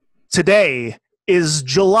Today is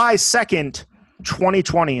July 2nd,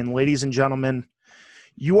 2020, and ladies and gentlemen,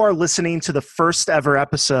 you are listening to the first ever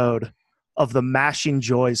episode of the Mashing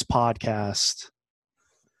Joys podcast.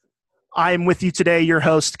 I am with you today, your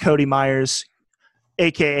host, Cody Myers,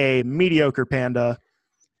 aka Mediocre Panda,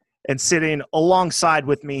 and sitting alongside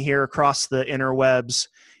with me here across the interwebs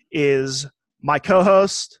is my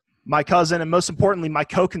co-host, my cousin, and most importantly, my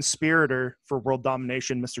co-conspirator for world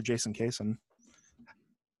domination, Mr. Jason Kaysen.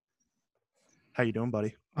 How you doing,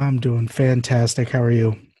 buddy? I'm doing fantastic. How are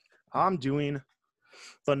you? I'm doing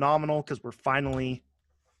phenomenal because we're finally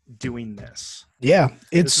doing this. Yeah,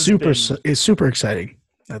 it's super exciting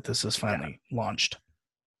that this is finally launched.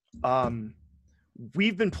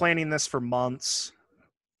 We've been planning this for months.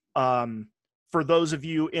 For those of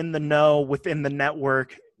you in the know within the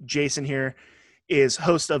network, Jason here is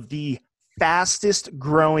host of the fastest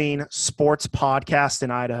growing sports podcast in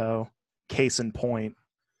Idaho, Case in Point.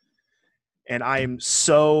 And I am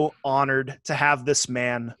so honored to have this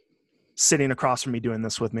man sitting across from me doing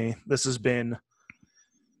this with me. This has been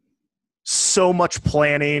so much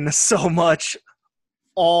planning, so much,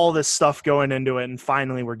 all this stuff going into it, and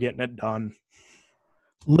finally we're getting it done.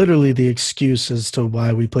 Literally the excuse as to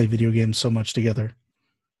why we play video games so much together.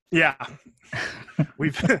 Yeah.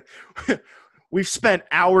 We've spent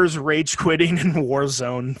hours rage quitting in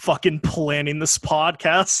Warzone fucking planning this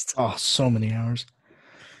podcast. Oh, so many hours.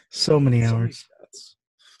 So many hours.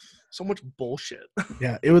 So much bullshit.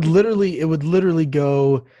 Yeah, it would literally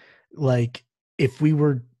go like if we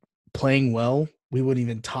were playing well, we wouldn't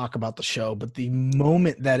even talk about the show. But the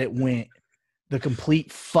moment that it went the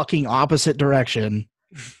complete fucking opposite direction,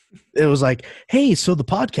 it was like, hey, so the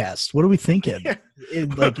podcast, what are we thinking?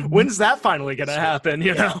 When's that finally gonna happen?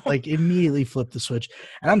 You know, like immediately flipped the switch.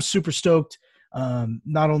 And I'm super stoked,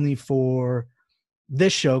 not only for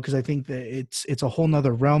this show, because I think that it's a whole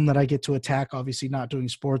nother realm that I get to attack, obviously not doing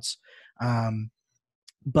sports.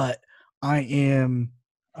 But I am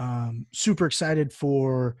super excited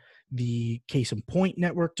for the Case in Point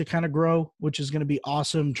network to kind of grow, which is going to be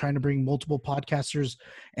awesome, trying to bring multiple podcasters.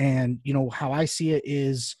 And, you know, how I see it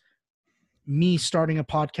is me starting a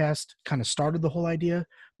podcast kind of started the whole idea,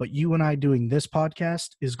 but you and I doing this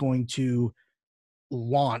podcast is going to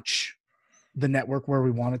launch the network where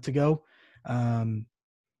we want it to go. And,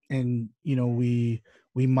 you know, we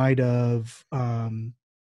might have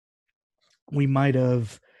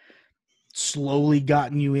slowly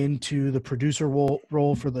gotten you into the producer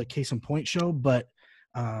role for the Case in Point show, but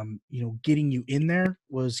you know, getting you in there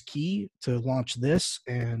was key to launch this.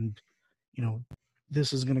 And, you know,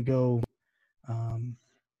 this is going to go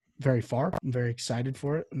very far. I'm very excited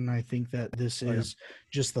for it. And I think that this is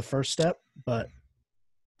just the first step, but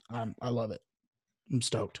I love it. I'm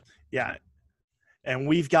stoked. Yeah. And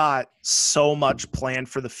we've got so much planned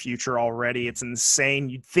for the future already. It's insane.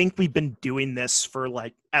 You'd think we've been doing this for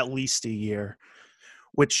like at least a year,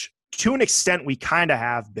 which to an extent we kind of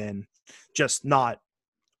have been, just not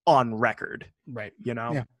on record. Right. You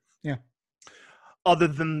know? Yeah. Other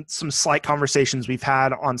than some slight conversations we've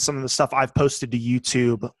had on some of the stuff I've posted to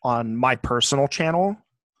YouTube on my personal channel.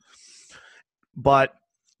 But,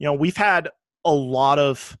 you know, we've had a lot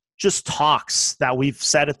of just talks that we've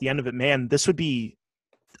said at the end of it, man, this would be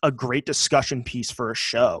a great discussion piece for a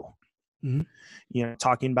show. Mm-hmm. You know,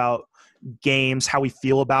 talking about games, how we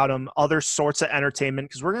feel about them, other sorts of entertainment,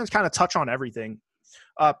 because we're going to kind of touch on everything.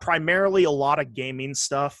 Primarily a lot of gaming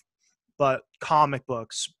stuff, but comic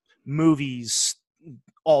books, movies,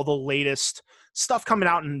 all the latest stuff coming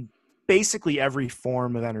out in basically every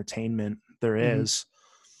form of entertainment there is.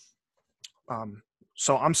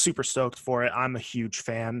 So I'm super stoked for it. I'm a huge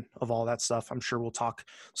fan of all that stuff. I'm sure we'll talk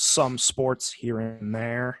some sports here and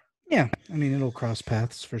there. Yeah. I mean, it'll cross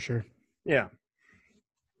paths for sure. Yeah.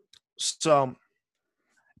 So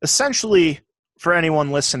essentially, for anyone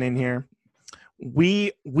listening here,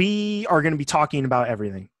 we are going to be talking about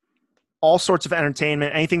everything, all sorts of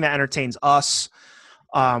entertainment, anything that entertains us.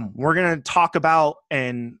 We're going to talk about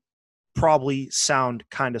and probably sound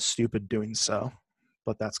kind of stupid doing so,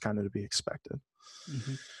 but that's kind of to be expected.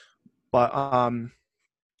 Mm-hmm. But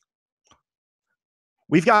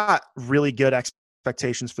we've got really good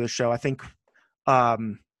expectations for the show. I think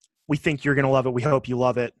we think you're going to love it. We hope you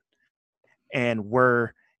love it. And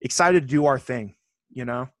we're excited to do our thing, you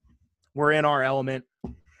know? We're in our element.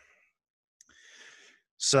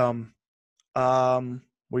 So what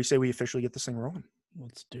do you say we officially get this thing rolling?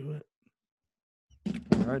 Let's do it.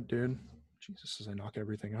 All right, dude. Jesus, as I knock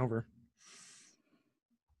everything over.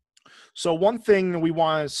 So one thing that we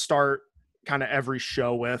want to start kind of every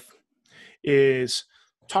show with is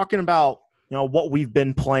talking about, you know, what we've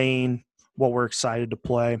been playing, what we're excited to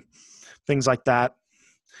play, things like that,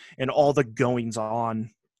 and all the goings-ons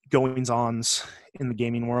in the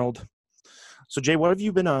gaming world. So, Jay, what's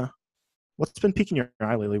been piquing your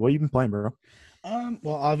eye lately? What have you been playing, bro?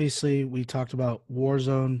 Well, obviously, we talked about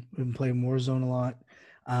Warzone. We've been playing Warzone a lot.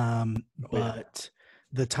 But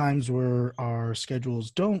the times where our schedules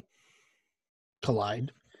don't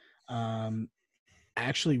collide,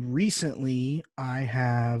 actually, recently,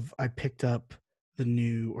 I picked up the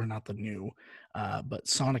new, or not the new, but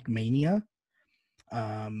Sonic Mania.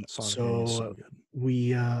 So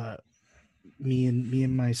we, me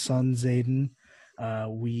and my son Zayden,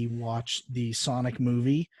 we watched the Sonic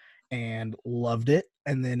movie and loved it,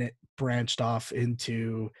 and then it branched off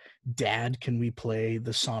into, Dad, can we play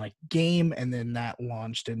the Sonic game? And then that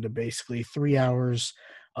launched into basically 3 hours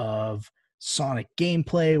of Sonic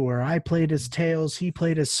gameplay where I played as Tails, he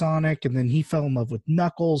played as Sonic, and then he fell in love with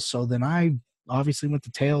Knuckles. So then I obviously went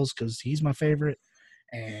to Tails because he's my favorite.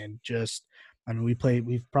 And just, I mean, we've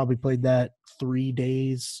probably played that 3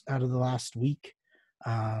 days out of the last week.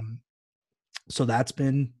 So that's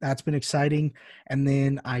been exciting. And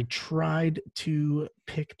then I tried to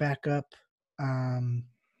pick back up the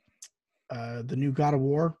new God of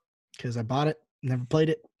War because I bought it, never played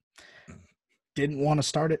it. Didn't want to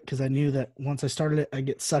start it because I knew that once I started it, I'd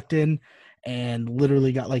get sucked in, and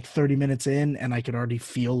literally got like 30 minutes in and I could already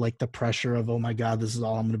feel like the pressure of, oh my God, this is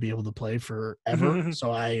all I'm going to be able to play forever.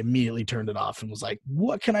 So I immediately turned it off and was like,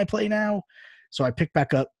 what can I play now? So I picked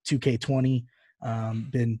back up 2K20.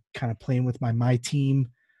 Been kind of playing with my team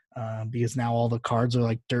because now all the cards are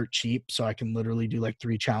like dirt cheap, so I can literally do like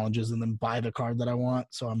 3 challenges and then buy the card that I want.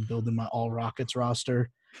 So I'm building my All Rockets roster.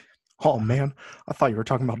 Oh man, I thought you were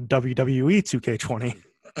talking about WWE 2K20.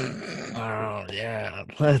 Oh yeah,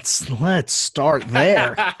 let's start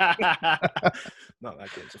there. No, that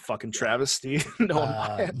game's a fucking travesty.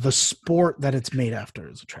 No, the sport that it's made after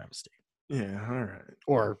is a travesty. Yeah, all right.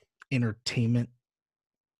 Or entertainment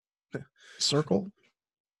circle.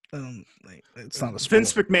 It's not a sport.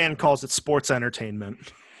 Vince McMahon calls it sports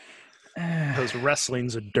entertainment because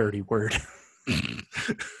wrestling's a dirty word.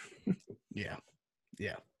 Yeah.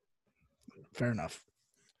 Fair enough.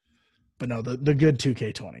 But no, the good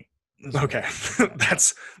 2K20. Okay,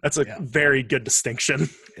 that's a very good distinction.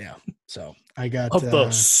 Yeah. So I got of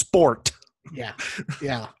the sport. Yeah.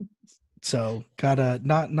 So got a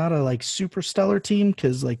not a like super stellar team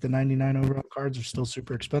because like the 99 overall cards are still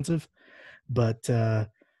super expensive, but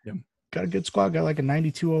got a good squad. Got like a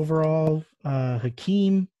 92 overall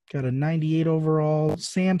Hakeem, got a 98 overall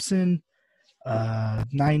Samson, 90,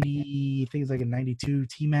 I think it's like a 92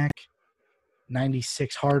 T-Mac,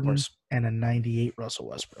 96 Harden, and a 98 Russell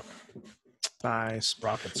Westbrook. Nice.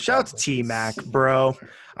 Rockets. Shout out to T-Mac, bro.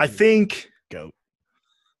 I think GOAT.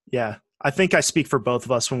 Yeah, I think I speak for both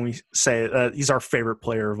of us when we say he's our favorite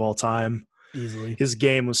player of all time. Easily. His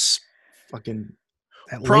game was fucking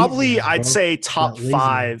probably, I'd say top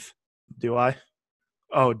 5. Do I?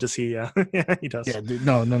 Oh, does he? Yeah, yeah, he does. Yeah, dude,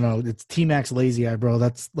 no. It's T-Mac's lazy eye, bro.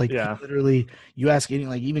 That's like literally. You ask any,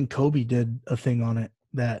 like even Kobe did a thing on it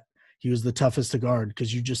that he was the toughest to guard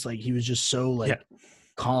because you just like he was just so like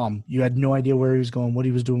calm. You had no idea where he was going, what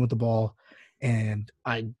he was doing with the ball, and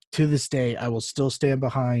to this day I will still stand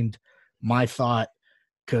behind my thought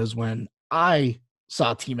because when I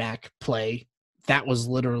saw T-Mac play, that was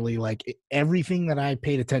literally like everything that I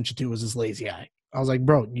paid attention to was his lazy eye. I was like,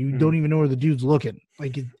 bro, you don't even know where the dude's looking.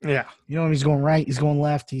 Like, you know, he's going right, he's going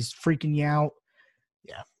left, he's freaking you out.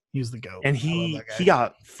 Yeah, he was the GOAT. And he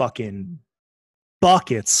got fucking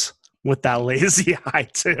buckets with that lazy eye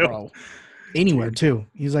too. Bro, anywhere too.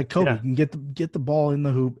 He's like Kobe. You can get the ball in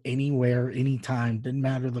the hoop anywhere, anytime. Didn't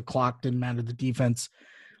matter the clock, didn't matter the defense.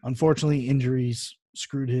 Unfortunately, injuries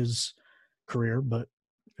screwed his career, but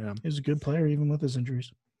he was a good player even with his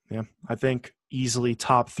injuries. Yeah, I think easily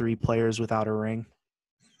top 3 players without a ring.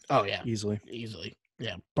 Oh yeah, easily.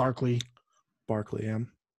 Yeah, Barkley,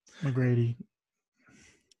 McGrady,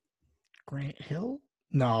 Grant Hill.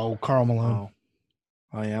 No, Karl Malone.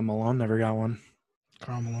 Oh yeah, Malone never got one.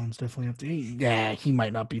 Karl Malone's definitely up there. Yeah, he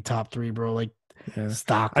might not be top 3, bro. Like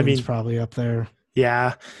Stockton's probably up there.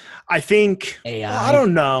 Yeah, I think AI. I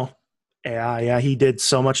don't know. AI, yeah, he did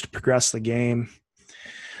so much to progress the game.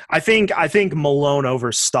 I think Malone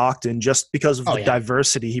over Stockton just because of the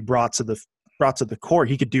diversity he brought to the court.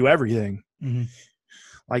 He could do everything. Mm-hmm.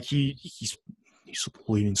 Like he's the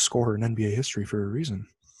leading scorer in NBA history for a reason.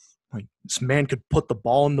 Like this man could put the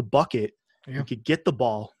ball in the bucket. Yeah. He could get the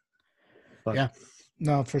ball. But, yeah,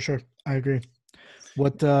 no, for sure, I agree.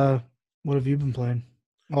 What have you been playing?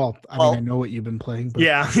 Well, I know what you've been playing, but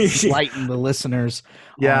lighten the listeners.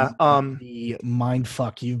 Yeah, the mind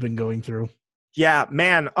fuck you've been going through. Yeah,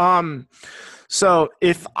 man. So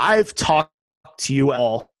if I've talked to you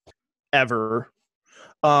all ever,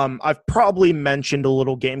 I've probably mentioned a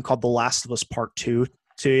little game called The Last of Us Part 2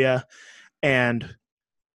 to you, and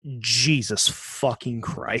Jesus fucking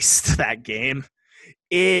Christ, that game.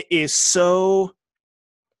 It is so,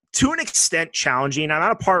 to an extent, challenging. I'm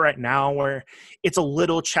at a part right now where it's a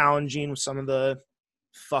little challenging with some of the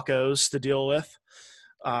fuckos to deal with.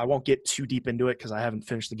 I won't get too deep into it because I haven't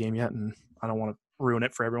finished the game yet, and I don't want to ruin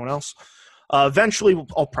it for everyone else. Eventually,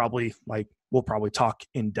 we'll probably talk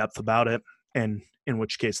in depth about it, and in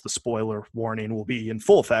which case the spoiler warning will be in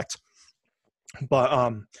full effect.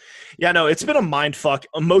 But yeah, no, it's been a mind fuck,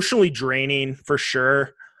 emotionally draining for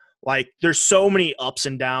sure. Like, there's so many ups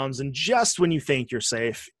and downs, and just when you think you're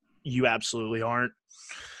safe, you absolutely aren't.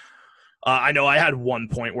 I know I had one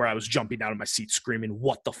point where I was jumping out of my seat screaming,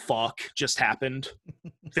 "What the fuck just happened?"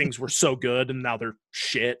 Things were so good, and now they're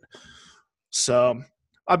shit. So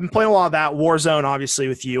I've been playing a lot of that. Warzone, obviously,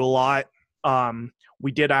 with you a lot.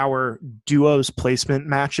 We did our duos placement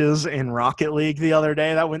matches in Rocket League the other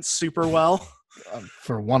day. That went super well.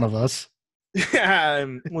 For one of us. Yeah,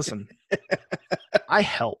 listen, I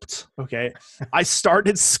helped, okay? I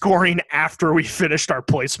started scoring after we finished our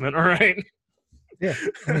placement, all right? Yeah,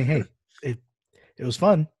 I mean, hey, it was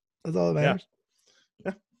fun. That's all that matters.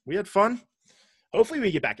 Yeah, we had fun. Hopefully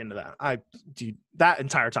we get back into that. Dude, that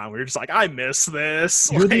entire time we were just like, I miss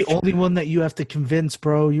this. You're the only one that you have to convince,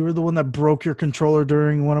 bro. You were the one that broke your controller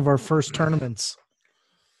during one of our first tournaments.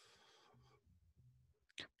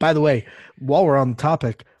 By the way, while we're on the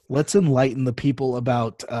topic, let's enlighten the people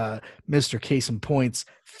about Mr. Case in Point's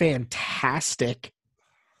fantastic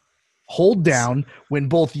hold down when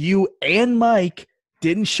both you and Mike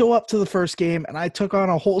didn't show up to the first game, and I took on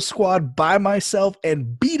a whole squad by myself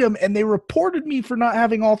and beat them, and they reported me for not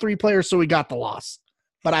having all three players, so we got the loss.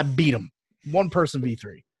 But I beat them. One person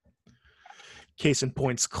v3. Case in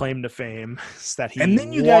Point's claim to fame is that he and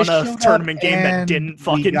then you won guys a tournament game that didn't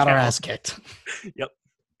fucking we got our count. ass kicked. Yep.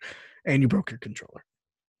 And you broke your controller.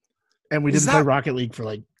 And we didn't play Rocket League for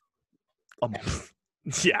like a month.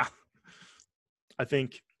 Yeah. I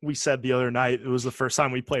think we said the other night it was the first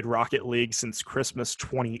time we played Rocket League since Christmas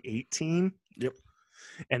 2018. Yep.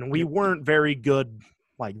 And we weren't very good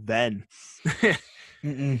like then.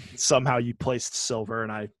 Somehow you placed silver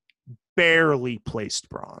and I barely placed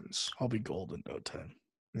bronze. I'll be gold in no time.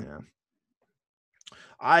 Yeah.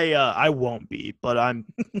 I won't be, but I'm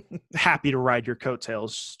happy to ride your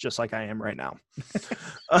coattails just like I am right now.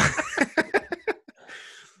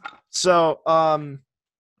 So,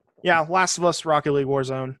 yeah, Last of Us, Rocket League,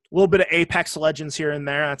 Warzone, a little bit of Apex Legends here and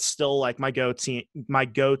there. That's still like my go-to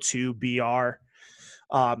BR.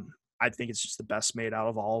 I think it's just the best made out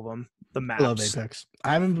of all of them. The maps. I love Apex.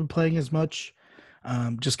 I haven't been playing as much,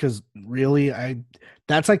 just because really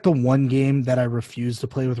that's like the one game that I refuse to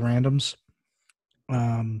play with randoms.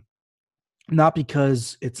 Not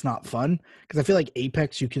because it's not fun, because I feel like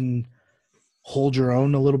Apex you can hold your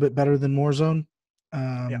own a little bit better than Warzone.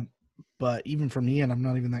 But even for me, and I'm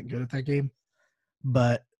not even that good at that game,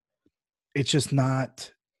 but it's just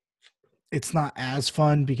not as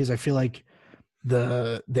fun because I feel like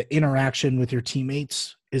the interaction with your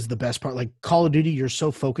teammates is the best part. Like Call of Duty, you're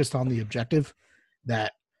so focused on the objective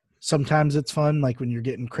that sometimes it's fun, like when you're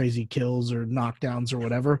getting crazy kills or knockdowns or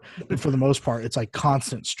whatever. But for the most part, it's like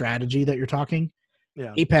constant strategy that you're talking.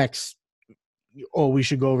 Yeah. Apex, oh, we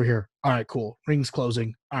should go over here. All right, cool. Ring's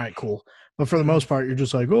closing. All right, cool. But for the most part, you're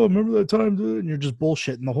just like, oh, remember that time? And you're just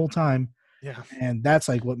bullshitting the whole time. Yeah. And that's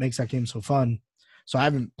like what makes that game so fun. So I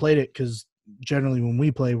haven't played it because generally when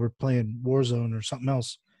we play, we're playing Warzone or something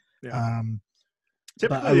else. Yeah.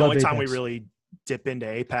 Typically, the only time we really dip into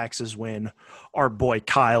Apex is when our boy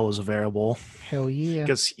Kyle is available. Hell yeah.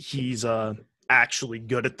 Because he's actually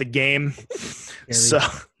good at the game.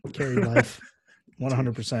 Carry life.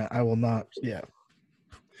 100%. I will not. Yeah.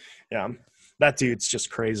 Yeah. That dude's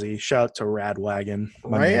just crazy. Shout out to Radwagon.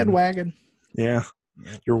 Radwagon. Yeah.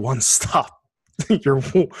 Your one stop. Your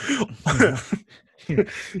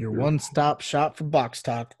one-stop shop for box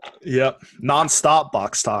talk. Yep. Non-stop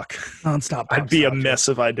box talk. Non-stop box I'd be talk. amiss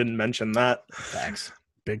if I didn't mention that. Facts.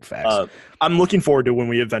 Big facts. I'm looking forward to when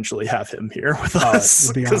we eventually have him here with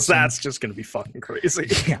us, because that's just going to be fucking crazy.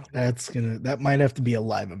 Yeah, that might have to be a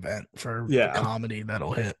live event for the comedy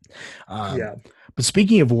that'll hit. But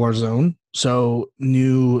speaking of Warzone, so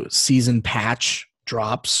new season patch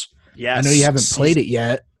drops. Yes. I know you haven't played it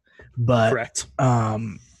yet, but correct.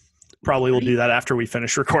 Probably we'll do that after we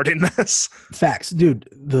finish recording this. Facts, dude.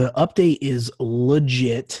 The update is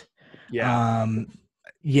legit. Yeah.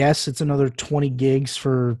 Yes, it's another 20 gigs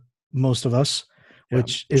for most of us,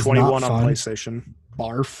 which is 21 not on fun. PlayStation.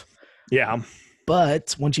 Barf. Yeah.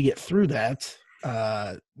 But once you get through that,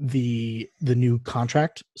 the new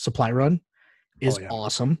contract supply run is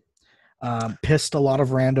awesome. Pissed a lot of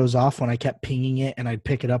randos off when I kept pinging it and I'd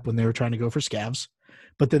pick it up when they were trying to go for scavs.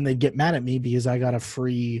 But then they'd get mad at me because I got a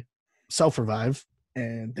free self-revive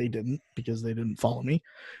and they didn't because they didn't follow me.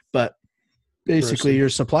 But basically your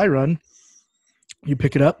supply run, you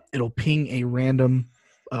pick it up, it'll ping a random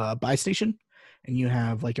buy station and you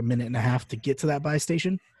have like a minute and a half to get to that buy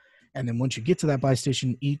station. And then once you get to that buy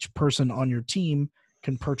station, each person on your team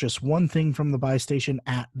can purchase one thing from the buy station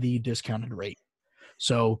at the discounted rate.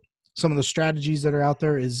 So some of the strategies that are out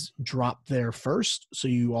there is drop there first, so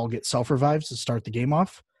you all get self-revives to start the game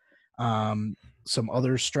off. Some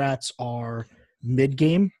other strats are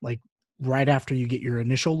mid-game, like right after you get your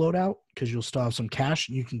initial loadout, because you'll still have some cash,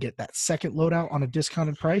 and you can get that second loadout on a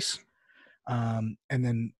discounted price. And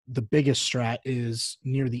then the biggest strat is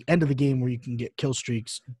near the end of the game where you can get kill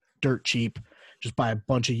streaks dirt cheap. Just buy a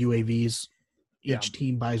bunch of UAVs. Each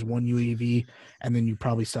team buys one UAV, and then you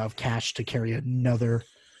probably still have cash to carry another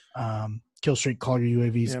kill streak, call your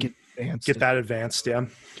UAVs, get advanced. Get that advanced,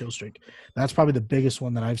 kill streak. That's probably the biggest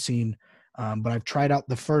one that I've seen. But I've tried out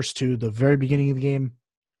the first two, the very beginning of the game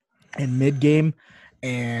and mid-game,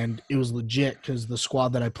 and it was legit because the squad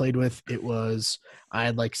that I played with, I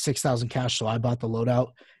had like 6,000 cash, so I bought the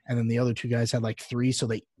loadout, and then the other two guys had like 3, so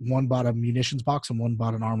one bought a munitions box and one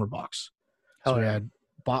bought an armor box. So we had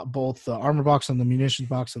bought both the armor box and the munitions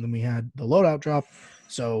box, and then we had the loadout drop.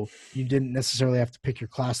 So you didn't necessarily have to pick your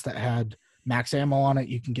class that had max ammo on it.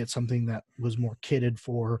 You can get something that was more kitted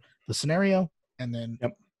for the scenario, and then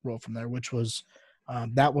roll from there, which was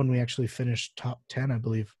that one we actually finished top 10, I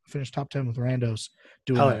believe. Finished top 10 with randos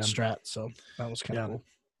doing that strat. So that was kind of cool.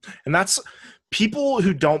 And that's people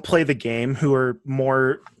who don't play the game, who are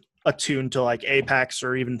more attuned to like Apex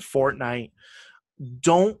or even Fortnite,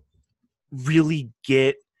 don't really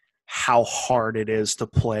get how hard it is to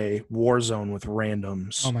play Warzone with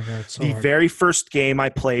randoms. Oh my God. So the hard. very first game I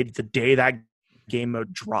played, the day that game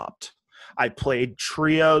mode dropped, I played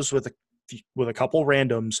trios with a couple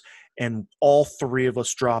randoms, and all 3 of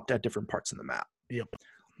us dropped at different parts of the map. Yep.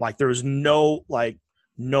 Like there was no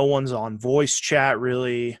one's on voice chat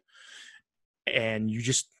really, and you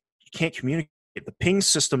can't communicate. The ping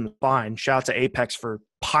system is fine. Shout out to Apex for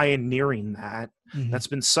pioneering that. Mm-hmm. That's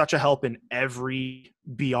been such a help in every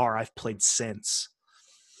BR I've played since.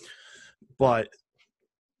 But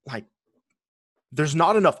like, there's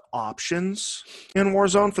not enough options in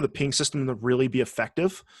Warzone for the ping system to really be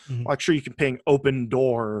effective. Mm-hmm. Like, sure, you can ping open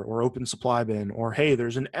door or open supply bin, or hey,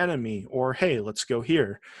 there's an enemy, or hey, let's go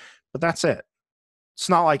here. But that's it. It's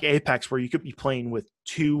not like Apex where you could be playing with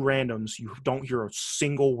 2 randoms you don't hear a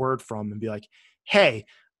single word from and be like, hey,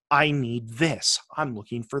 I need this. I'm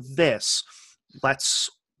looking for this. Let's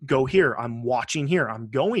go here. I'm watching here. I'm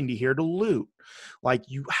going to here to loot. Like,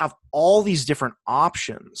 you have all these different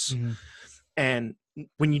options. Mm-hmm. And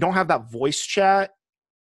when you don't have that voice chat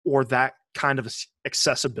or that kind of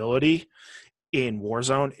accessibility in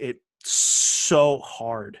Warzone, it's so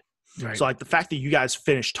hard. Right. So like the fact that you guys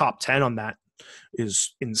finished top 10 on that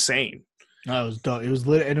is insane. No, it was dope. It was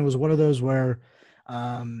lit, and it was one of those where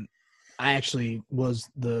I actually was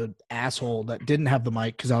the asshole that didn't have the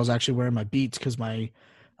mic because I was actually wearing my Beats because my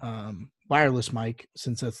wireless mic,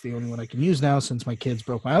 since that's the only one I can use now since my kids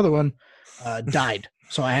broke my other one, died.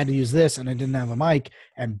 So I had to use this, and I didn't have a mic,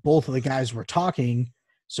 and both of the guys were talking.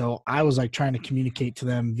 So I was like trying to communicate to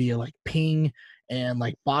them via like ping and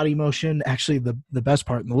like body motion. Actually, the best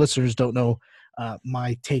part, and the listeners don't know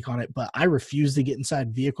my take on it, but I refuse to get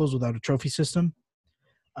inside vehicles without a trophy system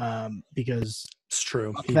because it's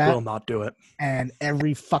true. He that, will not do it. And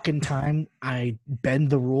every fucking time I bend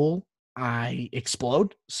the rule, I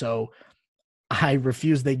explode. So I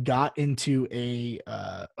refused. They got into a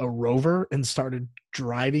rover and started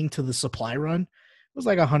driving to the supply run. It was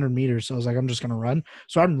like 100 meters. So I was like, I'm just going to run.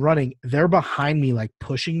 So I'm running. They're behind me, like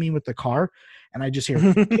pushing me with the car. And I just hear,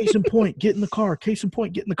 case in point, get in the car. Case in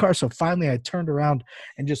point, get in the car. So finally I turned around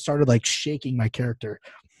and just started like shaking my character.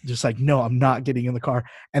 Just like, no, I'm not getting in the car.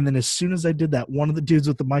 And then as soon as I did that, one of the dudes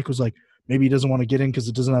with the mic was like, maybe he doesn't want to get in because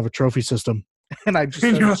it doesn't have a trophy system. And I just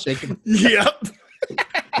started shaking. Yep.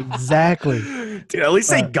 Exactly. Dude, at least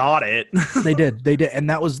they got it. They did.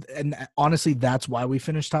 And honestly, that's why we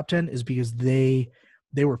finished top 10 is because they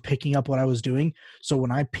were picking up what I was doing. So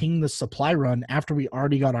when I pinged the supply run after we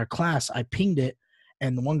already got our class, I pinged it.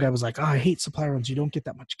 And the one guy was like, oh, I hate supply runs. You don't get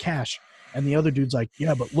that much cash. And the other dude's like,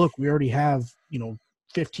 yeah, but look, we already have,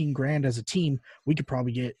 15 grand as a team. We could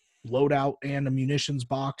probably get loadout and a munitions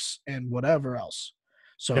box and whatever else.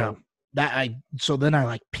 So So then I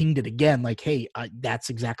like pinged it again, like, hey, that's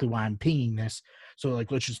exactly why I'm pinging this. So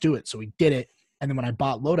like, let's just do it. So we did it. And then when I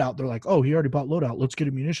bought loadout, they're like, oh, he already bought loadout. Let's get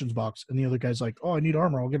a munitions box. And the other guy's like, oh, I need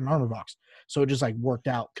armor. I'll get an armor box. So it just like worked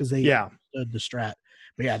out because they understood the strat.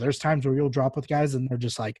 But yeah, there's times where you'll drop with guys and they're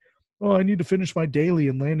just like, oh, I need to finish my daily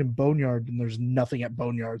and land in Boneyard. And there's nothing at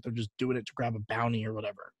Boneyard. They're just doing it to grab a bounty or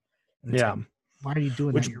whatever. Yeah. Like, why are you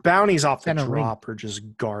doing Which that? You're bounties off the drop are just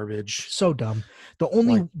garbage. So dumb. The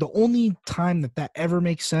only time that ever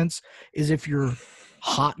makes sense is if you're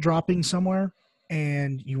hot dropping somewhere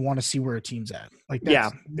and you want to see where a team's at. Like,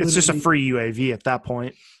 it's just a free UAV at that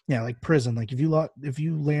point. Yeah, like prison. Like if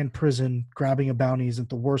you land prison, grabbing a bounty isn't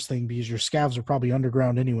the worst thing because your scavs are probably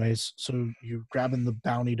underground anyways. So you're grabbing the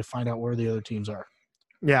bounty to find out where the other teams are.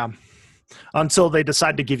 Yeah, until they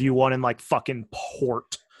decide to give you one in like fucking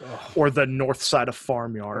Port or the north side of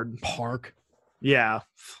Farmyard Park. Yeah,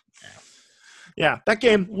 that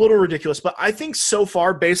game, a little ridiculous. But I think so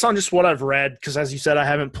far, based on just what I've read, because as you said, I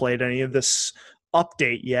haven't played any of this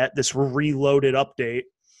update yet, this reloaded update.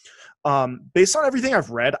 Based on everything I've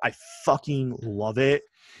read, I fucking love it.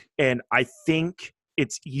 And I think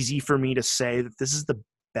it's easy for me to say that this is the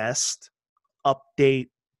best update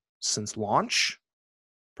since launch,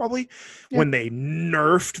 probably. Yeah. When they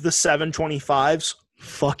nerfed the 725s,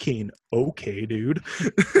 fucking okay, dude.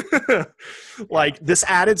 Like, this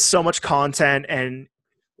added so much content, and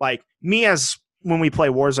like me, as when we play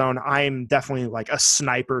Warzone, I'm definitely like a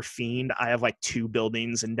sniper fiend. I have like 2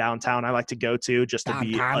 buildings in downtown I like to go to just to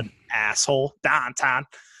be an asshole downtown.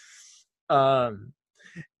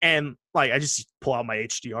 And like I just pull out my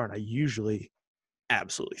HDR and I usually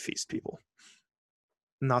absolutely feast people.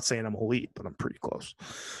 I'm not saying I'm elite, but I'm pretty close.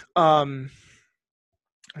 I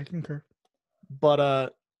concur.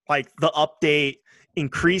 But like the update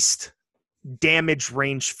increased damage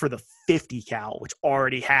range for the 50 cal, which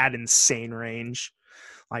already had insane range.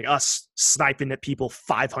 Like us sniping at people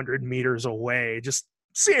 500 meters away, just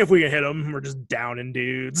seeing if we can hit them. We're just downing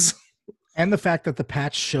dudes. And the fact that the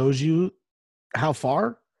patch shows you how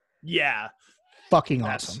far. Yeah. Fucking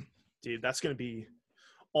awesome. Dude, that's going to be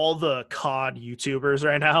all the COD YouTubers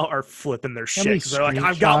right now are flipping their shit. They're like,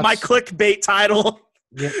 I've got my clickbait title.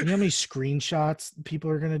 Yeah, you know how many screenshots people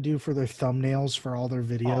are going to do for their thumbnails for all their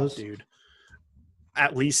videos? Oh, dude.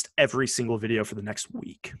 At least every single video for the next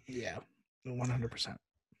week. Yeah, 100%.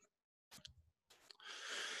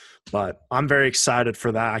 But I'm very excited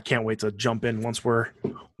for that. I can't wait to jump in once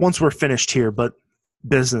we're finished here. But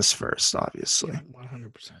business first, obviously. Yeah,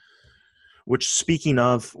 100%. Which, speaking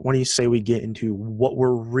of, why don't you say we get into what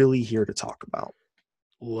we're really here to talk about?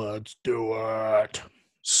 Let's do it.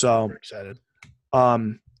 So I'm excited.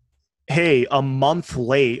 Hey, a month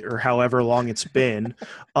late or however long it's been,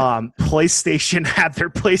 PlayStation had their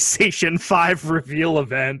PlayStation 5 reveal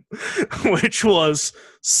event, which was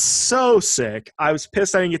so sick. I was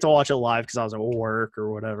pissed I didn't get to watch it live because I was at work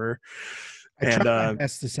or whatever. I tried my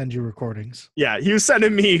best to send you recordings. Yeah, he was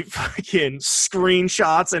sending me fucking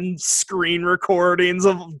screenshots and screen recordings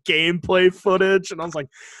of gameplay footage, and I was like,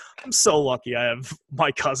 I'm so lucky I have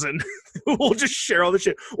my cousin who will just share all the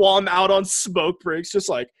shit while I'm out on smoke breaks, just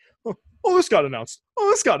like, oh, this got announced.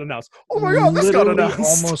 Oh, this got announced. Oh my God, this got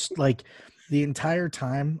announced. Almost like the entire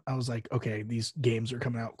time I was like, okay, these games are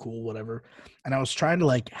coming out, cool, whatever. And I was trying to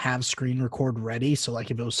like have screen record ready. So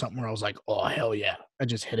like if it was something where I was like, oh, hell yeah, I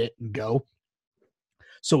just hit it and go.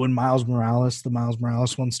 So when the Miles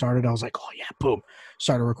Morales one started, I was like, oh yeah, boom,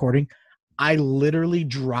 started recording. I literally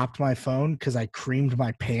dropped my phone because I creamed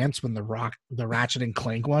my pants when the Ratchet and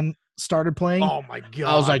Clank one started playing. Oh my God,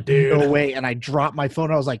 I was like, dude, no way. And I dropped my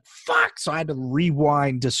phone. I was like, fuck. So I had to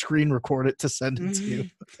rewind to screen record it to send it to you.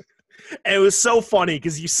 And it was so funny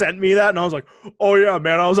because you sent me that and I was like, oh yeah,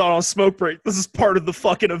 man, I was out on smoke break. This is part of the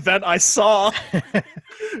fucking event I saw.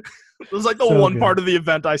 It was like the one part of the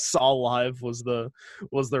event I saw live was the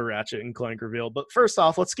Ratchet and Clank reveal. But first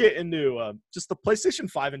off, let's get into just the PlayStation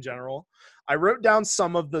 5 in general. I wrote down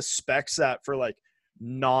some of the specs that for like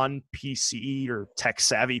non-PC or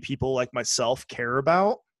tech-savvy people like myself care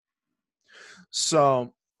about.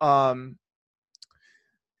 So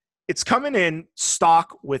it's coming in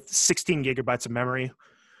stock with 16 gigabytes of memory,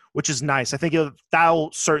 which is nice. I think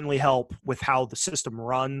that'll certainly help with how the system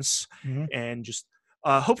runs and just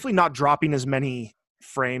hopefully not dropping as many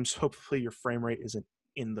frames. Hopefully your frame rate isn't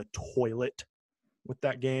in the toilet with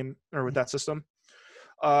that game or with that system.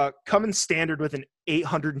 Coming standard with an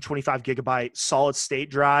 825 gigabyte solid state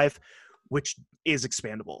drive, which is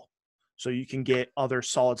expandable. So you can get other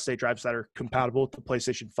solid state drives that are compatible with the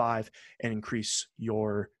PlayStation 5 and increase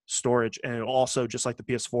your storage. And it'll also, just like the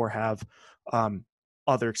PS4, have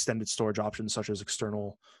other extended storage options such as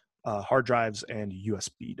external hard drives and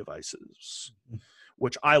USB devices,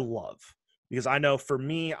 which I love because I know for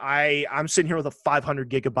me, I'm sitting here with a 500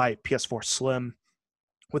 gigabyte PS4 Slim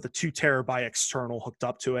with a 2 terabyte external hooked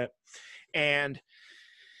up to it. And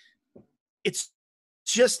it's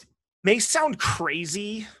just may sound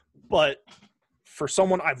crazy, but for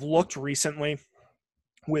someone I've looked recently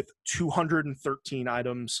with 213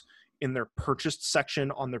 items in their purchased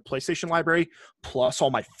section on their PlayStation library, plus all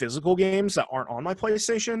my physical games that aren't on my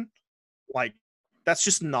PlayStation, like that's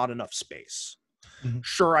just not enough space. Mm-hmm.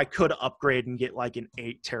 Sure, I could upgrade and get like an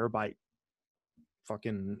 8 terabyte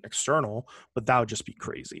fucking external, but that would just be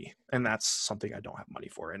crazy. And that's something I don't have money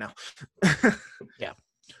for right now. Yeah.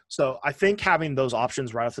 So I think having those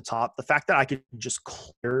options right off the top, the fact that I could just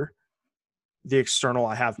clear the external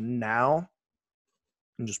I have now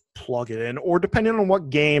and just plug it in, or depending on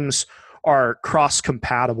what games are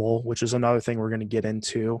cross-compatible, which is another thing we're going to get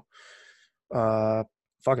into.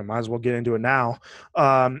 Fucking might as well get into it now.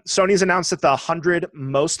 Sony's announced that the 100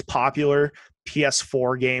 most popular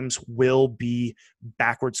PS4 games will be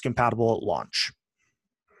backwards compatible at launch.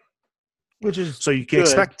 Which is so you can good.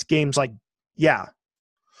 Expect games like,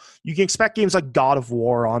 you can expect games like God of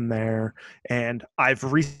War on there. And I've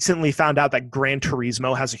recently found out that Gran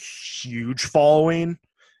Turismo has a huge following.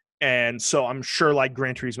 And so I'm sure like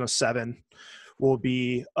Gran Turismo 7 will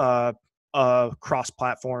be a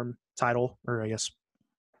cross-platform title, or I guess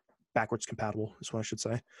backwards compatible is what I should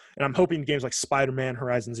say. And I'm hoping games like Spider-Man,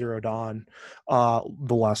 Horizon Zero Dawn,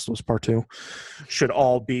 The Last of Us Part 2 should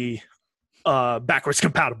all be backwards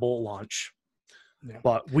compatible at launch. Yeah.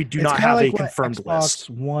 But we do not have a confirmed list. Xbox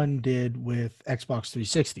One did with Xbox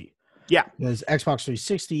 360. Yeah. Because Xbox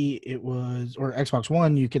 360, or Xbox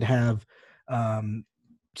One, you could have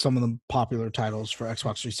some of the popular titles for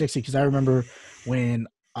Xbox 360. Because I remember when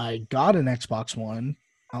I got an Xbox One,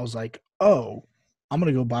 I was like, oh, I'm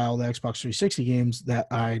going to go buy all the Xbox 360 games that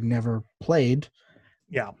I never played.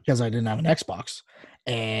 Yeah. Because I didn't have an Xbox.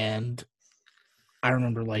 And I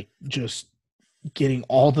remember like just getting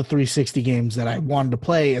all the 360 games that I wanted to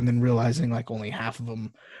play and then realizing like only half of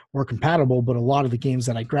them were compatible, but a lot of the games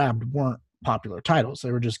that I grabbed weren't popular titles.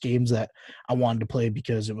 They were just games that I wanted to play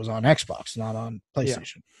because it was on Xbox, not on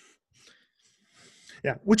PlayStation.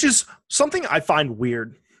 Yeah, which is something I find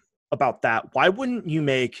weird about that. Why wouldn't you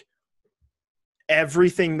make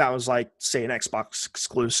everything that was like, say, an Xbox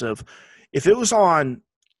exclusive, if it was on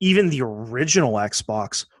even the original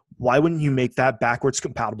Xbox, why wouldn't you make that backwards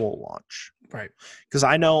compatible at launch? Right. Because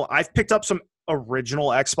I know I've picked up some original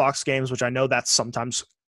Xbox games, which I know that's sometimes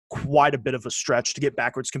quite a bit of a stretch to get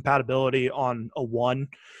backwards compatibility on a One,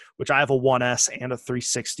 which I have a 1S and a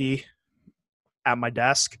 360 at my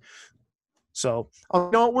desk. So,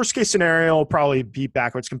 worst case scenario will probably be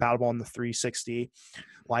backwards compatible on the 360.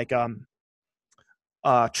 Like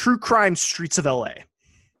True Crime Streets of LA.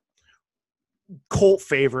 Cult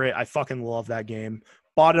favorite. I fucking love that game.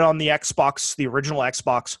 Bought it on the Xbox, the original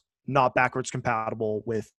Xbox, not backwards compatible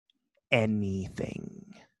with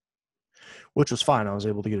anything, which was fine. I was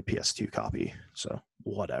able to get a PS2 copy, so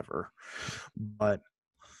whatever. But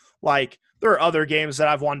like, there are other games that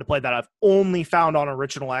I've wanted to play that I've only found on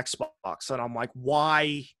original Xbox, and I'm like,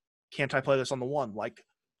 why can't I play this on the One? Like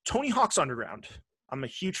Tony Hawk's Underground. I'm a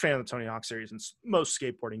huge fan of the Tony Hawk series and most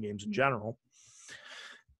skateboarding games in general.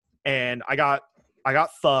 And I got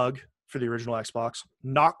Thug for the original Xbox,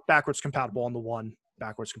 not backwards compatible on the One,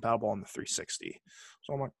 backwards compatible on the 360.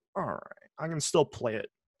 So I'm like, all right, I can still play it.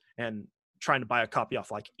 And trying to buy a copy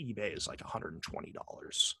off like eBay is like $120.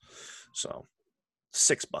 So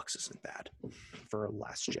 $6 isn't bad for a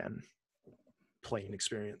last gen playing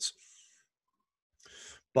experience.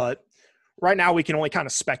 But right now we can only kind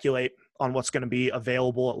of speculate on what's going to be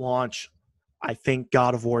available at launch. I think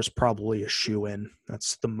God of War is probably a shoe-in.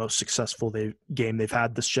 That's the most successful game they've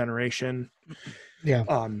had this generation. Yeah.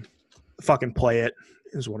 Fucking play it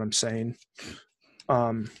is what I'm saying.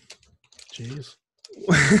 Jeez.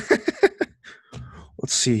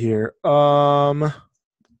 Let's see here.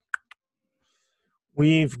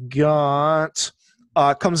 We've got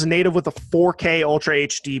comes native with a 4K Ultra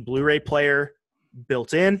HD Blu-ray player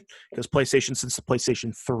built in, because PlayStation, since the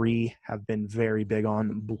PlayStation 3, have been very big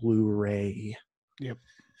on Blu-ray. Yep.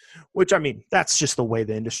 Which, I mean, that's just the way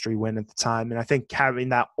the industry went at the time. And I think having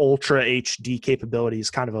that Ultra HD capability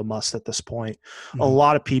is kind of a must at this point. Mm-hmm. A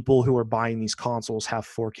lot of people who are buying these consoles have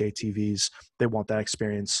 4K TVs. They want that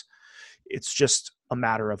experience. It's just a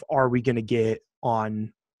matter of, are we going to get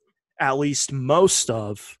on at least most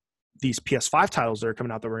of these PS5 titles that are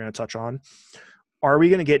coming out that we're going to touch on? Are we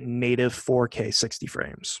going to get native 4K 60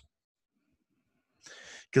 frames?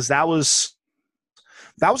 Because that was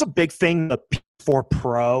a big thing the PS4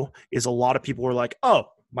 Pro is a lot of people were like, oh,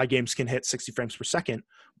 my games can hit 60 frames per second,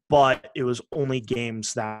 but it was only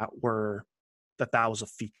games that was a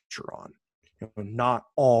feature on. Not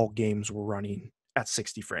all games were running at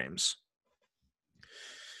 60 frames.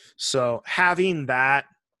 So having that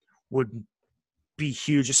would be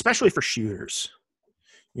huge, especially for shooters.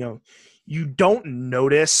 You don't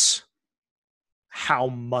notice how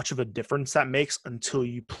much of a difference that makes until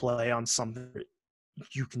you play on something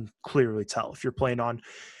you can clearly tell. If you're playing on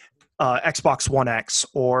Xbox One X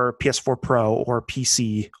or PS4 Pro or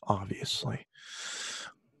PC, obviously,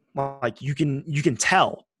 like you can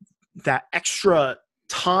tell that extra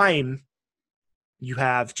time you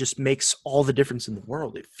have just makes all the difference in the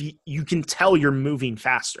world. You can tell you're moving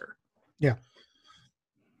faster. Yeah.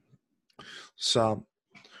 So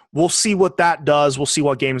we'll see what that does. We'll see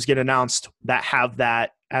what games get announced that have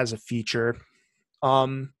that as a feature.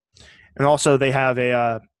 And also they have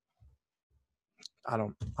a I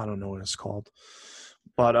don't know what it's called,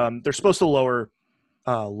 but they're supposed to lower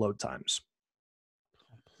load times.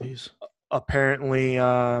 Please. Apparently,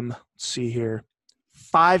 let's see here,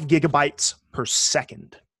 5 gigabytes per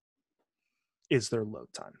second is their load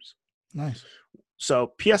times. Nice.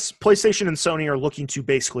 So PlayStation and Sony are looking to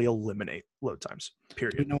basically eliminate load times,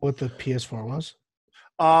 period. Do you know what the PS4 was?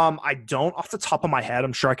 I don't off the top of my head.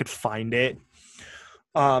 I'm sure I could find it.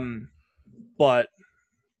 But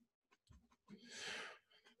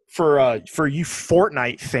for you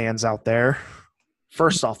Fortnite fans out there,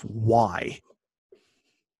 first off, why?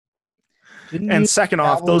 And second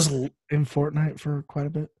off, those in Fortnite for quite a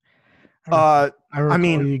bit. I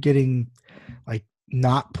mean, you getting like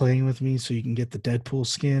not playing with me so you can get the Deadpool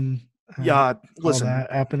skin. Yeah, listen, all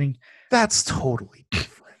that happening. That's totally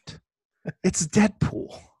different. It's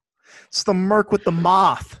Deadpool. It's the Merc with the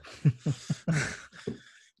moth.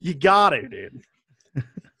 You got it, dude.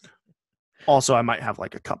 Also, I might have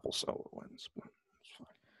like a couple solo wins. But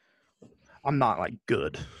I'm not like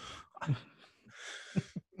good.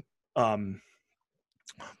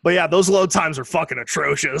 But yeah, those load times are fucking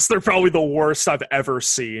atrocious. They're probably the worst I've ever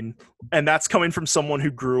seen. And that's coming from someone who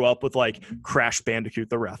grew up with like Crash Bandicoot,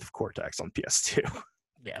 The Wrath of Cortex on PS2.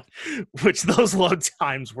 Yeah. Which those load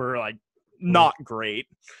times were like not great.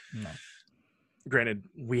 No. Granted,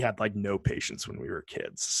 we had like no patience when we were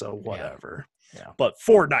kids, so whatever. Yeah. But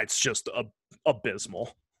Fortnite's just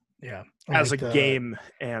abysmal. Yeah. As like a game,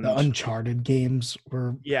 and the Uncharted games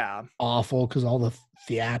were awful because all the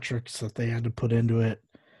theatrics that they had to put into it.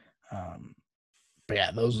 But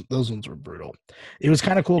yeah, those ones were brutal. It was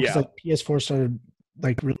kind of cool because like PS4 started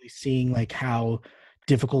like really seeing like how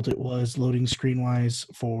difficult it was loading screen wise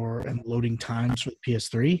and loading times for the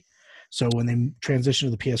PS3. So when they transitioned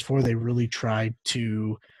to the PS4, they really tried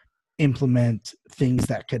to implement things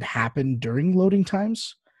that could happen during loading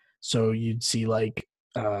times. So you'd see like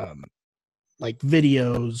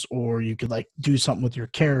videos, or you could like do something with your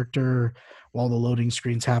character while the loading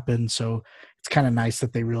screens happen. So it's kind of nice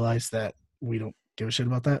that they realized that we don't give a shit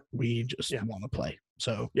about that. We just want to play.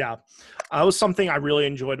 So yeah, that was something I really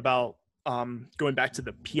enjoyed about going back to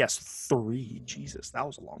the PS3. Jesus, that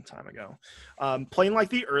was a long time ago. Playing like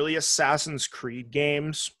the early Assassin's Creed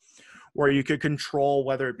games where you could control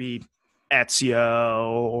whether it be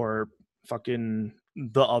Ezio or fucking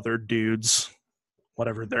the other dudes,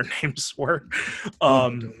 whatever their names were.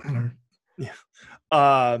 Don't matter.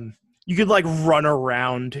 Yeah. You could like run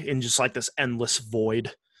around in just like this endless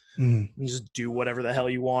void and just do whatever the hell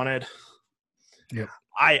you wanted. Yeah.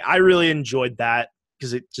 I really enjoyed that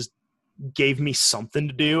because it just gave me something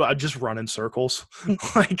to do. I'd just run in circles.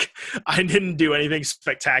 Like I didn't do anything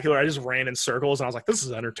spectacular. I just ran in circles and I was like, this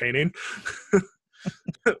is entertaining.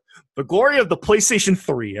 The glory of the PlayStation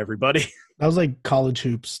 3, everybody. That was like College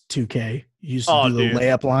Hoops 2K. You used to do the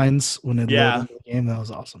layup lines when it loaded the game. That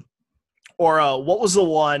was awesome. Or what was the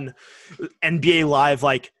one, NBA Live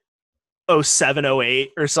like 07,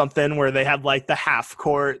 08 or something, where they had like the half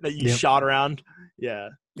court that you shot around? Yeah.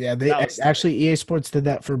 Yeah, they actually EA Sports did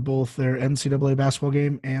that for both their NCAA basketball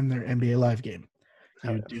game and their NBA Live game.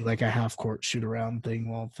 You would do like a half court shoot around thing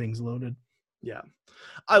while things loaded. Yeah.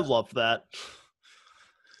 I loved that.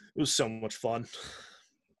 It was so much fun.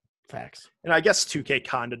 Facts. And I guess 2K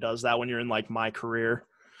kind of does that when you're in like my career.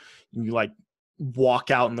 You like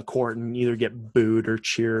walk out in the court and either get booed or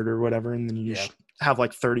cheered or whatever, and then you just have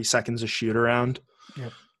like 30 seconds to shoot around.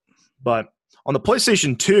 Yep. But on the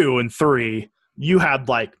PlayStation 2 and 3, you had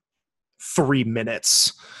like 3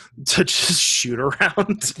 minutes to just shoot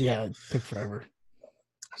around. Yeah, it took forever.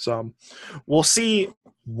 So we'll see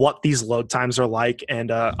what these load times are like.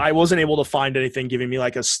 And I wasn't able to find anything giving me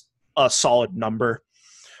like a solid number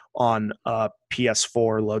on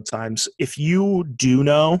PS4 load times. If you do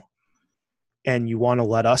know and you want to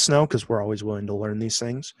let us know, because we're always willing to learn these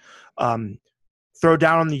things, throw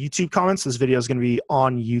down on the YouTube comments. This video is going to be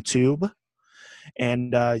on YouTube.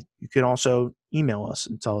 And you can also email us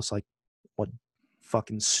and tell us like what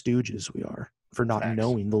fucking stooges we are for not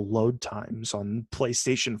knowing the load times on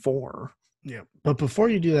PlayStation 4. Yeah. But before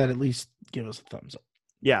you do that, at least give us a thumbs up.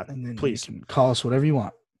 Yeah, And then please. you can call us whatever you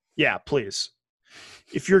want. Yeah, please.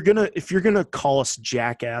 If you're gonna call us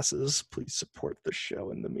jackasses, please support the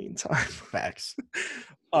show in the meantime. Facts.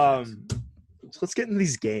 So let's get into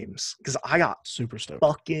these games because I got Super stoked.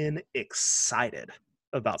 fucking excited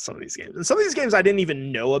about some of these games. And some of these games I didn't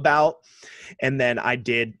even know about. And then I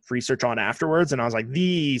did research on afterwards and I was like,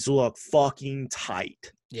 these look fucking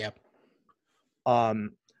tight. Yep.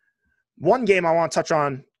 One game I want to touch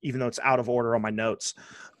on, even though it's out of order on my notes,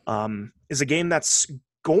 is a game that's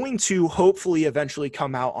going to hopefully eventually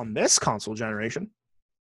come out on this console generation,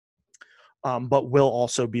 but will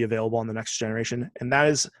also be available on the next generation. And that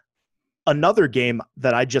is another game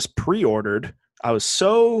that I just pre-ordered. I was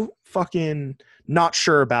so fucking not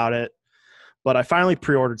sure about it, but I finally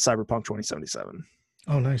pre-ordered Cyberpunk 2077.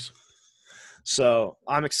 Oh, nice. So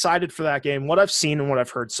I'm excited for that game. What I've seen and what I've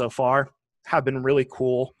heard so far have been really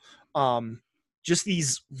cool. Just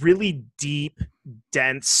these really deep,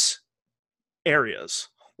 dense areas,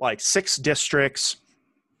 like 6 districts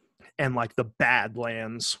and like the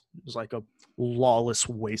Badlands. It was like a lawless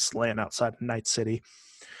wasteland outside of Night City.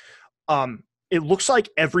 It looks like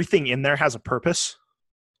everything in there has a purpose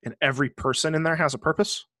and every person in there has a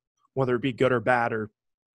purpose, whether it be good or bad or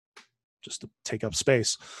just to take up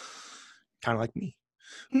space. Kind of like me.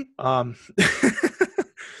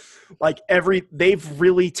 Like they've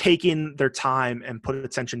really taken their time and put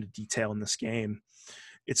attention to detail in this game.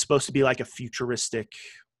 It's supposed to be like a futuristic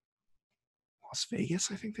Las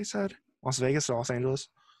Vegas, I think they said. Las Vegas or Los Angeles?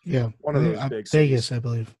 Yeah. One of those big Vegas, cities. I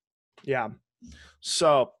believe. Yeah.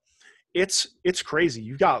 So it's crazy.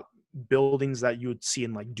 You've got buildings that you would see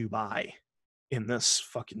in like Dubai in this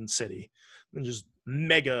fucking city. And just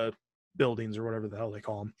mega buildings or whatever the hell they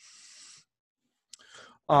call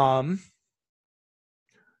them.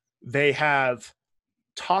 They have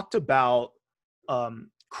talked about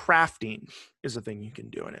crafting is a thing you can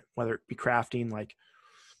do in it, whether it be crafting like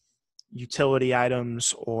utility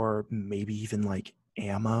items or maybe even like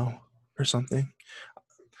ammo or something.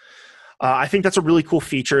 I think that's a really cool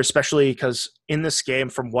feature, especially because in this game,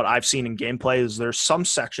 from what I've seen in gameplay, is there's some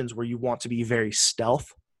sections where you want to be very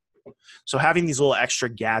stealth. So having these little extra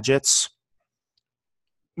gadgets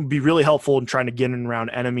would be really helpful in trying to get in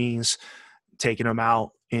around enemies, taking them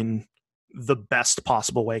out in the best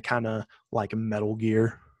possible way, kind of like Metal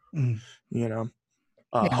Gear, you know.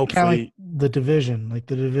 Hopefully, like the Division. Like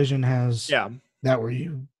the Division has that where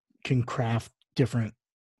you can craft different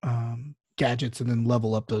gadgets and then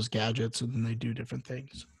level up those gadgets and then they do different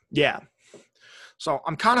things. Yeah. So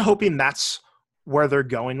I'm kind of hoping that's where they're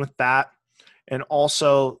going with that. And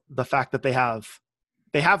also the fact that they have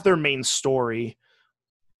their main story,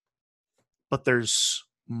 but there's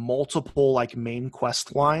multiple like main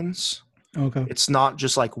quest lines. Okay. It's not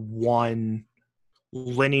just like one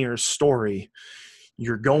linear story.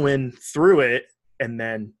 You're going through it and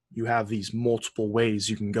then you have these multiple ways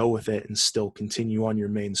you can go with it and still continue on your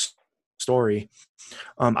main story.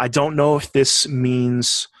 I don't know if this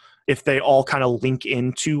means if they all kind of link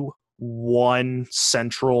into one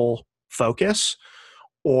central focus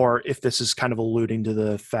or if this is kind of alluding to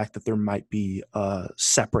the fact that there might be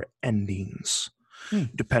separate endings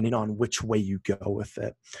depending on which way you go with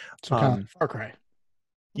it. So kind of like Far Cry.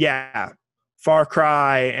 Yeah. Far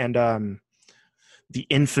Cry and the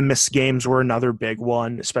Infamous games were another big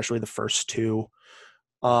one, especially the first 2.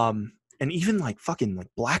 And even like fucking like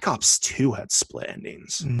Black Ops 2 had split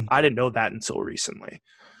endings. I didn't know that until recently.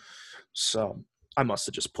 So I must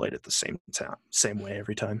have just played it the same way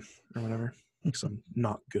every time or whatever. Because I'm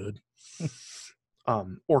not good.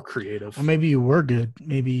 Or creative. Or maybe you were good.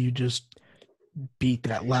 Maybe you just beat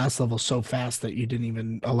that last level so fast that you didn't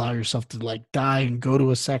even allow yourself to like die and go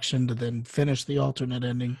to a section to then finish the alternate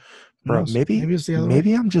ending. Bro, maybe it's the other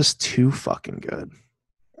way. I'm just too fucking good.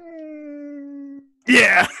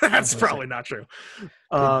 Yeah, that's probably not true.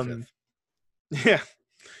 Yeah.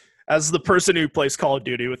 As the person who plays Call of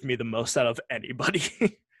Duty with me the most out of anybody.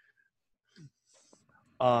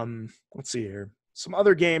 Let's see here. Some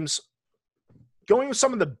other games. Going with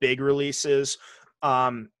some of the big releases.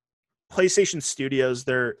 PlayStation Studios,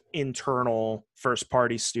 their internal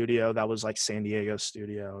first-party studio that was like San Diego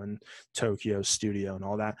studio and Tokyo studio and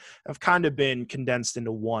all that have kind of been condensed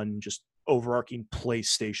into one just overarching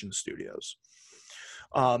PlayStation Studios.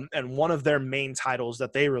 And one of their main titles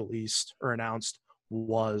that they released or announced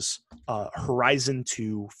was Horizon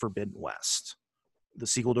 2 Forbidden West, the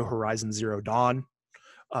sequel to Horizon Zero Dawn,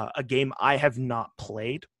 a game I have not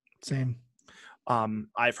played. Same.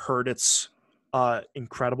 I've heard it's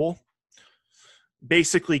incredible.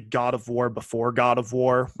 Basically God of War before God of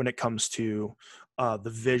War when it comes to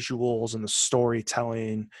the visuals and the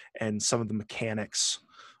storytelling and some of the mechanics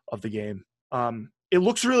of the game. It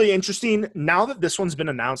looks really interesting. Now that this one's been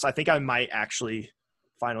announced, I think I might actually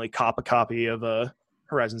finally cop a copy of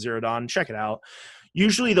Horizon Zero Dawn. Check it out.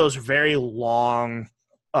 Usually those very long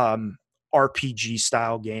RPG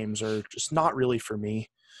style games are just not really for me.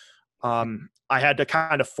 I had to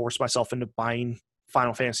kind of force myself into buying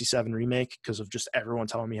Final Fantasy VII Remake because of just everyone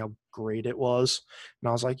telling me how great it was. And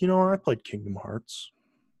I was like, I played Kingdom Hearts.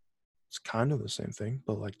 It's kind of the same thing,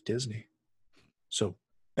 but like Disney. So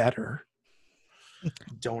better.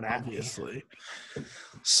 Don't obviously.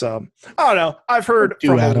 So I don't know. I've heard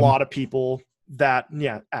from a lot of people that,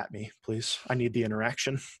 at me, please. I need the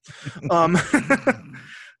interaction.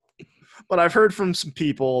 But I've heard from some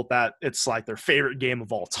people that it's like their favorite game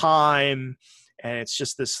of all time. And it's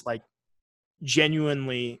just this like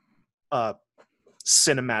genuinely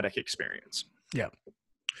cinematic experience. Yeah.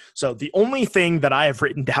 So the only thing that I have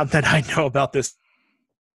written down that I know about this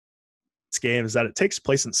game is that it takes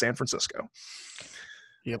place in San Francisco.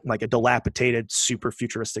 Yep. Like a dilapidated, super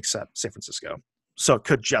futuristic San Francisco. So it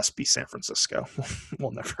could just be San Francisco.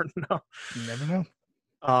 We'll never know. You never know.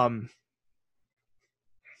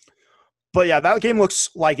 But yeah, that game looks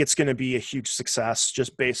like it's going to be a huge success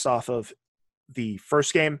just based off of the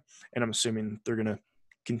first game. And I'm assuming they're going to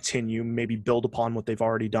continue, maybe build upon what they've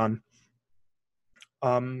already done.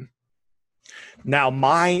 Now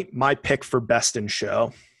my pick for best in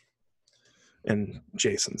show, and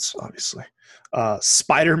Jason's obviously,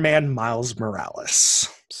 Spider-Man Miles Morales.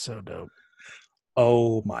 So dope.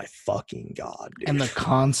 Oh my fucking God, dude. And the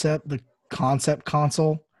concept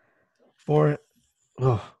console for it.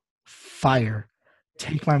 Oh, fire.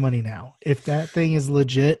 Take my money now. If that thing is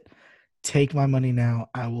legit, take my money now.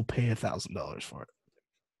 I will pay $1,000 for it.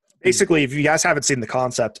 Basically, if you guys haven't seen the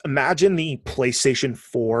concept, imagine the PlayStation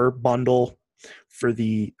 4 bundle for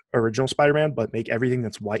the original Spider-Man, but make everything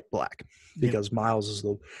that's white black, because Miles is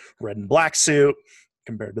the red and black suit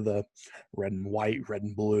compared to the red and white, red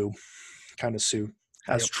and blue kind of suit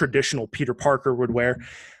as traditional Peter Parker would wear.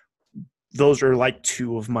 Those are like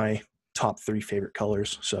two of my top 3 favorite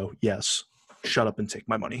colors. So yes, shut up and take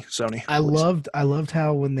my money, Sony. I loved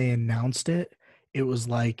how when they announced it, it was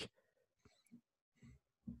like,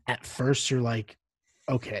 at first you're like,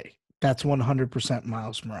 okay, that's 100%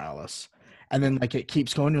 Miles Morales. And then like it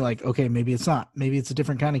keeps going, you're like, okay, maybe it's not. Maybe it's a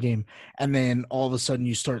different kind of game. And then all of a sudden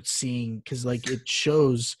you start seeing, because like it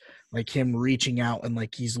shows like him reaching out and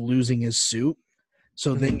like he's losing his suit.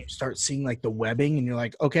 So then you start seeing like the webbing and you're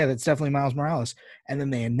like, okay, that's definitely Miles Morales. And then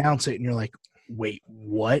they announce it and you're like, wait,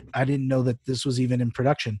 what? I didn't know that this was even in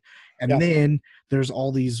production. And then there's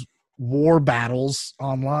all these war battles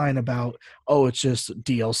online about, oh, it's just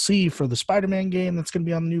DLC for the Spider-Man game that's going to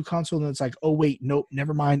be on the new console. And it's like, oh, wait, nope,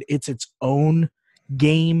 never mind. It's its own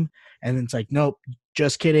game. And it's like, nope,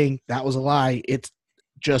 just kidding. That was a lie. It's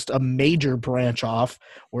just a major branch off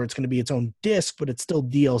where it's going to be its own disc, but it's still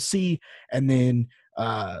DLC. And then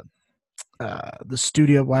the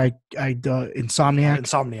studio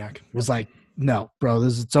Insomniac was like, no, bro,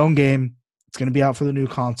 this is its own game. It's going to be out for the new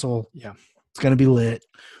console. Yeah. It's going to be lit.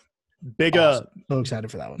 Big so excited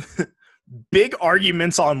for that one. Big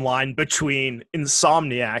arguments online between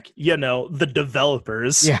Insomniac, the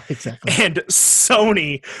developers, exactly, and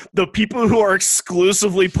Sony, the people who are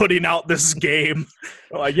exclusively putting out this game.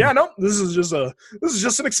 Like, this is just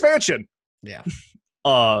an expansion. Yeah.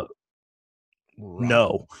 No.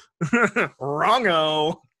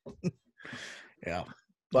 Wrongo. Yeah.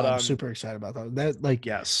 But I'm super excited about that.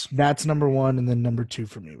 Yes. That's number 1, and then number 2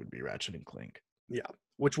 for me would be Ratchet and Clank. Yeah.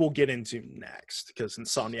 Which we'll get into next, because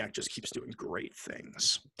Insomniac just keeps doing great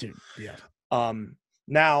things. Dude, yeah.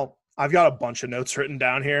 Now, I've got a bunch of notes written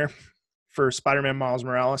down here for Spider-Man Miles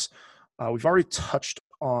Morales. We've already touched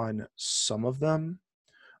on some of them.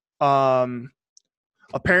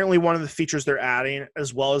 Apparently, one of the features they're adding,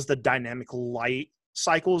 as well as the dynamic light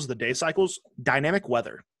cycles, the day cycles, dynamic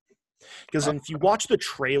weather. Because if you watch the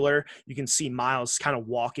trailer, you can see Miles kind of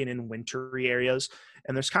walking in wintry areas.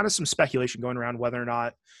 And there's kind of some speculation going around whether or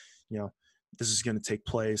not, this is going to take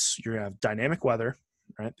place. You're going to have dynamic weather,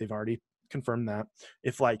 right? They've already confirmed that.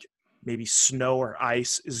 If like maybe snow or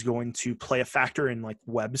ice is going to play a factor in like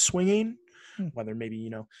web swinging, whether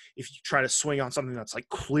maybe, if you try to swing on something that's like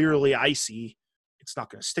clearly icy, it's not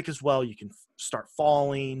going to stick as well. You can start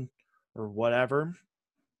falling or whatever.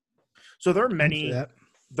 So there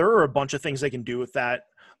are a bunch of things they can do with that.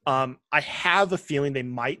 I have a feeling they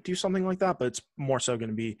might do something like that, but it's more so going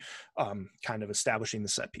to be kind of establishing the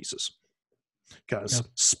set pieces, because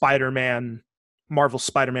Marvel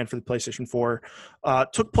Spider-Man for the PlayStation 4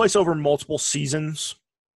 took place over multiple seasons,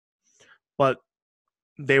 but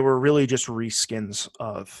they were really just reskins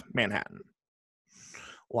of Manhattan.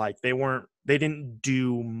 Like they didn't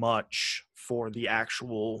do much for the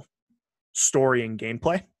actual story and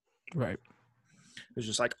gameplay. Right. It was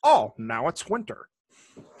just like, oh, now it's winter.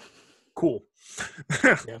 Cool.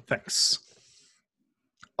 Yeah. Thanks.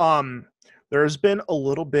 There's been a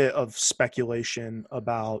little bit of speculation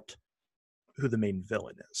about who the main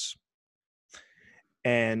villain is.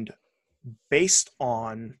 And based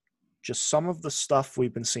on just some of the stuff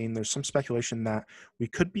we've been seeing, there's some speculation that we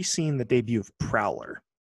could be seeing the debut of Prowler,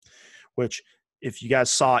 which, if you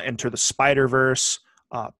guys saw Enter the Spider-Verse,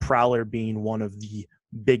 Prowler being one of the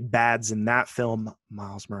big bads in that film,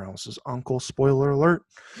 Miles Morales' uncle, spoiler alert.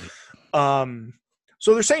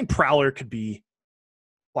 So they're saying Prowler could be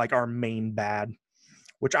like our main bad,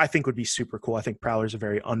 which I think would be super cool. I think Prowler's a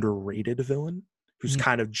very underrated villain who's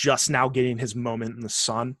kind of just now getting his moment in the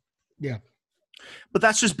sun. Yeah. But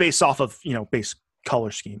that's just based off of, base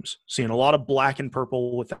color schemes. Seeing a lot of black and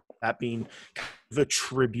purple, with that being kind of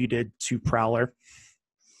attributed to Prowler.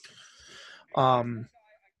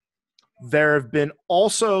 There have been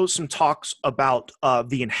also some talks about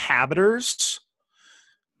the Inhabitors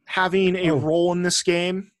having a role in this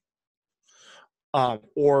game,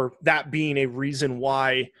 or that being a reason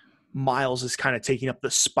why Miles is kind of taking up the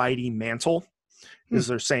Spidey mantle. Is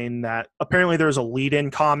they're saying that apparently there's a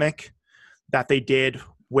lead-in comic that they did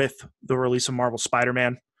with the release of Marvel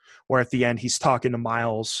Spider-Man, where at the end he's talking to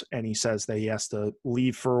Miles and he says that he has to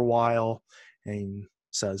leave for a while, and he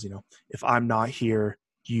says, if I'm not here,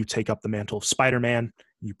 you take up the mantle of Spider-Man,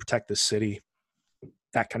 you protect the city,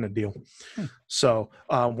 that kind of deal. So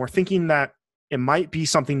we're thinking that it might be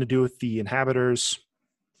something to do with the Inhabitors,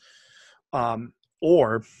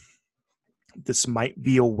 or this might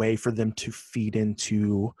be a way for them to feed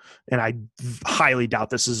into, and I highly doubt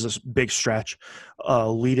this is a big stretch,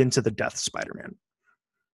 lead into the death of Spider-Man,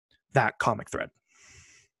 that comic thread,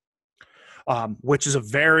 which is a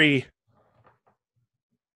very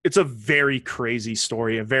crazy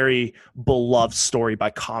story, a very beloved story by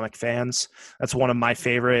comic fans. That's one of my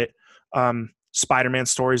favorite Spider-Man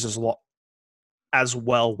stories as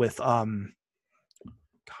well with God,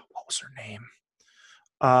 what was her name?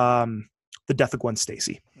 The death of Gwen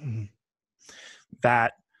Stacy. Mm-hmm.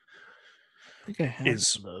 That I think I have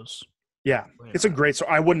is those. Yeah, it's a great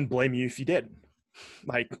story. I wouldn't blame you if you did.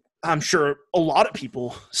 Like, I'm sure a lot of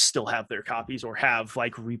people still have their copies or have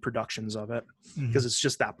like reproductions of it, because it's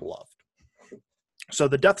just that beloved. So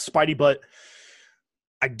the death of Spidey, but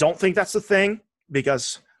I don't think that's the thing,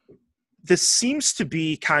 because this seems to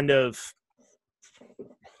be kind of,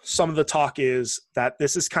 some of the talk is that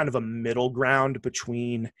this is kind of a middle ground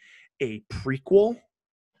between a prequel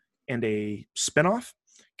and a spinoff.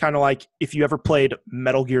 Kind of like if you ever played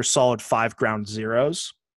Metal Gear Solid 5 Ground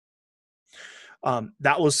Zeroes.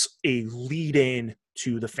 That was a lead-in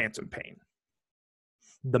to the Phantom Pain,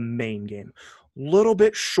 the main game. Little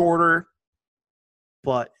bit shorter,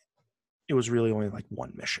 but it was really only like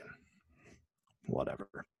one mission.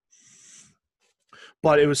 Whatever.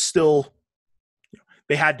 But it was still,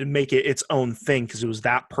 they had to make it its own thing because it was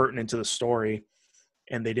that pertinent to the story,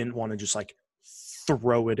 and they didn't want to just like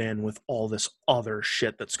throw it in with all this other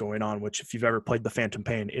shit that's going on, which, if you've ever played the Phantom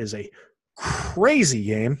Pain, is a crazy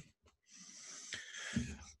game.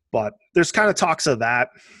 But there's kind of talks of that.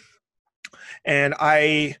 And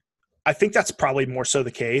I think that's probably more so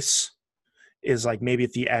the case, is like maybe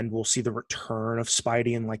at the end we'll see the return of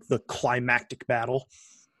Spidey in like the climactic battle.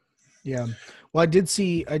 Yeah. Well, I did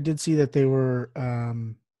see that they were,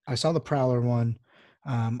 I saw the Prowler one.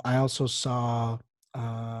 I also saw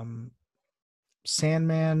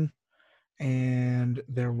Sandman, and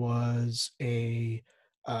there was a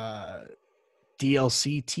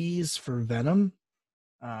DLC tease for Venom,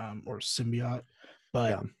 or Symbiote,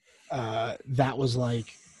 but that was like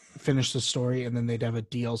finish the story, and then they'd have a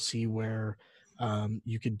DLC where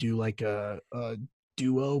you could do like a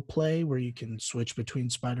duo play where you can switch between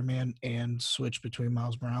Spider-Man and switch between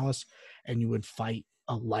Miles Morales, and you would fight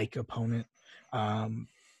a like opponent.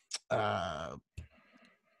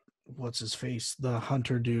 What's his face? The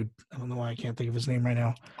hunter dude. I don't know why I can't think of his name right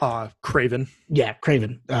now. Kraven. Yeah,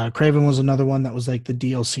 Kraven. Kraven was another one that was like the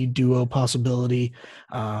DLC duo possibility.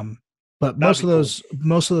 But That'd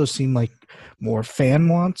most of those seem like more fan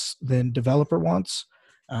wants than developer wants.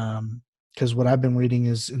 Because what I've been reading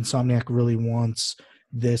is Insomniac really wants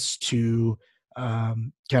this to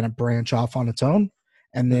kind of branch off on its own,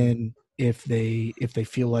 and then if they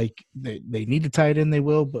feel like they need to tie it in, they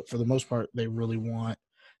will. But for the most part, they really want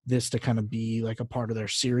this to kind of be like a part of their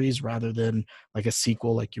series rather than like a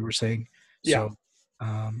sequel, like you were saying. Yeah.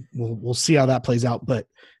 So we'll see how that plays out. But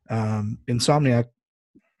Insomniac,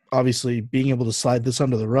 obviously, being able to slide this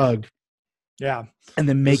under the rug, Yeah. and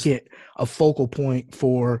then make it a focal point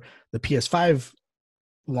for the PS5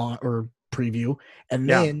 launch or preview. And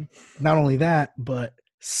then not only that, but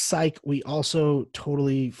psych, we also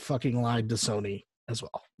totally fucking lied to Sony as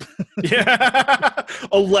well. Yeah.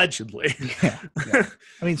 Allegedly. Yeah.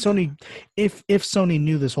 I mean, Sony, if Sony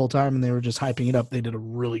knew this whole time and they were just hyping it up, they did a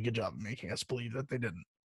really good job of making us believe that they didn't.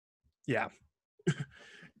 Yeah.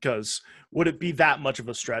 Because would it be that much of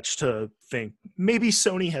a stretch to think maybe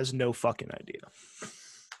Sony has no fucking idea?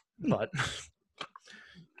 But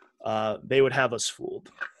they would have us fooled.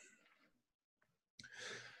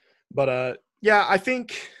 But yeah, I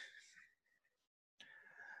think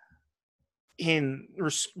in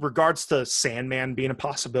regards to Sandman being a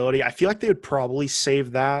possibility, I feel like they would probably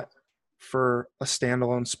save that for a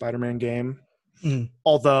standalone Spider-Man game.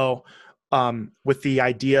 Although with the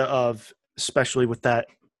idea of, especially with that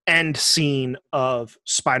end scene of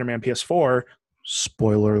Spider-Man PS4,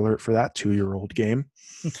 spoiler alert for that 2-year-old game,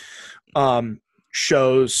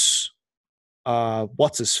 shows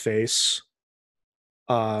what's his face,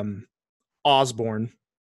 Osborn,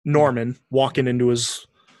 Norman, walking into his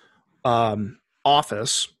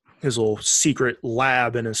office, his little secret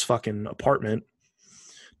lab in his fucking apartment.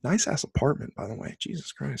 Nice ass apartment, by the way.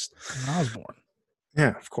 Jesus Christ. Osborn.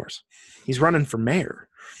 Yeah, of course. He's running for mayor.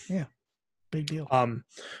 Yeah. Big deal. But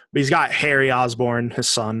he's got Harry Osborn, his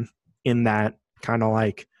son, in that kind of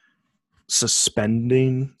like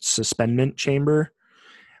suspendant chamber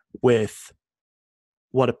with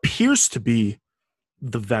what appears to be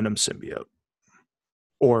the Venom symbiote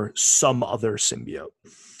or some other symbiote.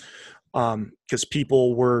 Because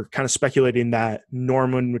people were kind of speculating that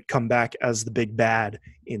Norman would come back as the big bad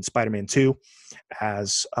in Spider-Man 2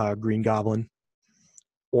 as Green Goblin,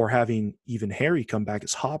 or having even Harry come back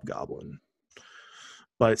as Hobgoblin.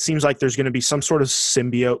 But it seems like there's going to be some sort of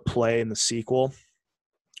symbiote play in the sequel.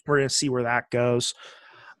 We're going to see where that goes.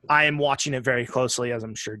 I am watching it very closely, as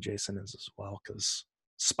I'm sure Jason is as well, because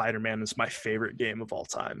Spider-Man is my favorite game of all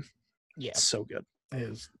time. Yeah. It's so good. It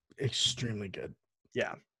is extremely good.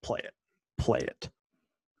 Yeah. Play it. Play it.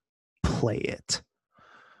 Play it.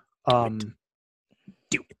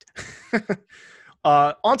 Do it.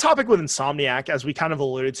 On topic with Insomniac, as we kind of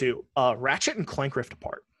alluded to, Ratchet and Clank Rift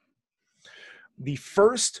Apart. The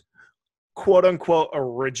first quote-unquote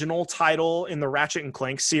original title in the Ratchet and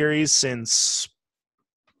Clank series since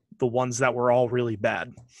the ones that were all really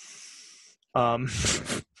bad.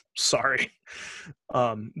 Sorry.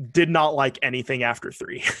 Did not like anything after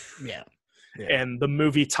 3. Yeah. And the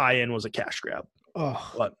movie tie-in was a cash grab.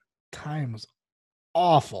 Oh, but time was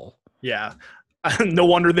awful. Yeah. No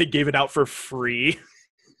wonder they gave it out for free.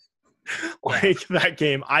 Like that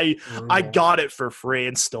game. I got it for free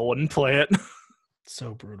and still wouldn't play it.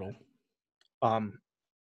 So brutal.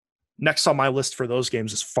 Next on my list for those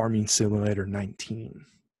games is Farming Simulator 19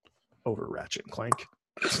 over Ratchet and Clank.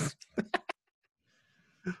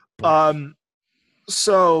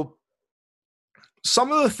 So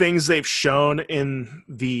some of the things they've shown in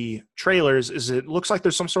the trailers is it looks like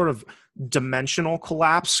there's some sort of dimensional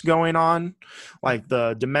collapse going on. Like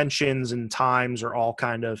the dimensions and times are all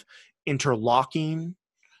kind of interlocking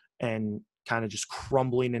and kind of just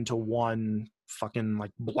crumbling into one fucking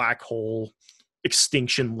like black hole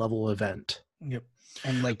extinction level event. Yep.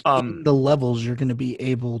 And like in the levels, you're going to be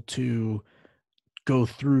able to go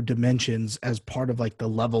through dimensions as part of like the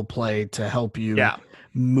level play to help you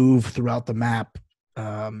move throughout the map.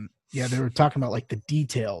 They were talking about like the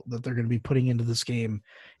detail that they're going to be putting into this game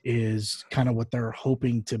is kind of what they're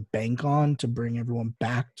hoping to bank on to bring everyone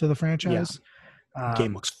back to the franchise.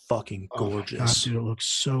 Game looks fucking gorgeous. Oh my God, dude, it looks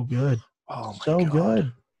so good. Oh my so God.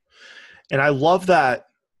 Good. And I love that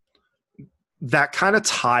kind of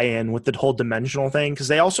tie-in with the whole dimensional thing, because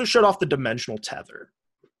they also showed off the dimensional tether,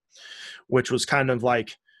 which was kind of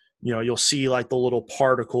like, you know, you'll see like the little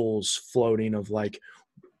particles floating of like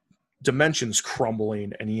dimensions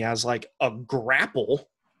crumbling, and he has like a grapple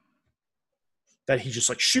that he just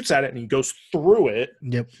like shoots at it and he goes through it.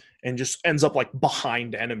 Yep. And just ends up like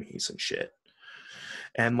behind enemies and shit.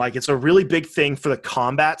 And like it's a really big thing for the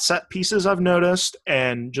combat set pieces I've noticed,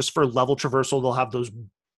 and just for level traversal they'll have those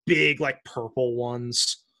big like purple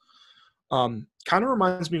ones Kind of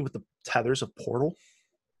reminds me with the tethers of Portal,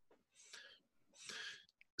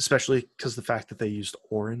 especially because the fact that they used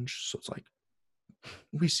orange. So it's like,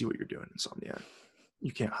 we see what you're doing, Insomniac.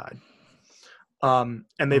 You can't hide. And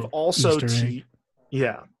they've also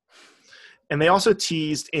yeah, and they also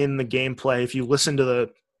teased in the gameplay. If you listen to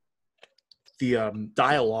the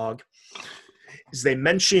dialogue, is they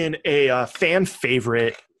mention a fan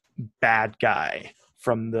favorite bad guy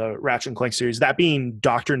from the Ratchet and Clank series, that being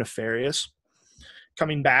Dr. Nefarious,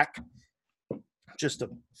 coming back just to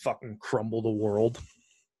fucking crumble the world.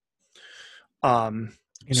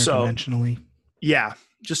 Interdimensionally. So, yeah,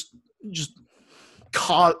 just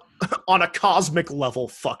on a cosmic level,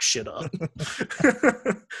 fuck shit up.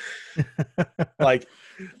 Like,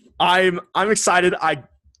 I'm excited. I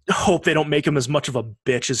hope they don't make him as much of a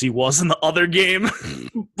bitch as he was in the other game.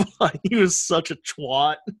 But he was such a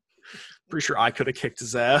twat. Pretty sure I could have kicked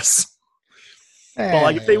his ass. But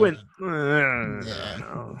like if they went,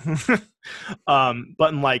 but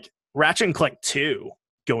in like Ratchet and Clank 2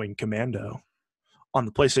 going commando on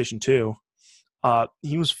the PlayStation 2,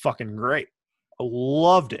 he was fucking great. I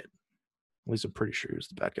loved it. At least I'm pretty sure he was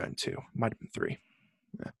the bad guy in 2. Might have been 3.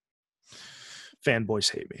 Yeah. Fanboys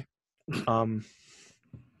hate me.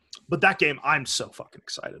 But that game, I'm so fucking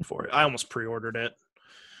excited for it. I almost pre-ordered it.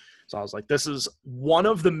 So I was like, this is one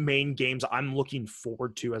of the main games I'm looking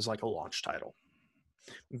forward to as like a launch title.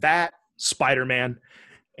 That, Spider-Man,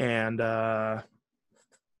 and that's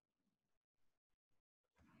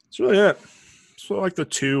really it. So like the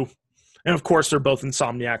 2. And of course, they're both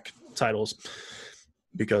Insomniac titles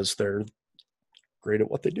because they're great at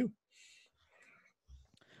what they do.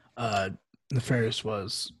 Nefarious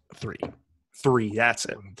was 3. 3, that's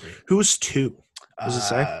it. Who's 2? Does it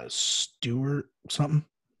say? Stuart something.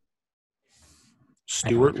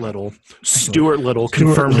 Stuart Little. Stuart Little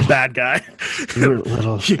confirmed the bad guy. Stuart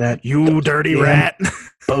Little. That you dirty rat.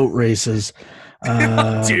 Boat races.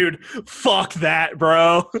 Dude, fuck that,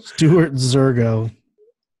 bro. Stuart Zergo.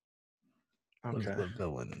 Okay. Was the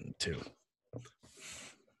villain too.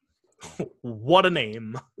 What a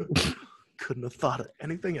name. Couldn't have thought of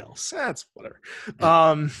anything else. That's whatever.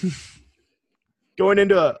 Going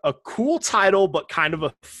into a cool title, but kind of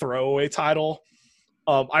a throwaway title.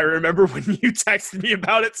 I remember when you texted me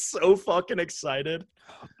about it, so fucking excited.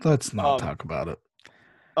 Let's not talk about it.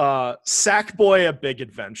 Sackboy: A Big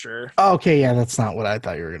Adventure. Okay, yeah, that's not what I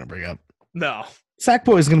thought you were going to bring up. No.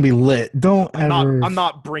 Sackboy is going to be lit. I'm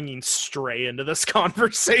not bringing Stray into this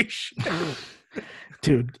conversation.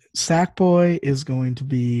 Dude, Sackboy is going to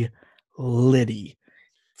be litty.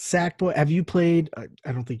 Sackboy, have you played?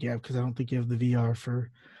 I don't think you have, because I don't think you have the VR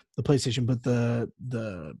for the PlayStation. But the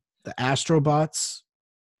Astrobots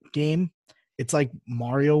game, it's like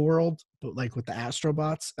Mario World, but like with the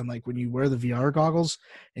Astrobots. And like when you wear the VR goggles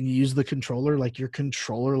and you use the controller, like your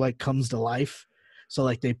controller like comes to life. So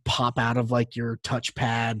like they pop out of like your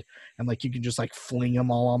touchpad, and like you can just like fling them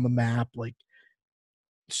all on the map. Like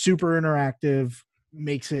super interactive,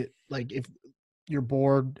 makes it like if you're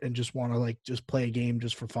bored and just want to like just play a game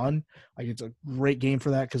just for fun, like it's a great game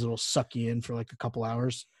for that because it'll suck you in for like a couple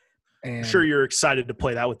hours. And I'm sure you're excited to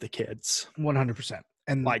play that with the kids. 100%.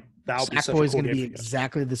 And like Sackboy is going to be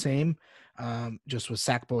exactly the same, just with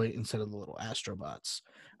Sackboy instead of the little Astrobots.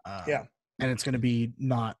 Yeah, and it's going to be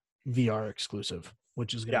not VR exclusive,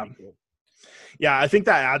 which is going to be cool. Yeah, I think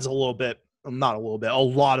that adds a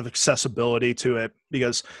lot of accessibility to it,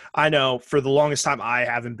 because I know for the longest time I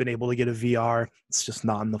haven't been able to get a VR. It's just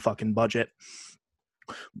not in the fucking budget.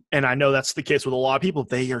 And I know that's the case with a lot of people.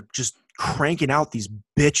 They are just cranking out these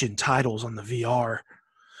bitchin' titles on the VR.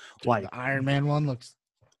 Dude, like the Iron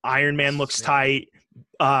Man looks tight.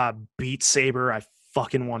 Beat Saber, I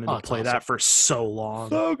fucking wanted to play that for so long.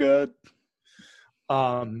 So good.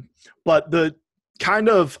 But I kind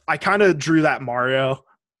of drew that Mario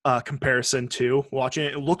comparison too. Watching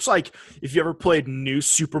it, it looks like if you ever played New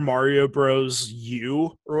Super Mario Bros.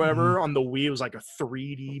 U or whatever on the Wii, it was like a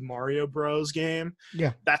 3D Mario Bros. Game.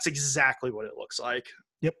 Yeah, that's exactly what it looks like.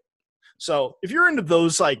 Yep. So if you're into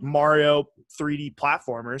those like Mario 3D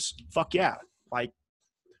platformers, fuck yeah, like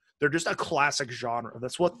they're just a classic genre.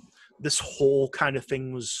 That's what this whole kind of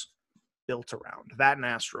thing was built around. That and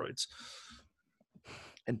Asteroids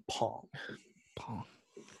and Pong.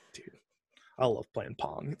 Dude, I love playing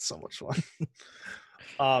Pong. It's so much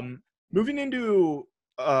fun. Moving into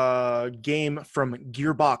a game from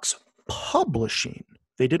Gearbox Publishing.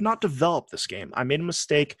 They did not develop this game. I made a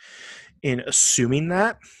mistake in assuming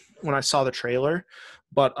that when I saw the trailer,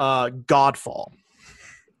 but Godfall.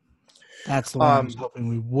 That's the one I was hoping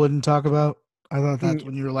we wouldn't talk about. I thought that's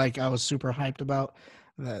when you were like, I was super hyped about.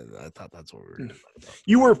 I thought that's what we were going to talk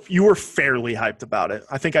about. You were fairly hyped about it.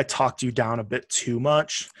 I think I talked you down a bit too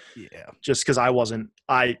much. Yeah. Just because I wasn't.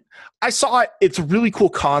 I saw it. It's a really cool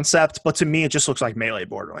concept, but to me, it just looks like Melee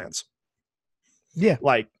Borderlands. Yeah.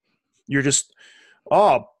 Like you're just,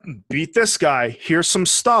 beat this guy. Here's some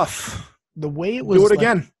stuff. The way it was, do it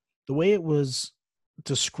again. The way it was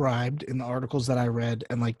described in the articles that I read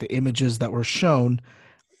and like the images that were shown,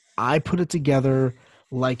 I put it together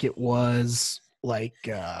like it was like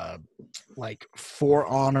For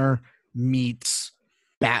Honor meets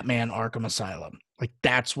Batman Arkham Asylum. Like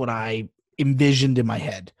that's what I envisioned in my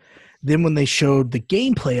head. Then when they showed the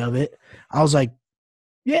gameplay of it, I was like,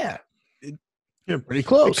 yeah, pretty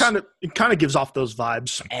close. It kind of gives off those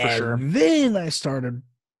vibes for sure. Then I started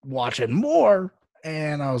watching more,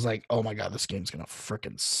 and I was like, oh my god, this game's gonna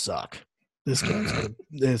freaking suck. This game's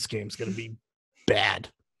gonna be bad.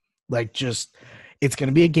 Like just, it's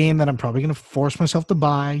gonna be a game that I'm probably gonna force myself to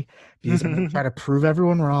buy because I'm gonna try to prove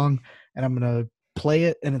everyone wrong, and I'm gonna play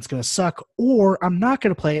it and it's gonna suck, or I'm not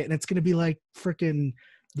gonna play it and it's gonna be like freaking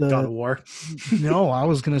the God of War. No, I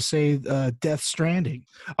was gonna say Death Stranding.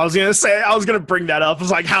 I was gonna bring that up. I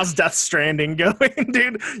was like, how's Death Stranding going,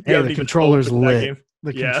 dude? Hey, the controller's lit.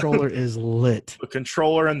 The Yeah. controller is lit. The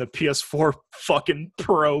controller and the PS4 fucking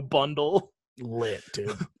Pro bundle. Lit,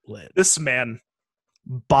 dude. Lit. This man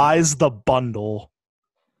buys the bundle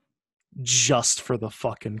just for the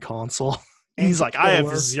fucking console. And he's like, I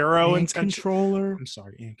have zero intention. I'm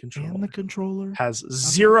sorry, and controller. And the controller has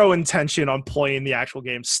zero intention on playing the actual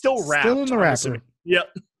game. Still wrapped. Still in the wrapper. Yep.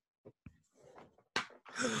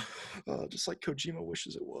 Just like Kojima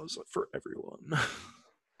wishes it was for everyone.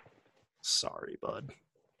 Sorry, bud.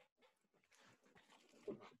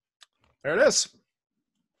 There it is.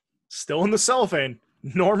 Still in the cellophane.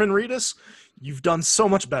 Norman Reedus, you've done so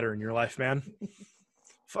much better in your life, man.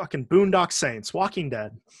 Fucking Boondock Saints, Walking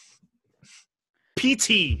Dead.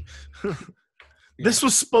 PT. This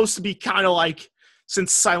was supposed to be kind of like,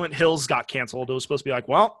 since Silent Hills got canceled, it was supposed to be like,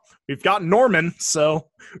 well, we've got Norman, so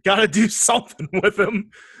got to do something with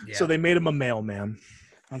him. Yeah. So they made him a mailman.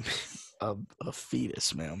 A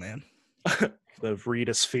fetus mailman. The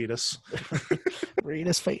Reedus fetus.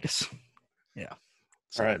 Reedus fetus. Yeah.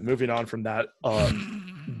 All right, moving on from that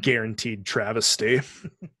guaranteed travesty.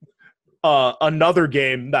 Another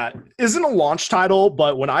game that isn't a launch title,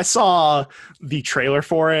 but when I saw the trailer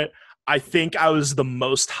for it, I think I was the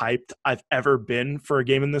most hyped I've ever been for a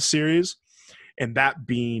game in this series, and that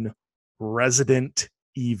being Resident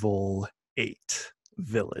Evil 8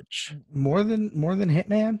 Village. More than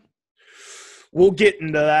Hitman? We'll get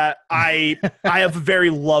into that. I have a very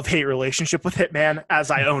love-hate relationship with Hitman,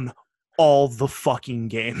 as I own all the fucking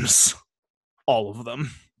games. All of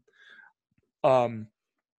them.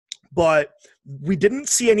 But we didn't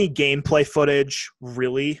see any gameplay footage,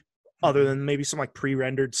 really, other than maybe some like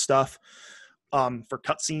pre-rendered stuff for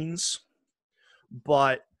cutscenes.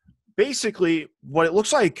 But basically, what it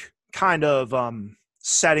looks like kind of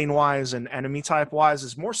setting-wise and enemy type-wise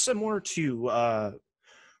is more similar to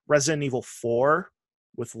Resident Evil 4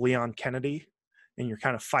 with Leon Kennedy, and you're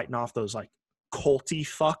kind of fighting off those like culty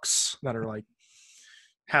fucks that are like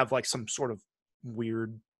have like some sort of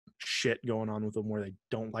weird shit going on with them where they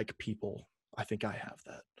don't like people. I think I have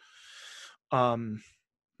that.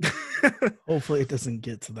 Hopefully it doesn't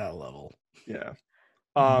get to that level. Yeah.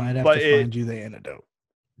 Might have to find you the antidote.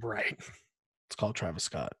 Right. It's called Travis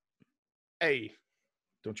Scott. Hey,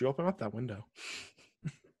 don't you open up that window.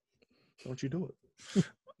 Don't you do it.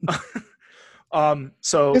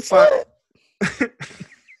 So it's lit.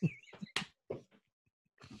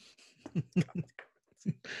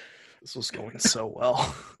 This was going so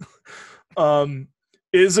well.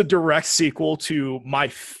 Is a direct sequel to my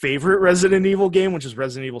favorite Resident Evil game, which is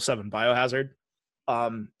Resident Evil 7 Biohazard.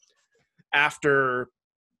 After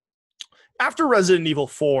Resident Evil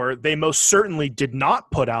 4, they most certainly did not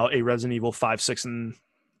put out a Resident Evil 5, 6, and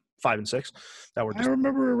 6 that were just... I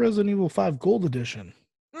remember a Resident Evil 5 Gold Edition.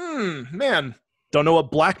 Man, don't know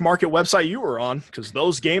what black market website you were on, because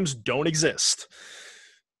those games don't exist.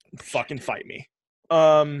 Fucking fight me.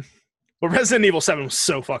 But Resident Evil 7 was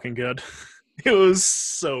so fucking good. It was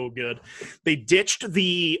so good. They ditched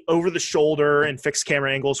the over-the-shoulder and fixed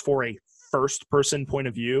camera angles for a first-person point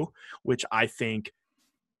of view, which I think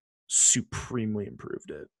supremely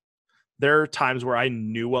improved it. There are times where I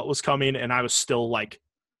knew what was coming, and I was still, like,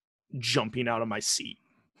 jumping out of my seat.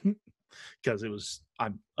 Because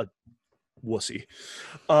I'm a wussy.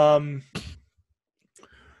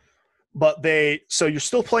 But so you're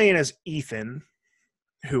still playing as Ethan,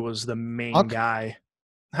 who was the main guy.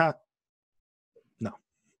 Huh? No.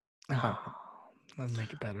 Oh, that'd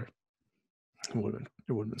make it better. It would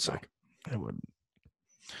It would have been sick. It would.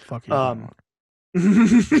 Fuck you.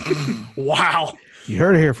 Wow. You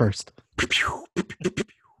heard it here first.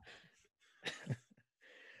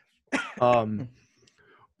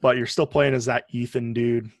 But you're still playing as that Ethan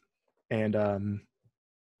dude, and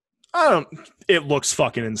it looks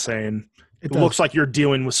fucking insane. It looks like you're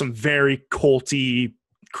dealing with some very culty,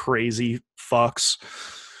 crazy fucks.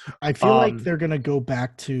 I feel like they're gonna go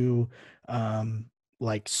back to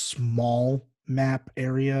like small map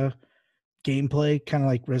area gameplay, kind of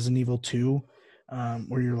like Resident Evil 2,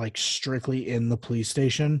 where you're like strictly in the police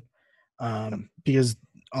station, because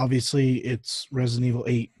obviously it's Resident Evil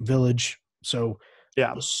 8 Village. So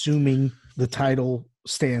yeah, assuming the title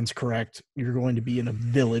stands correct, you're going to be in a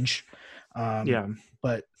village.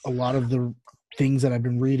 But a lot of the things that I've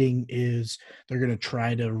been reading is they're going to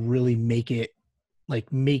try to really make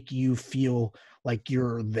you feel like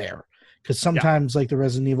you're there. Because sometimes like the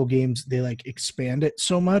Resident Evil games, they like expand it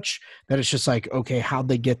so much that it's just like, okay, how'd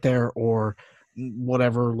they get there or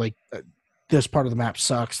whatever, like this part of the map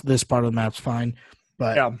sucks, this part of the map's fine.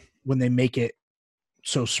 But when they make it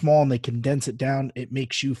so small and they condense it down, it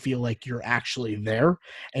makes you feel like you're actually there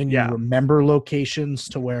and you remember locations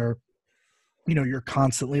to where, you know, you're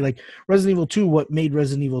constantly like Resident Evil 2. What made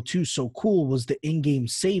Resident Evil 2 so cool was the in-game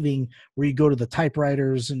saving where you go to the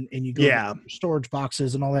typewriters and you go to storage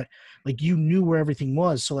boxes and all that. Like you knew where everything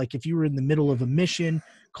was. So like if you were in the middle of a mission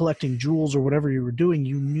collecting jewels or whatever you were doing,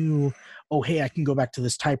 you knew, oh, hey, I can go back to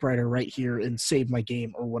this typewriter right here and save my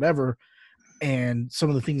game or whatever. And some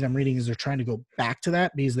of the things I'm reading is they're trying to go back to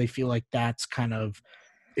that because they feel like that's kind of,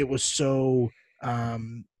 it was so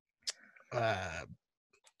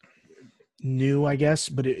new, I guess,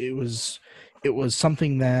 but it was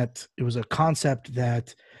something that it was a concept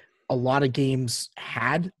that a lot of games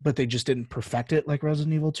had, but they just didn't perfect it like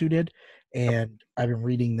Resident Evil 2 did. And I've been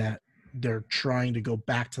reading that they're trying to go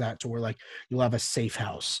back to that, to where like you'll have a safe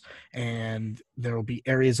house and there will be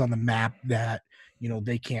areas on the map that, you know,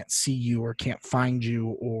 they can't see you or can't find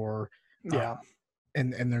you or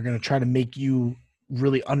and they're going to try to make you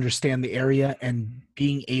really understand the area, and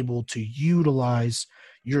being able to utilize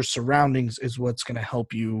your surroundings is what's going to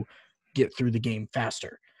help you get through the game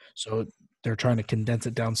faster. So they're trying to condense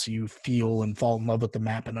it down so you feel and fall in love with the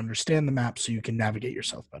map and understand the map so you can navigate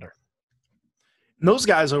yourself better. And those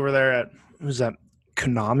guys over there at, who's that,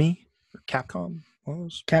 Konami or Capcom? What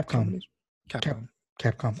was Capcom.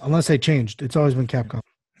 Capcom. Unless they changed. It's always been Capcom.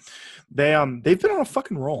 They've been on a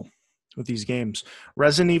fucking roll with these games.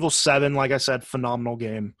 Resident Evil 7, like I said, phenomenal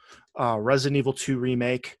game. Resident Evil 2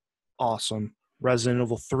 remake, awesome. Resident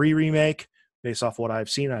Evil 3 remake, based off what I've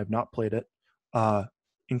seen, I have not played it.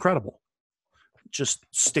 Incredible. Just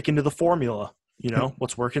sticking to the formula. You know,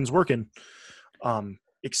 what's working is working.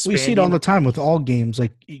 We see it all the time with all games.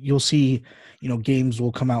 Like you'll see, you know, games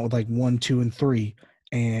will come out with like 1, 2, and 3,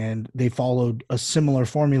 and they followed a similar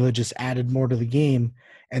formula, just added more to the game.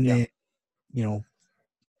 And then, you know,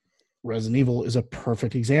 Resident Evil is a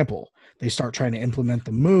perfect example. They start trying to implement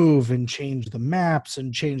the move and change the maps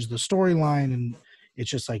and change the storyline, and it's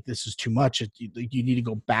just like, this is too much. You need to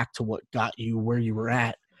go back to what got you where you were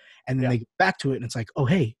at, and then they get back to it, and it's like, oh,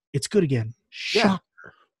 hey, it's good again. Shocker.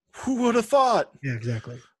 Who would have thought? Yeah,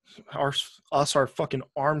 exactly. Our fucking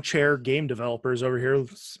armchair game developers over here.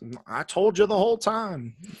 I told you the whole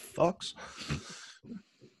time, fucks.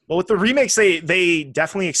 But with the remakes, they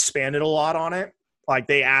definitely expanded a lot on it. Like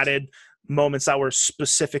they added moments that were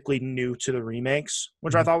specifically new to the remakes,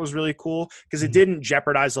 which I thought was really cool because it didn't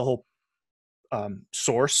jeopardize the whole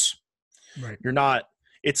source. Right.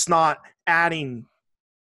 It's not adding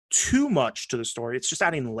too much to the story. It's just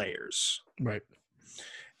adding layers. Right.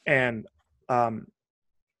 And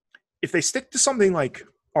if they stick to something like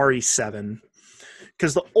RE7,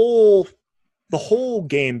 because the whole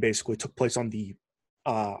game basically took place on the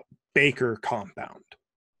Baker compound.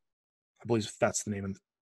 I believe that's the name of the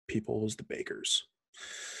people, was the Bakers.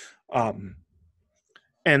 And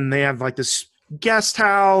they have like this guest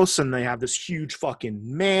house, and they have this huge fucking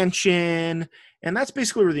mansion, and that's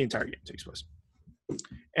basically where the entire game takes place.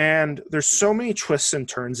 And there's so many twists and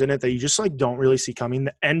turns in it that you just like don't really see coming.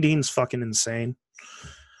 The ending's fucking insane.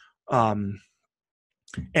 And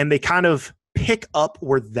they kind of pick up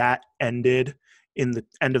where that ended in the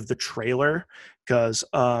end of the trailer, because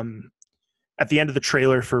at the end of the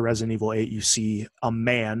trailer for Resident Evil 8, you see a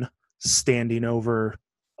man standing over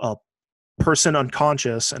a person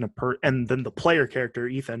unconscious and then the player character,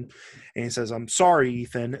 Ethan, and he says, "I'm sorry,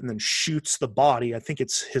 Ethan," and then shoots the body. I think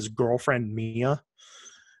it's his girlfriend, Mia.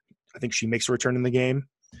 I think she makes a return in the game.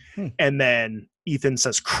 And then Ethan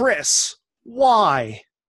says, "Chris, why?"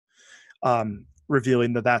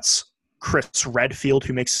 Revealing that that's Chris Redfield,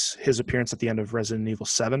 who makes his appearance at the end of Resident Evil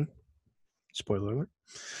 7. Spoiler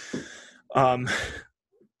alert.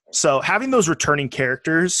 So having those returning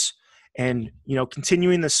characters and,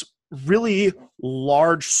 continuing this really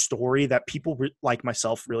large story that people like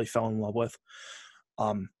myself really fell in love with,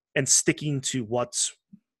 and sticking to what's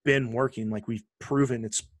been working, like we've proven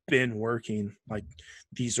it's been working. Like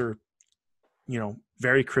these are,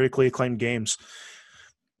 very critically acclaimed games.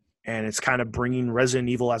 And it's kind of bringing Resident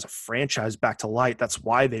Evil as a franchise back to light. That's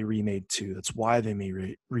why they remade 2. That's why they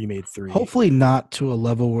remade 3. Hopefully not to a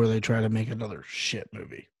level where they try to make another shit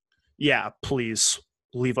movie. Yeah, please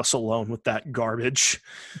leave us alone with that garbage.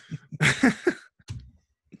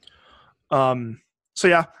 So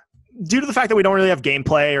yeah, due to the fact that we don't really have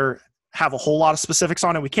gameplay or have a whole lot of specifics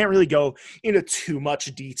on it, we can't really go into too much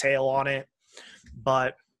detail on it.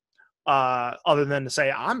 But other than to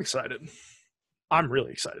say, I'm excited. I'm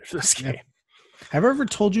really excited for this game. Have I ever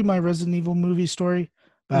told you my Resident Evil movie story?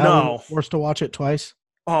 No. Forced to watch it twice.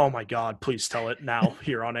 Oh my God! Please tell it now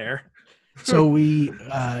here on air. So we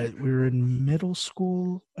were in middle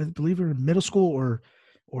school. I believe we were in middle school or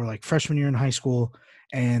like freshman year in high school.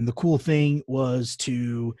 And the cool thing was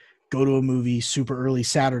to go to a movie super early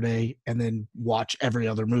Saturday and then watch every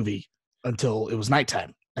other movie until it was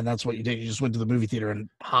nighttime. And that's what you did. You just went to the movie theater and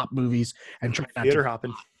hop movies and tried not Theater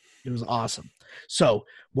hopping. It was awesome. So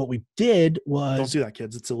what we did was... Don't do that,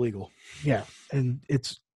 kids. It's illegal. Yeah, and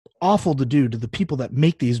it's awful to do to the people that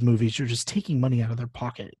make these movies. You're just taking money out of their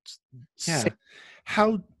pockets. Yeah.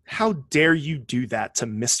 How dare you do that to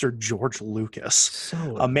Mr. George Lucas,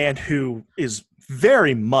 a man who is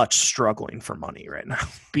very much struggling for money right now.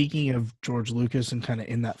 Speaking of George Lucas and kind of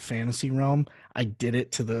in that fantasy realm, I did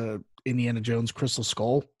it to the Indiana Jones Crystal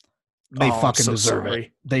Skull. They fucking deserve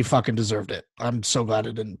it. They fucking deserved it. I'm so glad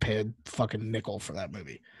I didn't pay a fucking nickel for that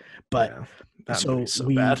movie. But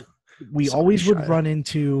yeah, we always would run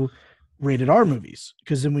into rated R movies,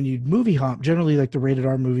 because then when you movie hop, generally like the rated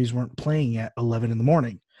R movies weren't playing at 11 in the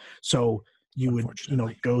morning. So you would,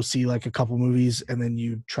 go see like a couple movies and then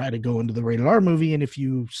you try to go into the rated R movie. And if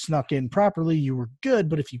you snuck in properly, you were good.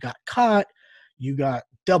 But if you got caught, you got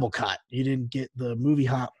double caught. You didn't get the movie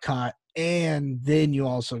hop caught. And then you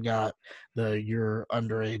also got you're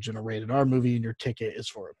underage in a rated R movie and your ticket is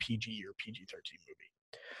for a PG or PG-13 movie.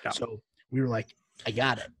 Yeah. So we were like, I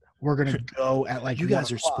got it. We're going to go at like, you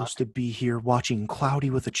guys are supposed to be here watching Cloudy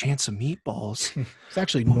with a Chance of Meatballs. It's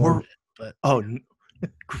actually more, but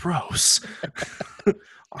gross.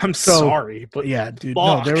 I'm sorry, but yeah, dude.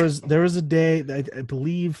 Fuck. No, there was a day, I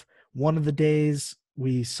believe one of the days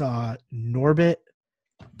we saw Norbit,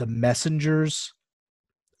 The Messengers,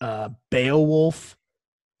 Beowulf.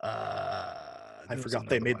 I forgot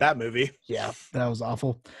they made that movie. Yeah, that was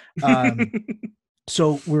awful.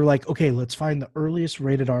 So we're like, okay, let's find the earliest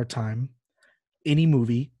rated R time, any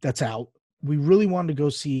movie that's out. We really wanted to go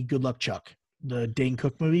see Good Luck Chuck, the Dane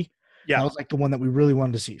Cook movie. Yeah, that was like the one that we really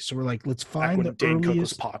wanted to see. So we're like, let's find the Dane earliest. Cook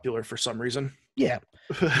was popular for some reason. Yeah,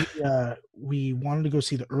 we wanted to go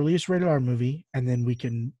see the earliest rated R movie, and then we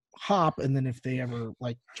can hop. And then if they ever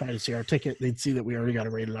like try to see our ticket, they'd see that we already got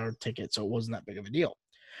a rated R ticket, so it wasn't that big of a deal.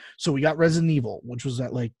 So we got Resident Evil, which was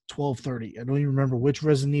at like 12:30. I don't even remember which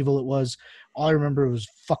Resident Evil it was. All I remember was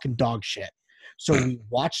fucking dog shit. So we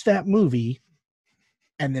watched that movie,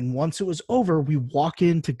 and then once it was over, we walk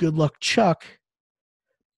into Good Luck Chuck,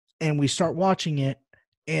 and we start watching it.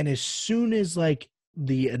 And as soon as like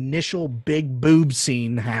the initial big boob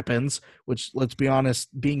scene happens, which let's be honest,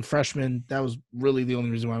 being freshmen, that was really the only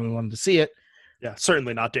reason why we wanted to see it. Yeah,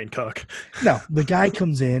 certainly not Dane Cook. No, the guy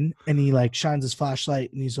comes in and he like shines his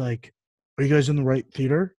flashlight and he's like, "Are you guys in the right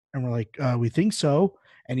theater?" And we're like, "We think so."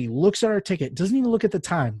 And he looks at our ticket, doesn't even look at the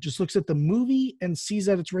time, just looks at the movie and sees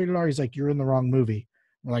that it's rated R. He's like, "You're in the wrong movie."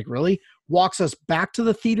 We're like, "Really?" Walks us back to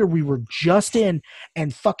the theater we were just in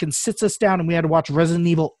and fucking sits us down, and we had to watch Resident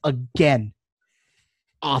Evil again.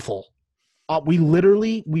 Awful.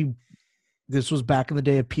 This was back in the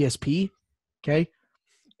day of PSP. Okay.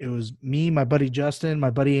 It was me, my buddy Justin, my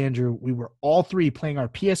buddy Andrew. We were all three playing our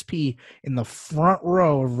PSP in the front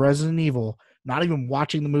row of Resident Evil, not even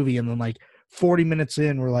watching the movie. And then like 40 minutes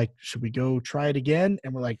in, we're like, should we go try it again?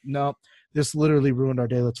 And we're like, no, this literally ruined our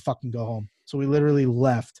day. Let's fucking go home. So we literally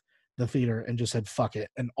left the theater and just said, fuck it.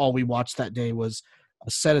 And all we watched that day was a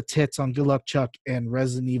set of tits on Good Luck Chuck and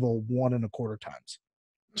Resident Evil 1.25 times.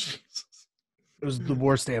 Jesus. It was the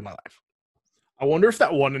worst day of my life. I wonder if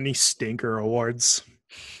that won any stinker awards.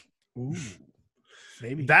 Ooh,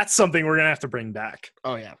 maybe. That's something we're going to have to bring back.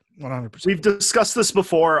 Oh, yeah, 100%. We've discussed this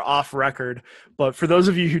before off record, but for those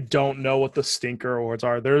of you who don't know what the stinker awards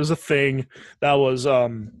are, there's a thing that was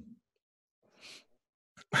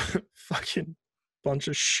fucking bunch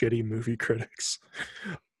of shitty movie critics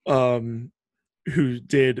who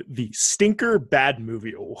did the Stinker Bad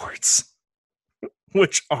Movie Awards,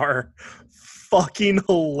 which are fucking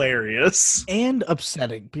hilarious and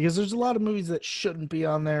upsetting because there's a lot of movies that shouldn't be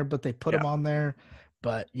on there, but they put them Yeah. on there.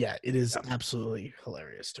 But yeah, it is absolutely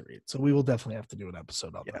hilarious to read. So we will definitely have to do an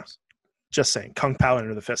episode on this. Just saying, Kung Pao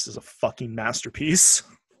Enter the Fist is a fucking masterpiece.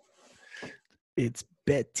 It's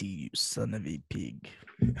Betty, you son of a pig.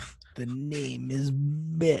 The name is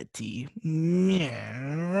Betty.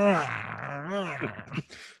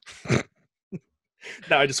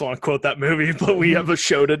 Now I just want to quote that movie, but we have a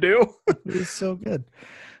show to do. It's so good.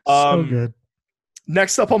 So good.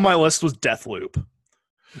 Next up on my list was Deathloop,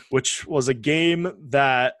 which was a game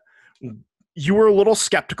that you were a little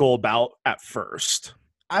skeptical about at first.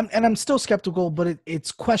 I'm still skeptical, but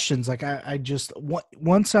it's questions. Like I just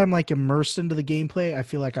once I'm like immersed into the gameplay, I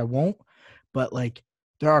feel like I won't. But like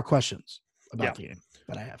there are questions about the game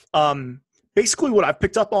that I have. Basically, what I've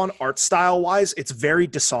picked up on art style wise, it's very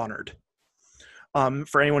Dishonored.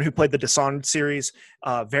 For anyone who played the Dishonored series,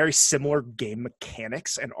 very similar game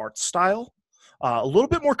mechanics and art style. A little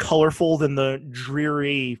bit more colorful than the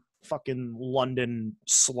dreary fucking London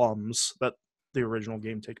slums that the original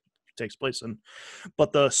game takes place in.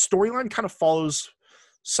 But the storyline kind of follows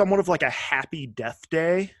somewhat of like a Happy Death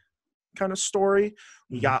Day kind of story.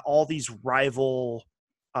 You got all these rival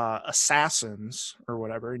assassins or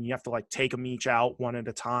whatever, and you have to like take them each out one at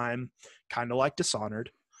a time, kind of like Dishonored.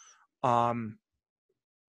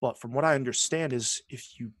 But from what I understand is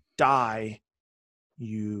if you die,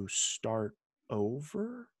 you start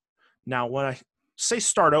over. Now, when I say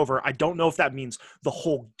start over, I don't know if that means the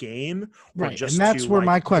whole game or Right, just and that's where like,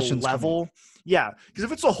 my questions level. Yeah, because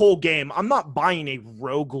if it's a whole game, I'm not buying a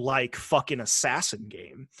roguelike fucking assassin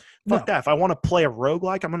game. Fuck that. If I want to play a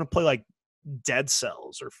roguelike, I'm going to play like Dead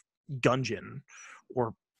Cells or Gungeon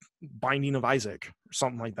or Binding of Isaac or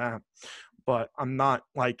something like that. But I'm not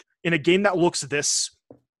like in a game that looks this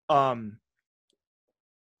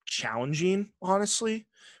challenging, honestly,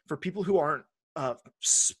 for people who aren't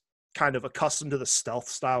kind of accustomed to the stealth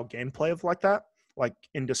style gameplay of like that, like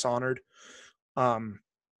in Dishonored.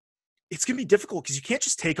 It's gonna be difficult because you can't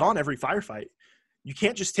just take on every firefight. You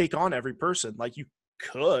can't just take on every person. Like you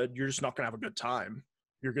could, you're just not gonna have a good time.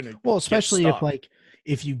 You're gonna especially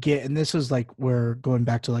if you get, and this is like where going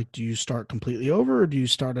back to like, do you start completely over or do you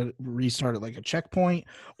restart at like a checkpoint,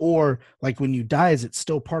 or like when you die, is it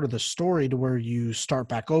still part of the story to where you start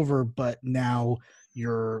back over, but now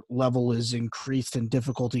your level is increased in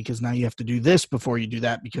difficulty because now you have to do this before you do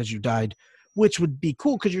that because you died, which would be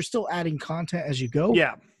cool because you're still adding content as you go.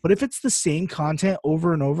 Yeah. But if it's the same content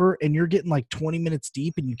over and over and you're getting like 20 minutes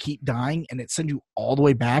deep and you keep dying and it sends you all the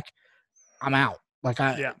way back, I'm out. Like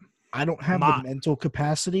I don't have the mental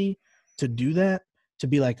capacity to do that, to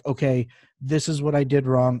be like, okay, this is what I did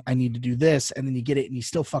wrong. I need to do this. And then you get it and you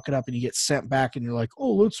still fuck it up and you get sent back and you're like,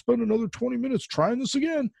 oh, let's spend another 20 minutes trying this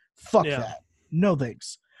again. Fuck that. No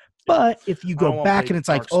thanks. But if you go back and it's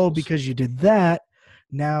like, oh, because you did that,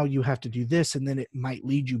 now you have to do this and then it might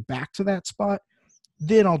lead you back to that spot,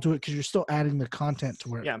 then I'll do it because you're still adding the content to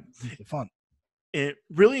where it's fun. It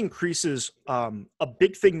really increases a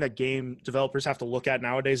big thing that game developers have to look at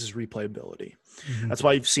nowadays is replayability. Mm-hmm. That's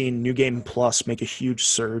why you've seen New Game Plus make a huge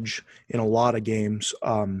surge in a lot of games.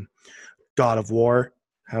 God of War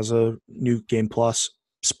has a New Game Plus.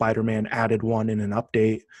 Spider-Man added one in an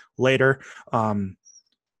update later.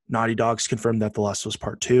 Naughty Dog's confirmed that The Last of Us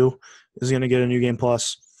Part 2 is going to get a New Game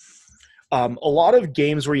Plus. A lot of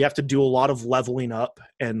games where you have to do a lot of leveling up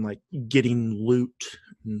and like getting loot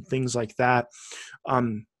and things like that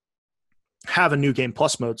have a New Game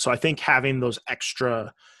Plus mode. So I think having those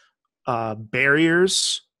extra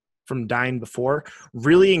barriers from dying before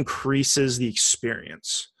really increases the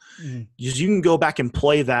experience. Mm-hmm. You can go back and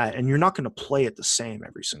play that and you're not going to play it the same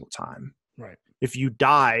every single time. Right. If you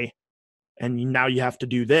die and now you have to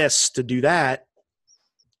do this to do that,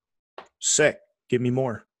 sick. Give me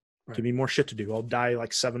more. Right. Give me more shit to do. I'll die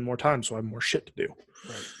like 7 more times, so I have more shit to do.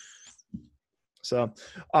 Right. So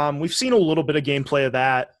we've seen a little bit of gameplay of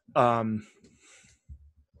that. I've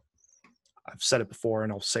said it before,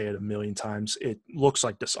 and I'll say it a million times. It looks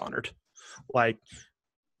like Dishonored. Like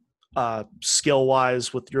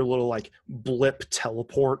skill-wise with your little like blip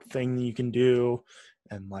teleport thing you can do,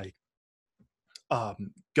 and like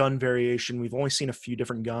gun variation. We've only seen a few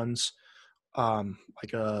different guns,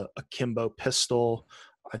 like a Kimbo pistol,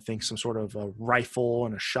 I think some sort of a rifle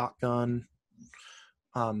and a shotgun.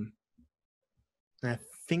 And I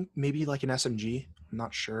think maybe like an SMG. I'm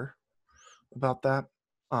not sure about that.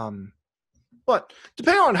 But But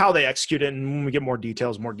depending on how they execute it and when we get more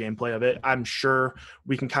details, more gameplay of it, I'm sure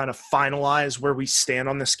we can kind of finalize where we stand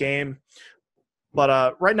on this game.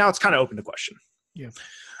 But right now it's kind of open to question. Yeah.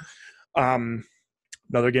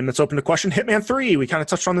 Another game that's open to question, Hitman 3. We kind of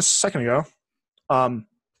touched on this a second ago. I'm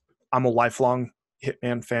a lifelong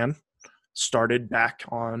Hitman fan. Started back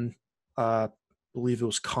on, I believe it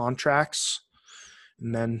was Contracts,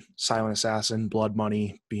 and then Silent Assassin, Blood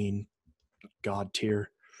Money being God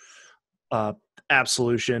tier,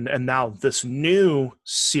 Absolution, and now this new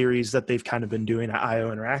series that they've kind of been doing at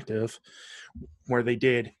IO Interactive, where they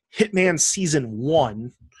did Hitman Season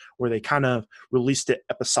 1, where they kind of released it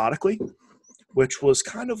episodically, which was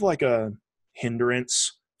kind of like a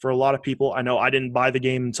hindrance for a lot of people. I know I didn't buy the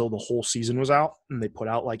game until the whole season was out, and they put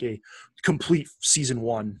out like a complete Season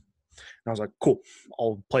 1. And I was like, cool,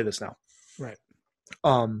 I'll play this now. Right.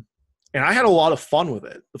 And I had a lot of fun with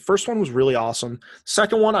it. The first one was really awesome.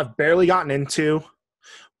 Second one I've barely gotten into,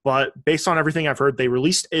 but based on everything I've heard, they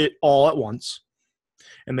released it all at once.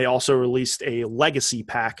 And they also released a legacy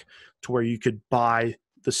pack to where you could buy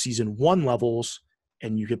the Season 1 levels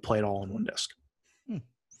and you could play it all on one disc.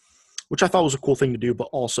 Which I thought was a cool thing to do, but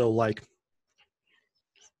also like,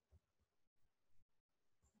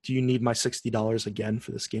 do you need my $60 again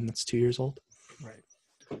for this game that's 2 years old?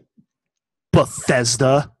 Right.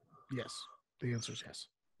 Bethesda. Yes. The answer is yes.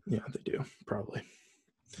 Yeah, they do, probably.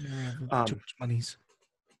 Yeah, too much monies.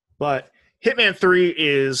 But Hitman 3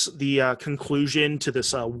 is the conclusion to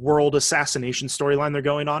this world assassination storyline they're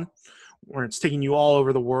going on, where it's taking you all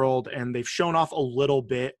over the world, and they've shown off a little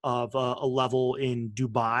bit of a level in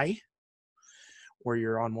Dubai, where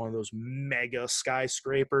you're on one of those mega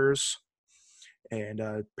skyscrapers, and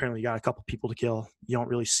apparently you got a couple people to kill. You don't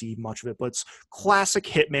really see much of it, but it's classic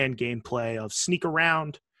Hitman gameplay of sneak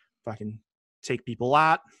around, fucking take people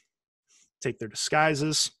out, take their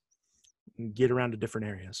disguises, and get around to different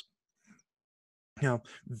areas. You know,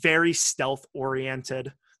 very stealth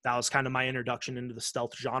oriented. That was kind of my introduction into the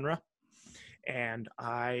stealth genre. And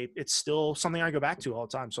it's still something I go back to all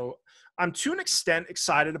the time. So I'm to an extent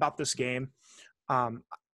excited about this game.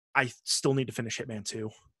 I still need to finish Hitman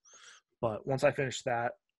 2. But once I finish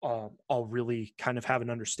that, I'll really kind of have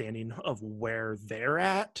an understanding of where they're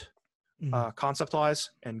at,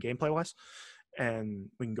 concept-wise and gameplay-wise, and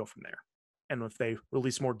we can go from there. And if they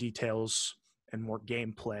release more details and more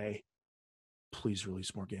gameplay, please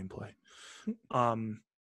release more gameplay.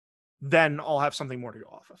 Then I'll have something more to go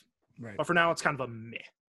off of. Right. But for now, it's kind of a meh,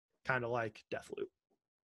 kind of like Deathloop.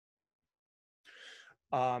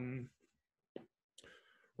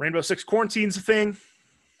 Rainbow Six Quarantine's a thing.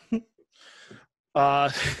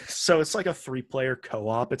 So it's like a 3-player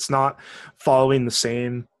co-op. It's not following the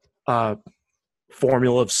same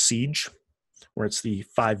formula of Siege, where it's the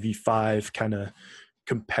 5v5 kind of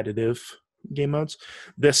competitive game modes.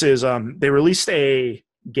 This is they released a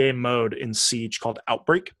game mode in Siege called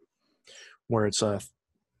Outbreak, where it's a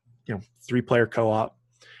 3-player co-op,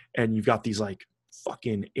 and you've got these like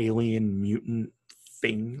fucking alien mutant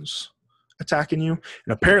things attacking you.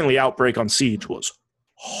 And apparently Outbreak on Siege was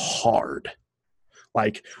hard.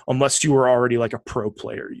 Like, unless you were already like a pro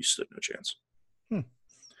player, you stood no chance.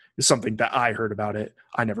 It's something that I heard about it.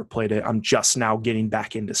 I never played it. I'm just now getting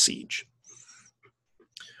back into Siege.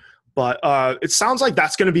 But it sounds like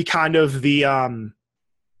that's going to be kind of the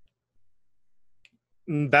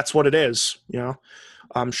that's what it is, you know.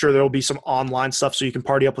 I'm sure there will be some online stuff so you can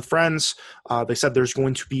party up with friends. They said there's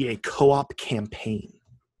going to be a co-op campaign.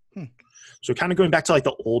 So kind of going back to like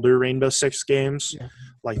the older Rainbow Six games,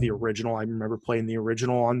 like the original. I remember playing the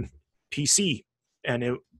original on PC,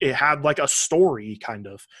 and it had like a story kind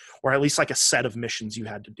of, or at least like a set of missions you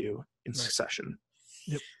had to do in succession.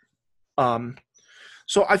 Yep.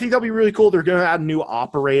 So I think that'll be really cool. They're going to add new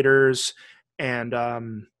operators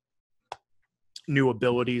and new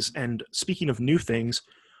abilities. And speaking of new things,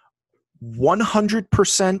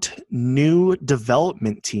 100% new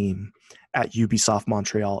development team at Ubisoft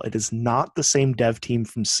Montreal. It is not the same dev team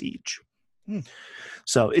from Siege.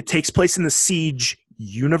 So it takes place in the Siege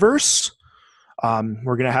universe.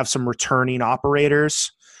 We're going to have some returning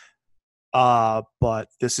operators. But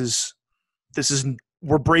this is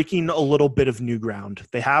we're breaking a little bit of new ground.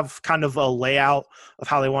 They have kind of a layout of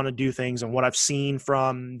how they want to do things, and what I've seen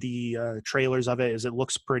from the trailers of it is it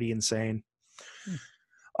looks pretty insane.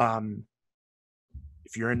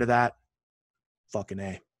 If you're into that, fucking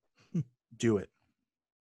A. Do it.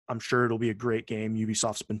 I'm sure it'll be a great game.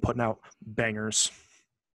 Ubisoft's been putting out bangers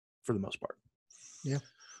for the most part. Yeah.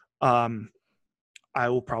 I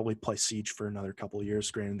will probably play Siege for another couple of years.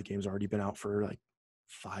 Granted, the game's already been out for like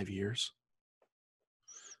 5 years.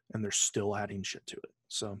 and they're still adding shit to it.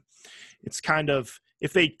 So it's kind of,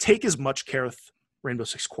 if they take as much care with Rainbow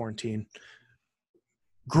Six Quarantine,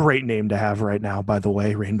 great name to have right now, by the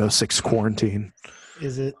way, Rainbow Six Quarantine.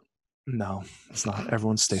 Is it? No, it's not.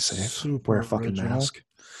 Everyone stay safe. Super Wear a fucking original. mask.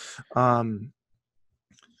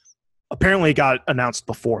 Apparently it got announced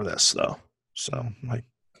before this, though. So, like,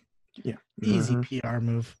 yeah. Easy PR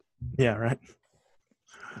move. Yeah, right?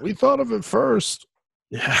 We thought of it first.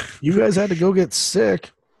 Yeah. You guys had to go get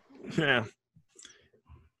sick. Yeah.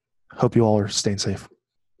 Hope you all are staying safe.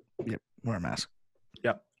 Yep. Wear a mask.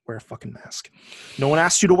 Yep. Wear a fucking mask. No one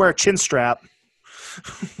asked you to wear a chin strap.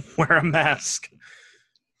 Wear a mask.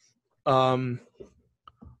 Moving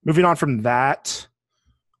on from that,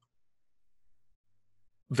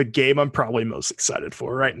 the game I'm probably most excited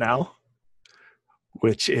for right now,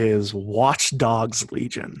 which is Watch Dogs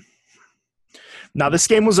Legion. Now, this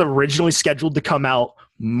game was originally scheduled to come out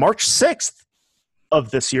March 6th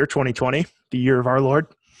of this year, 2020, the year of our Lord.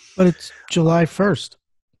 But it's July 1st.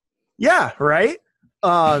 Yeah, right?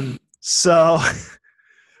 So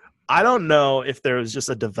I don't know if there was just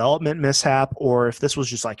a development mishap or if this was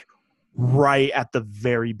just like right at the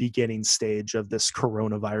very beginning stage of this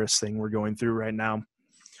coronavirus thing we're going through right now.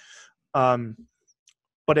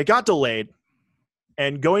 But it got delayed.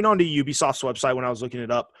 And going on to Ubisoft's website when I was looking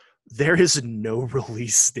it up, there is no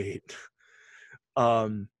release date.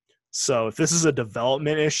 So if this is a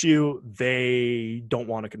development issue, they don't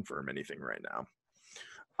want to confirm anything right now.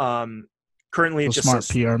 Currently, it just smart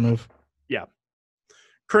says PR move. Yeah.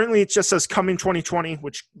 Currently, it just says coming 2020,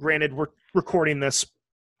 which granted, we're recording this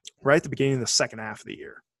right at the beginning of the second half of the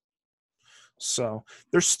year. So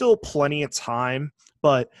there's still plenty of time,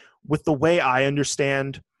 but with the way I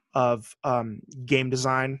understand of game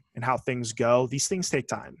design and how things go, these things take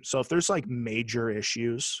time. So if there's like major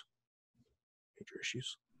issues,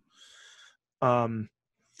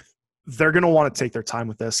 they're going to want to take their time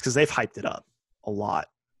with this because they've hyped it up a lot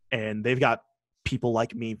and they've got people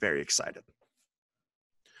like me very excited.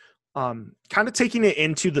 Kind of taking it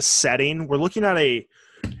into the setting, we're looking at a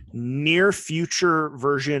near future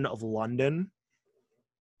version of London,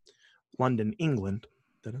 England,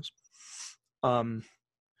 that is.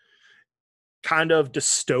 Kind of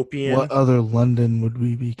dystopian. What other London would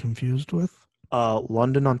we be confused with?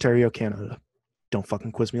 London, Ontario, Canada. Don't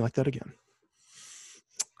fucking quiz me like that again.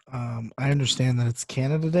 I understand that it's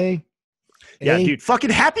Canada Day. Yeah, dude. Fucking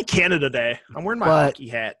happy Canada Day. I'm wearing my hockey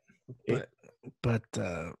hat. But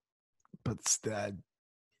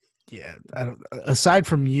yeah. I don't. Aside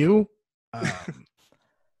from you,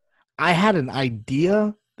 I had an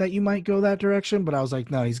idea that you might go that direction, but I was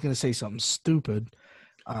like, no, he's gonna say something stupid.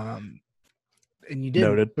 And you didn't.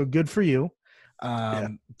 Noted. So good for you. Yeah.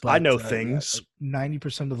 But, I know things.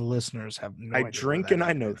 90% of the listeners have no idea. I drink and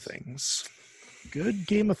I know things. Good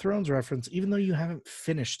Game of Thrones reference, even though you haven't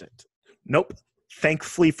finished it. Nope.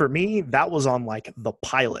 Thankfully for me, that was on like the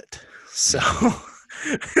pilot. So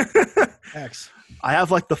X. I have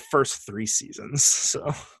like the first 3 seasons.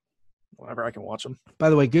 So whenever I can watch them. By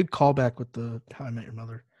the way, good callback with the How I Met Your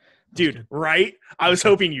Mother. Dude, right? I was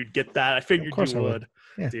hoping you'd get that. I figured you would.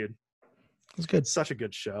 Yeah. Dude. It's good. Such a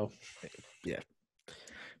good show. Yeah.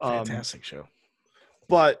 Fantastic show.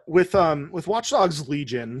 But with Watch Dogs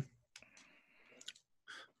Legion,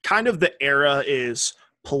 kind of the era is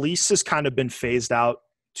police has kind of been phased out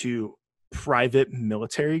to private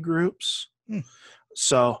military groups.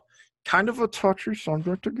 So kind of a touchy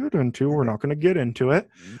subject to get into. We're not going to get into it.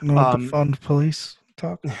 No defund police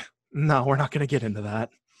talk? No, we're not going to get into that.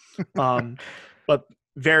 But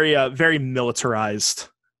very, very militarized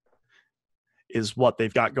is what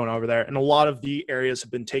they've got going over there. And a lot of the areas have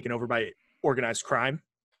been taken over by organized crime,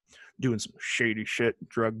 doing some shady shit,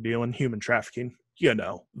 drug dealing, human trafficking, you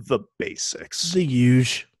know, the basics. The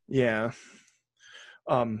huge. Yeah.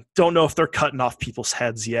 Don't know if they're cutting off people's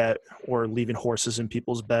heads yet or leaving horses in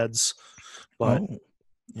people's beds. But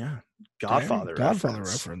yeah, Godfather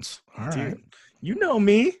reference. All right. Dude, you know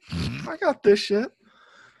me. I got this shit.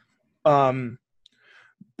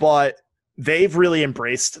 But they've really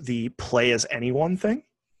embraced the play as anyone thing.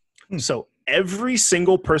 So every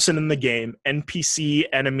single person in the game, NPC,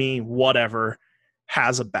 enemy, whatever,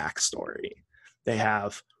 has a backstory. They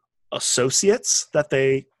have associates that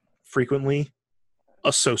they frequently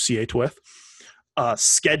associate with,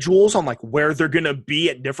 schedules on like where they're going to be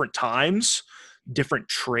at different times, different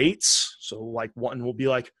traits. So like one will be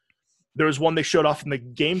like, there was one they showed off in the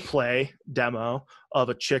gameplay demo of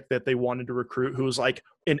a chick that they wanted to recruit who was like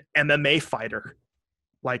an MMA fighter.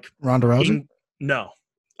 Like Ronda Rousey? No,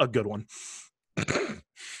 a good one.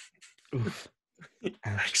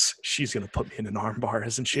 She's gonna put me in an armbar,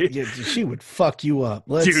 isn't she? Yeah, she would fuck you up.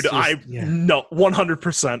 No,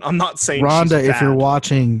 100%. I'm not saying Rhonda, she's if you're bad.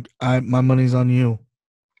 watching, my money's on you.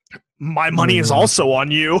 My money is also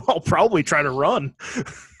on you. I'll probably try to run.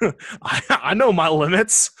 I know my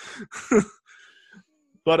limits.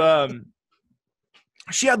 But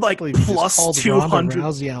she had like plus 200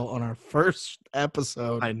 Rousey out on our first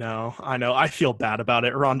episode. I know. I feel bad about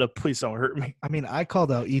it. Rhonda, please don't hurt me. I mean, I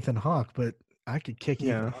called out Ethan Hawke, but I could kick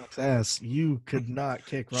Ethan Hawke's ass. You could not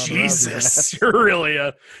kick Ronda Rousey's ass.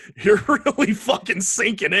 You're really fucking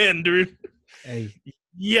sinking in, dude. Hey,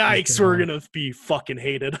 yikes, we're gonna be fucking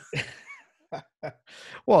hated.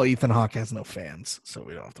 Well, Ethan Hawke has no fans, so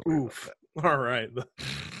we don't have to worry about that. All right. The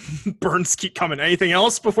burns keep coming. Anything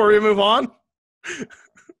else before we move on?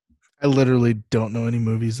 I literally don't know any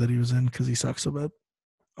movies that he was in because he sucks so bad.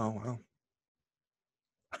 Oh,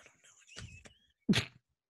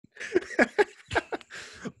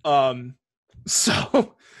 wow.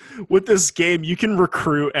 So with this game, you can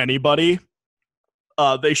recruit anybody.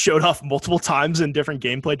 They showed off multiple times in different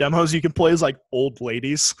gameplay demos. You can play as like old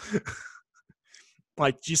ladies.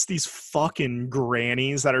 Like just these fucking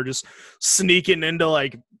grannies that are just sneaking into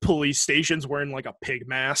like police stations wearing like a pig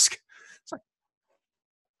mask. It's like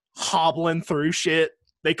hobbling through shit.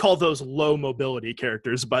 They call those low mobility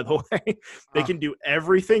characters, by the way. They can do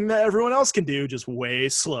everything that everyone else can do, just way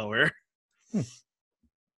slower.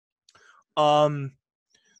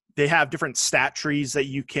 They have different stat trees that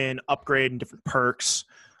you can upgrade and different perks.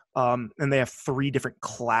 And they have 3 different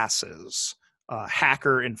classes.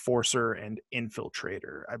 Hacker, Enforcer, and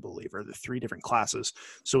Infiltrator, I believe, are the 3 different classes.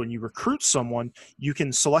 So when you recruit someone, you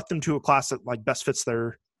can select them to a class that like best fits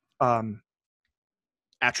their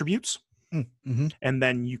attributes. Mm-hmm. And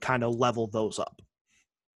then you kind of level those up.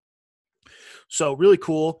 So really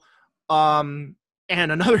cool. And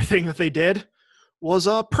another thing that they did was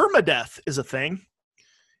permadeath is a thing.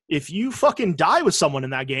 If you fucking die with someone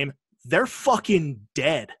in that game, they're fucking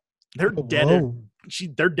dead. They're dead.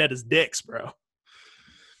 They're dead as dicks, bro.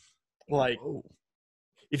 Like,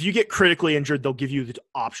 if you get critically injured, they'll give you the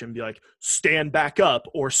option, be like, stand back up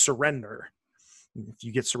or surrender. If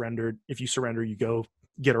you surrender, you go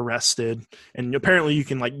get arrested. And apparently you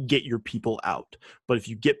can like get your people out. But if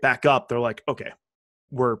you get back up, they're like, okay,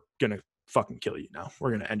 we're going to fucking kill you now. We're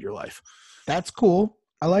going to end your life. That's cool.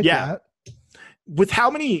 I like that. With how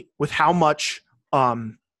many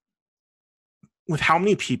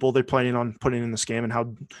people they're planning on putting in this game and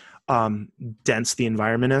how dense the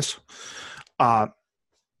environment is.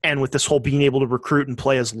 And with this whole being able to recruit and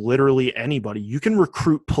play as literally anybody, you can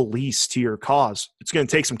recruit police to your cause. It's going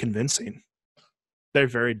to take some convincing.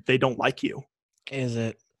 They don't like you. Is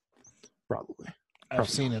it? Probably. I've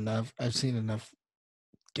seen enough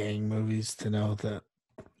gang movies to know that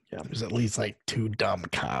there's at least like 2 dumb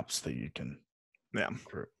cops that you can. Yeah.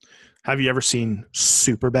 Have you ever seen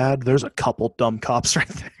Superbad? There's a couple dumb cops right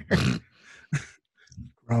there.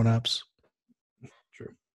 Grown-ups.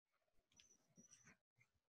 True.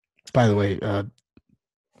 By the way,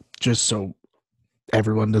 just so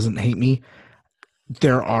everyone doesn't hate me,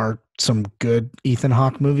 there are some good Ethan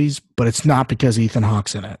Hawke movies, but it's not because Ethan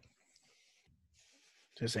Hawke's in it.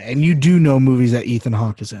 And you do know movies that Ethan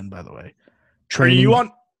Hawke is in, by the way.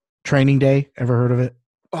 Training Day? Ever heard of it?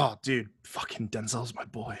 Oh, dude. Fucking Denzel's my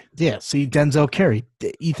boy. Yeah, see, Denzel carried.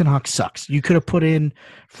 Ethan Hawke sucks. You could have put in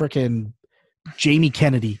freaking Jamie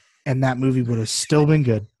Kennedy, and that movie would have still been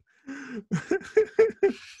good.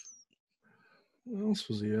 What else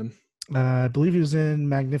was he in? I believe he was in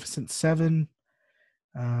Magnificent Seven.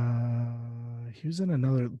 He was in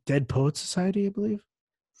another Dead Poets Society, I believe.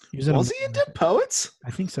 Was he in Dead Poets?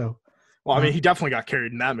 I think so. Well, I mean, he definitely got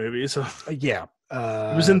carried in that movie. So yeah.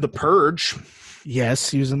 He was in The Purge. Yes,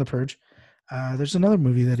 he was in The Purge. There's another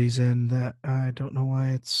movie that he's in that I don't know why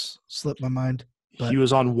it's slipped my mind. He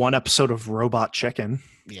was on one episode of Robot Chicken.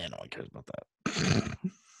 Yeah, no one cares about that.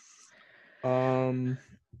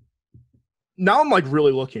 Now I'm like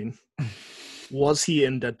really looking. Was he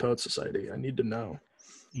in Dead Poets Society? I need to know.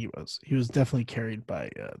 He was. He was definitely carried by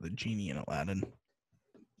the genie in Aladdin.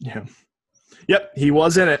 Yeah. Yep, he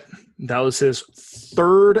was in it. That was his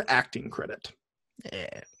 3rd acting credit.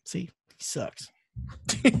 Yeah. See, he sucks.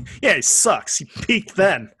 Yeah, he sucks. He peaked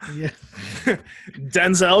then. Yeah.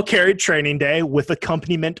 Denzel carried Training Day with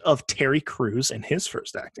accompaniment of Terry Crews in his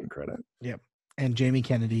first acting credit. Yep. And Jamie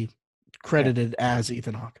Kennedy credited as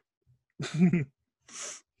Ethan Hawke. Man,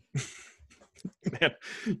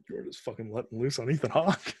 you're just fucking letting loose on Ethan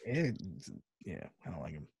Hawke. Yeah, I don't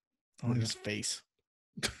like him. I don't like his face.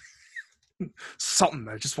 Something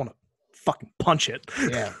I just want to fucking punch it.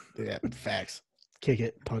 Yeah, facts. Kick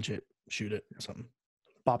it, punch it. shoot it, something.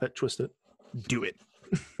 Pop it, twist it, do it.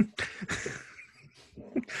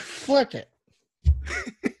 Flick it.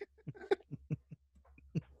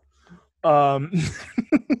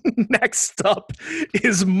 Next up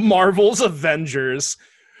is Marvel's Avengers,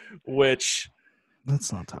 which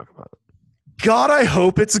Let's not talk about it. God, I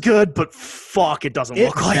hope it's good, but fuck, it doesn't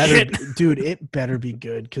look like it. Dude, it better be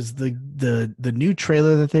good because the new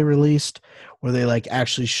trailer that they released where they like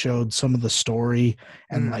actually showed some of the story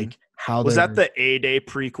and like how was that the A-Day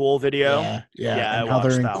prequel video? Yeah, and how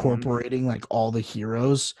they're incorporating like all the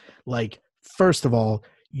heroes. Like, first of all,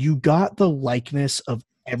 you got the likeness of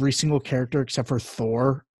every single character except for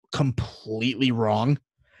Thor completely wrong.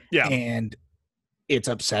 Yeah. And it's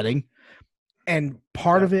upsetting. And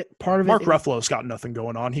part of it Mark Ruffalo's got nothing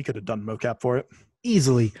going on. He could have done mocap for it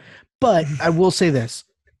easily. But I will say this,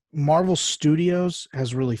 Marvel Studios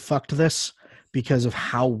has really fucked this because of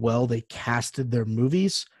how well they casted their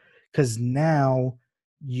movies. Because now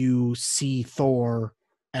you see Thor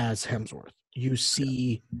as Hemsworth. You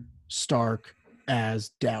see Stark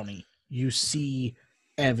as Downey. You see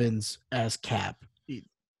Evans as Cap.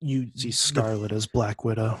 You see Scarlet as Black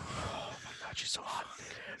Widow. Oh my God, she's so hot.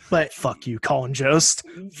 But fuck you, Colin Jost.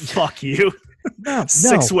 Fuck you. No,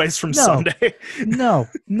 6 ways from Sunday. No,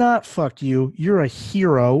 not fuck you. You're a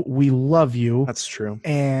hero. We love you. That's true.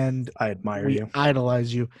 And I admire you.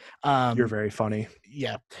 Idolize you. You're very funny.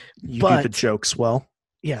 Yeah. You do the jokes well.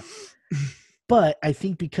 Yeah. But I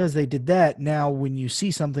think because they did that, now when you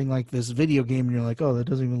see something like this video game and you're like, oh, that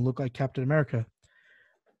doesn't even look like Captain America.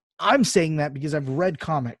 I'm saying that because I've read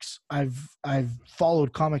comics. I've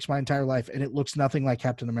followed comics my entire life, and it looks nothing like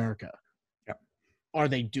Captain America. Yeah. Are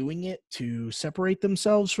they doing it to separate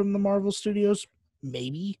themselves from the Marvel Studios?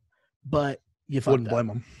 Maybe, but you wouldn't blame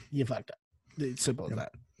them. You fucked up. It's simple as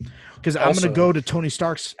that. Because I'm going to go to Tony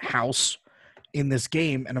Stark's house in this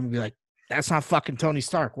game, and I'm going to be like, that's not fucking Tony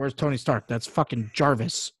Stark. Where's Tony Stark? That's fucking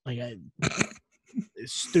Jarvis. Like,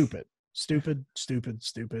 it's stupid. Stupid.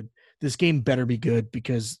 This game better be good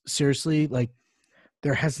because seriously, like,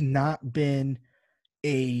 there has not been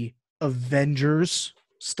a Avengers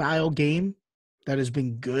style game that has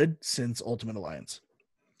been good since Ultimate Alliance.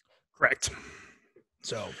 Correct.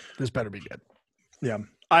 So this better be good. Yeah.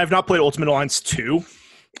 I have not played Ultimate Alliance 2.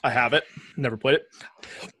 I have it. Never played it.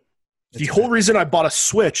 The whole reason I bought a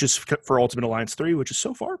Switch is for Ultimate Alliance 3, which is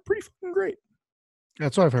so far pretty fucking great.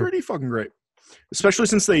 That's what I've heard. Pretty fucking great. Especially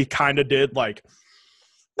since they kind of did, like,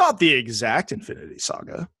 not the exact Infinity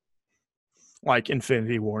Saga, like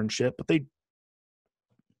Infinity War and shit, but they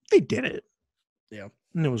did it. Yeah.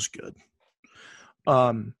 And it was good.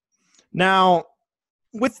 Now,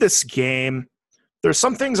 with this game, there's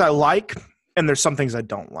some things I like, and there's some things I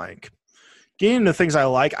don't like. Getting into things I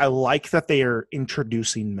like that they are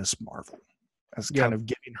introducing Miss Marvel as kind of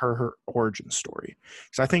giving her origin story.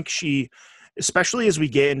 Because I think she, especially as we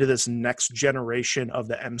get into this next generation of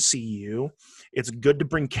the MCU, it's good to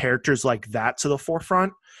bring characters like that to the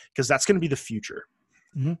forefront because that's going to be the future.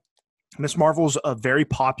 Mm-hmm. Miss Marvel's a very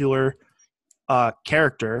popular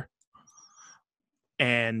character,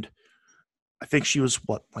 and I think she was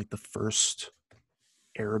like the first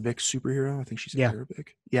Arabic superhero. I think she's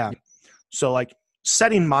Arabic. Yeah. So like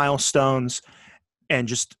setting milestones and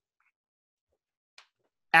just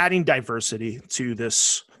adding diversity to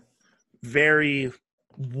this very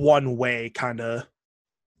one-way kind of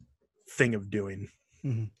thing of doing.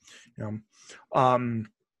 Mm-hmm.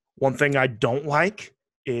 One thing I don't like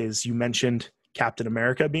is you mentioned Captain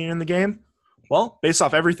America being in the game. Well, based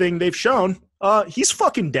off everything they've shown, he's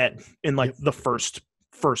fucking dead in like the first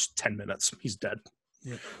 10 minutes. He's dead.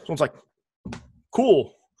 Yep. So it's like,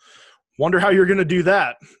 cool. Wonder how you're going to do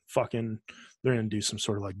that. Fucking, they're going to do some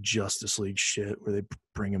sort of like Justice League shit where they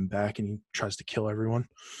bring him back and he tries to kill everyone.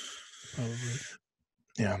 Probably.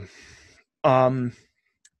 Yeah.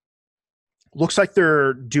 Looks like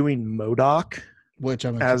they're doing MODOK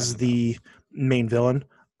as the main villain.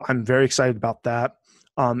 I'm very excited about that.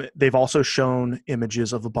 They've also shown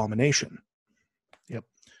images of Abomination. Yep.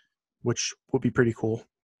 Which would be pretty cool.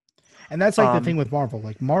 And that's like the thing with Marvel.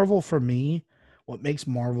 Like Marvel, for me, what makes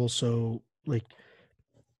Marvel so, like,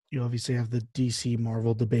 you obviously have the DC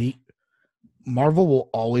Marvel debate. Marvel will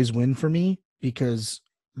always win for me because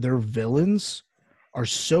their villains are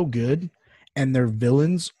so good and their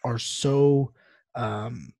villains are so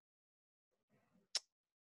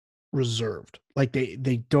reserved. Like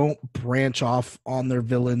they don't branch off on their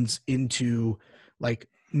villains into like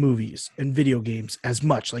movies and video games as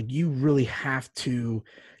much. Like you really have to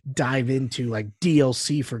dive into like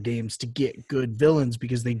DLC for games to get good villains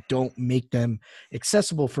because they don't make them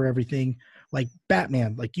accessible for everything. Like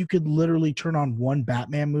Batman, like you could literally turn on one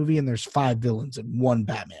Batman movie and there's 5 villains in one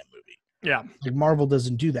Batman movie. Yeah. Like Marvel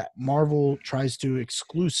doesn't do that. Marvel tries to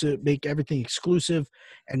make everything exclusive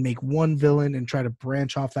and make one villain and try to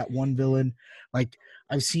branch off that one villain. Like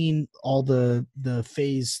I've seen all the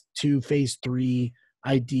phase 2, phase 3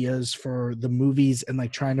 ideas for the movies and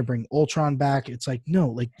like trying to bring Ultron back. It's like, no,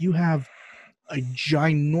 like you have a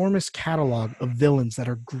ginormous catalog of villains that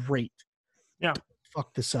are great. Yeah. Don't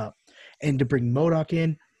fuck this up. And to bring MODOK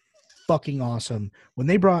in, fucking awesome. When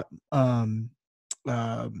they brought the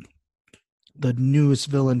newest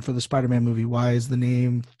villain for the Spider-Man movie, why is the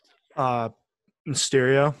name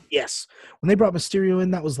Mysterio? Yes. When they brought Mysterio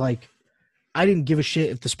in, that was like, I didn't give a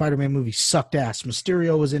shit if the Spider-Man movie sucked ass.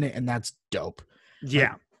 Mysterio was in it, and that's dope.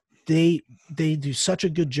 Yeah. Like, they do such a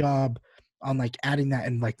good job on like adding that,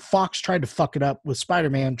 and like Fox tried to fuck it up with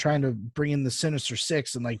Spider-Man, trying to bring in the Sinister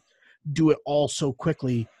Six and like do it all so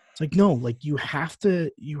quickly. It's like, no, like you have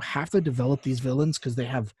to develop these villains because they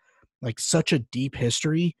have like such a deep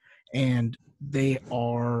history and they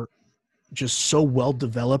are just so well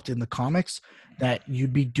developed in the comics that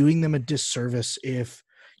you'd be doing them a disservice if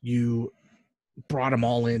you brought them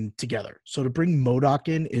all in together. So to bring MODOK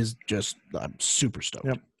in is just, I'm super stoked.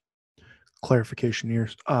 Yep. Clarification here.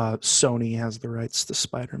 Sony has the rights to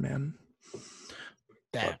Spider-Man.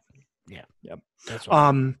 Yeah. That's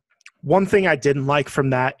one thing I didn't like from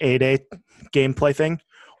that 8A gameplay thing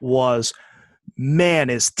was, man,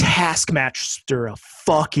 is Taskmaster a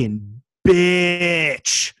fucking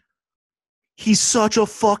bitch. He's such a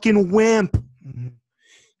fucking wimp. Mm-hmm.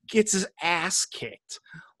 Gets his ass kicked.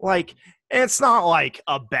 Like, and it's not like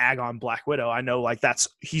a bag on Black Widow. I know, like,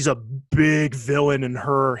 he's a big villain in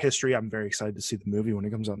her history. I'm very excited to see the movie when it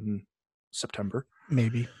comes out in September.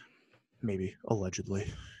 Maybe,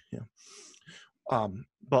 allegedly. Yeah.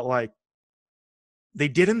 But like, they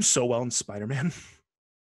did him so well in Spider-Man.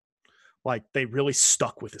 Like, they really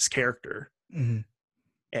stuck with his character. Mm-hmm.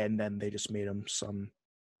 And then they just made him some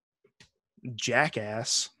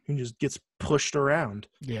jackass who just gets pushed around.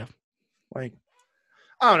 Yeah. Like,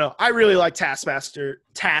 I don't know. I really like Taskmaster,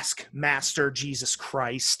 Jesus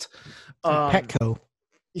Christ. Petco.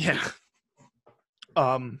 Yeah.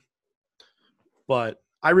 But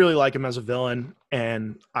I really like him as a villain,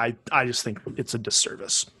 and I just think it's a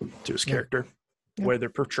disservice to his character, the way they're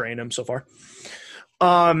portraying him so far.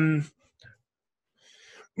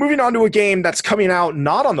 Moving on to a game that's coming out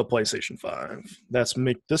not on the PlayStation 5. Let's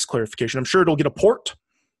make this clarification. I'm sure it'll get a port.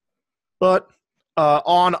 But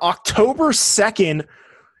on October 2nd,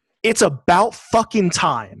 it's about fucking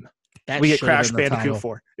time we get Crash Bandicoot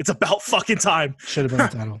 4. It's about fucking time. Should have been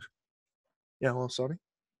the title. Yeah, well, Sony.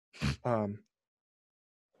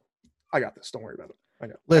 I got this. Don't worry about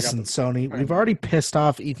it. Listen, Sony, we've already pissed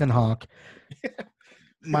off Ethan Hawke.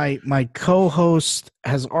 My co-host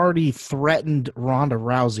has already threatened Ronda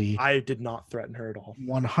Rousey. I did not threaten her at all.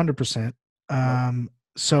 100%.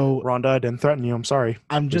 So Ronda, I didn't threaten you. I'm sorry.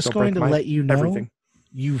 I'm just going to let you know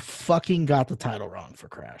you fucking got the title wrong for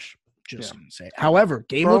Crash. Just gonna say. However,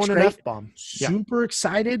 game looks great. F-bomb. Super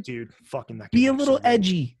excited, dude. Fucking that. Be a little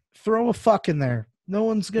edgy. Throw a fuck in there. No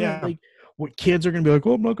one's gonna like. What kids are gonna be like?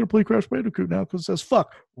 Oh, I'm not gonna play Crash Bandicoot now because it says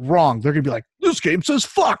fuck. Wrong. They're gonna be like, this game says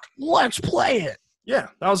fuck. Let's play it. Yeah,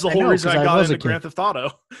 that was the whole reason I got into Grand Theft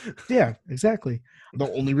Auto. Yeah, exactly.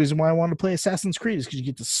 The only reason why I wanted to play Assassin's Creed is because you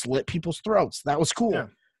get to slit people's throats. That was cool. Yeah.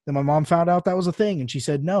 Then my mom found out that was a thing, and she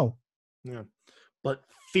said no. Yeah, but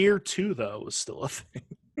Fear 2 though was still a thing.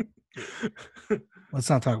 Let's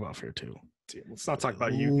not talk about Fear 2. Dude, let's not talk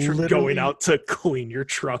about you going out to clean your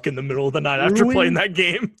truck in the middle of the night after playing that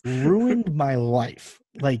game. Ruined my life.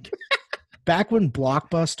 Like, back when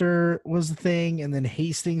Blockbuster was the thing, and then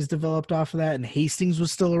Hastings developed off of that, and Hastings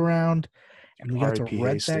was still around, and we got to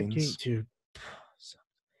rent that game too.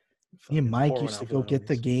 Me and Mike used to go get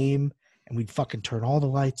the game, and we'd fucking turn all the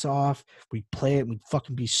lights off. We'd play it, and we'd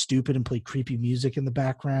fucking be stupid and play creepy music in the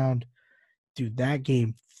background. Dude, that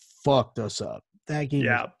game fucked us up. That game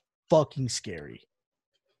was fucking scary.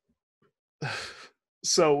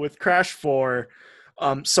 So with Crash 4,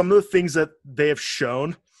 some of the things that they have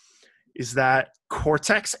shown is that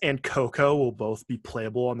Cortex and Coco will both be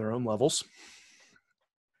playable on their own levels,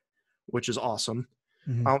 which is awesome.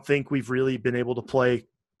 Mm-hmm. I don't think we've really been able to play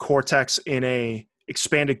Cortex in a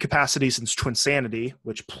expanded capacity since Twinsanity,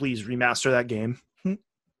 which please remaster that game. Mm-hmm.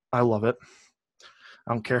 I love it.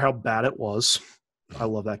 I don't care how bad it was. I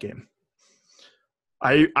love that game.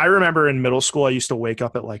 I remember in middle school, I used to wake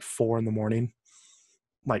up at like 4 a.m,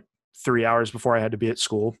 like 3 hours before I had to be at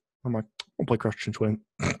school. I'm like, I'll play Crash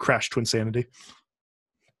Twinsanity.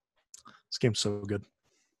 This game's so good.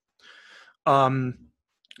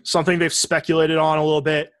 something they've speculated on a little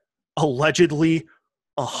bit, allegedly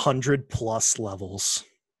 100+ levels.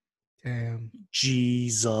 Damn.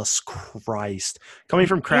 Jesus Christ. Coming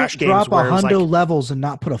from Crash Games, drop where it was 100 like, levels and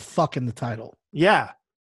not put a fuck in the title. yeah,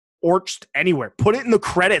 or just anywhere. Put it in the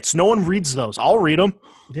credits. No one reads those. I'll read them.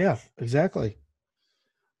 Yeah, exactly.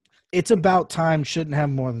 It's About Time shouldn't have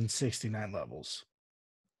more than 69 levels.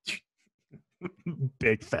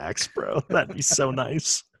 Big facts, bro. That'd be so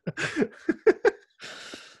nice.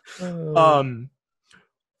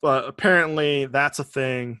 But apparently that's a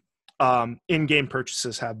thing. In-game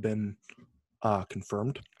purchases have been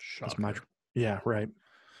confirmed. That's yeah, right.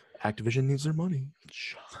 Activision needs their money.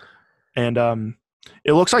 And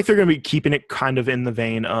it looks like they're going to be keeping it kind of in the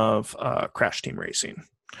vein of Crash Team Racing,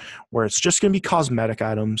 where it's just going to be cosmetic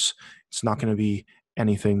items. It's not going to be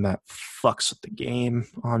anything that fucks with the game.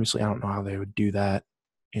 Obviously, I don't know how they would do that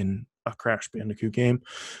in a Crash Bandicoot game,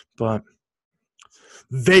 but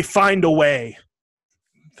they find a way.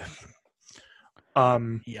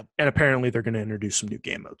 Yep. And apparently they're going to introduce some new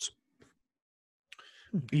game modes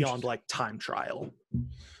beyond like time trial.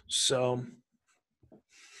 So,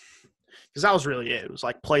 because that was really it. It was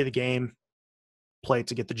like play the game, play it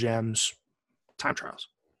to get the gems, time trials.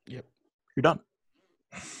 Yep. You're done.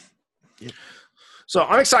 Yep. So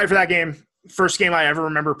I'm excited for that game. First game I ever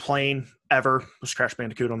remember playing ever was Crash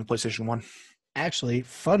Bandicoot on the PlayStation 1. Actually,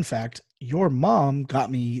 fun fact, your mom got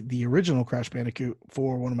me the original Crash Bandicoot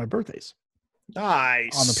for one of my birthdays.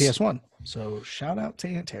 Nice. On the PS1. So shout out to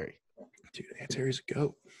Aunt Terry. Dude, Aunt Terry's a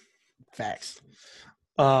goat. Facts.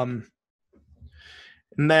 And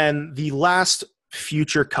then the last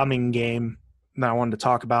future coming game that I wanted to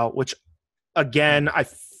talk about, which again, I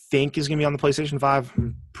think is going to be on the PlayStation 5.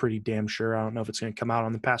 I'm pretty damn sure. I don't know if it's going to come out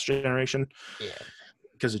on the past generation. Yeah.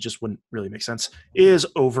 Because it just wouldn't really make sense, is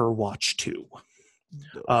Overwatch 2.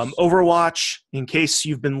 Overwatch, in case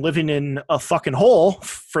you've been living in a fucking hole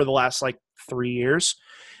for the last like 3 years,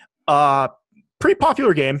 pretty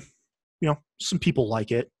popular game. You know, some people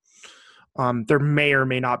like it. There may or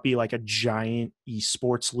may not be like a giant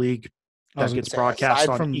esports league that gets broadcast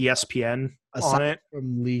on ESPN on it.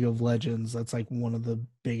 From League of Legends, that's like one of the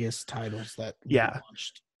biggest titles that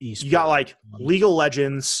launched esports. You got like League of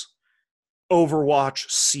Legends,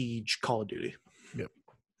 Overwatch, Siege, Call of Duty. Yep.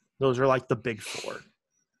 Those are like the big four.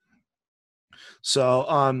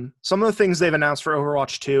 So some of the things they've announced for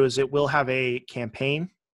Overwatch 2 is it will have a campaign.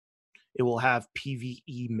 It will have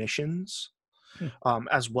PvE missions,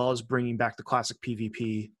 as well as bringing back the classic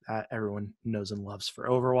PvP that everyone knows and loves for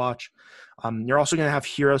Overwatch. You're also going to have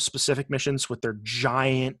hero-specific missions with their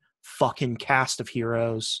giant fucking cast of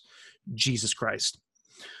heroes. Jesus Christ.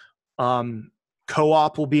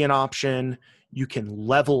 Co-op will be an option. You can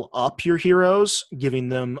level up your heroes, giving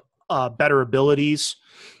them better abilities,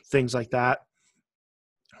 things like that,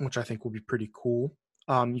 which I think will be pretty cool.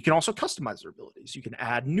 You can also customize their abilities. You can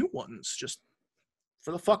add new ones just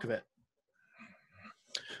for the fuck of it.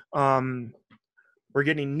 We're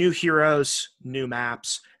getting new heroes, new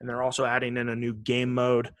maps, and they're also adding in a new game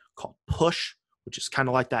mode called Push, which is kind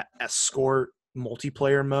of like that escort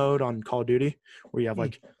multiplayer mode on Call of Duty, where you have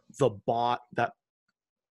like the bot that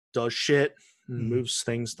does shit and moves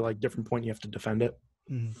things to like different point. You have to defend it.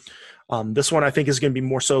 This one I think is going to be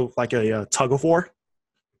more so like a tug of war.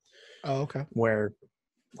 Oh, okay. Where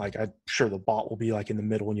like I'm sure the bot will be like in the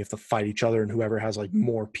middle and you have to fight each other, and whoever has like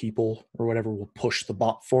more people or whatever will push the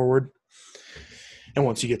bot forward. And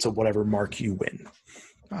once you get to whatever mark, you win.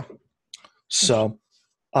 Oh. So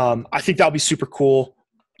I think that'll be super cool.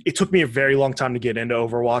 It took me a very long time to get into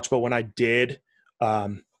Overwatch, but when I did,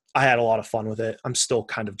 I had a lot of fun with it. I'm still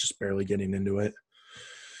kind of just barely getting into it.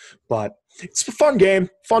 But it's a fun game,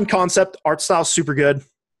 fun concept. Art style's super good.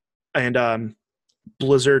 And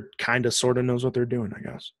Blizzard kind of sort of knows what they're doing, I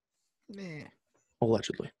guess. Meh.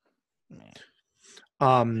 Allegedly. Meh.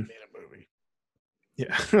 They made a movie.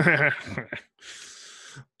 Yeah.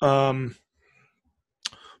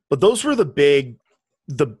 But those were the big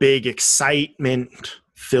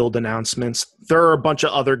excitement-filled announcements. There are a bunch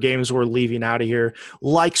of other games we're leaving out of here,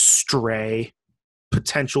 like Stray,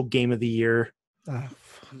 potential game of the year. That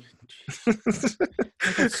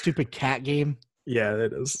stupid cat game. Yeah,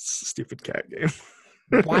 that is a stupid cat game.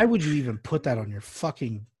 Why would you even put that on your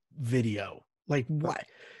fucking video? Like, why?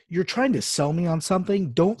 You're trying to sell me on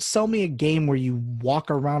something? Don't sell me a game where you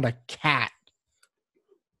walk around a cat.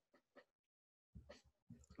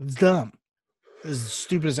 It's dumb. It's the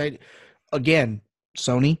stupidest idea. Again,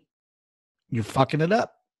 Sony, you're fucking it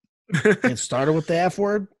up. It started with the F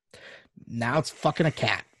word. Now it's fucking a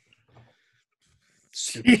cat.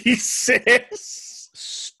 Stupid. Jesus.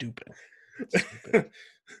 Stupid.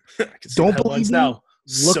 Don't believe me. Now.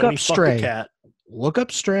 Look Sony up fucked Stray. the cat. Look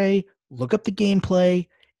up Stray. Look up the gameplay,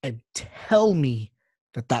 and tell me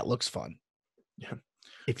that looks fun. Yeah.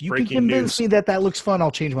 If you Breaking can convince news. me that looks fun,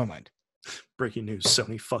 I'll change my mind. Breaking news: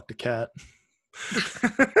 Sony fucked a cat.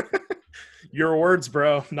 Your words,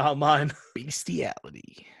 bro, not mine.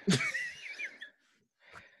 Bestiality.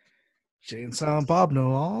 Chainsaw and Bob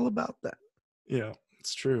know all about that. Yeah,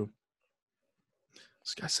 it's true.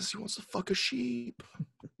 This guy says he wants to fuck a sheep.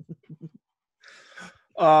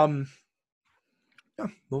 Yeah,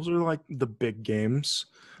 those are like the big games.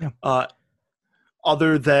 Yeah.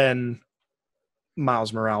 Other than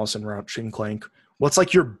Miles Morales and Ratchet and Clank, what's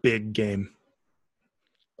like your big game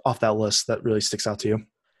off that list that really sticks out to you?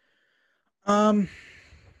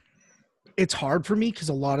 It's hard for me because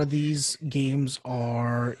a lot of these games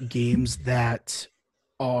are games that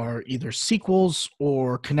are either sequels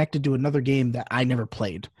or connected to another game that I never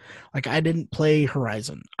played. Like I didn't play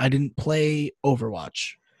Horizon. I didn't play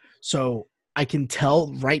Overwatch. So I can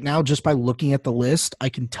tell right now just by looking at the list, I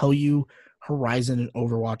can tell you Horizon and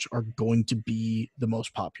Overwatch are going to be the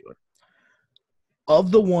most popular.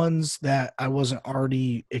 Of the ones that I wasn't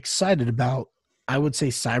already excited about, I would say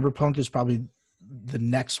Cyberpunk is probably the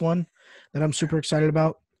next one that I'm super excited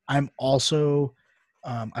about. I'm also,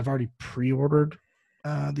 I've already pre-ordered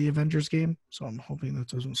the Avengers game, so I'm hoping that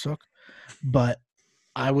doesn't suck. But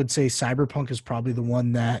I would say Cyberpunk is probably the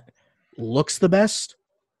one that looks the best,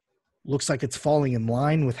 looks like it's falling in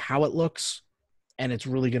line with how it looks, and it's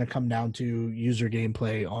really going to come down to user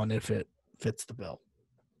gameplay on if it fits the bill.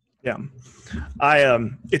 Yeah.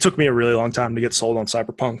 It took me a really long time to get sold on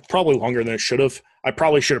Cyberpunk, probably longer than it should have. I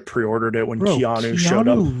probably should have pre-ordered it when Keanu showed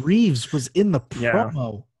up. Keanu Reeves was in the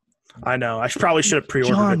promo. Yeah. I know. I probably should have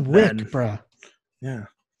pre-ordered John it Wick, then. bruh. Yeah.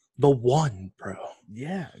 The one, bro.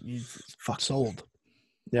 Yeah, you sold.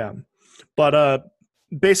 Yeah. But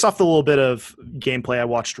based off the little bit of gameplay I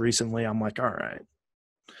watched recently, I'm like, all right.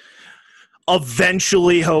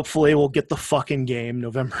 Eventually, hopefully, we'll get the fucking game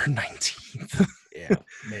November 19th. Yeah,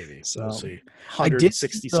 maybe. So we'll see.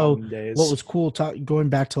 160 something days. What was cool, going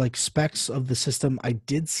back to like specs of the system, I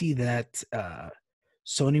did see that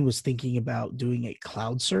Sony was thinking about doing a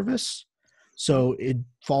cloud service. So it'd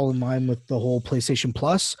fall in line with the whole PlayStation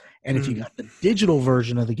Plus. And if you got the digital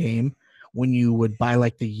version of the game, when you would buy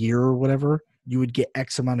like the year or whatever, you would get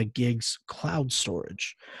X amount of gigs cloud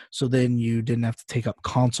storage. So then you didn't have to take up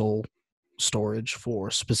console storage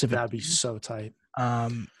for specific. That'd be so tight.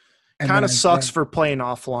 Kind of sucks for playing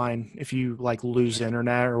offline if you like lose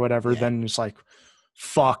internet or whatever. Then it's like,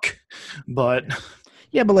 fuck. But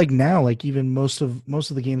yeah, but like now, like even most of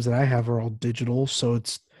the games that I have are all digital, so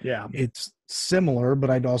it's similar. But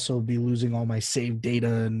I'd also be losing all my saved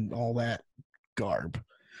data and all that garb.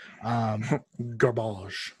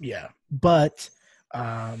 Garbage. Yeah, but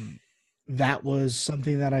that was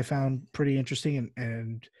something that I found pretty interesting,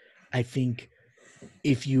 and I think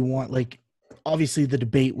if you want, like, obviously the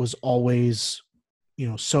debate was always,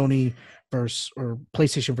 Sony versus or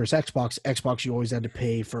PlayStation versus Xbox. Xbox, you always had to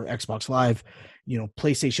pay for Xbox Live.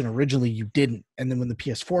 PlayStation originally you didn't, and then when the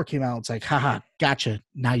PS4 came out, it's like, haha, gotcha.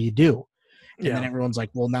 Now you do. And then everyone's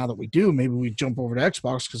like, well, now that we do, maybe we jump over to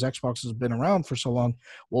Xbox because Xbox has been around for so long.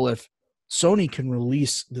 Well, if Sony can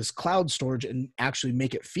release this cloud storage and actually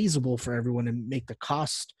make it feasible for everyone and make the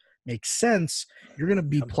cost make sense, you're going to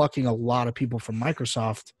be plucking a lot of people from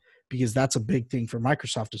Microsoft, because that's a big thing for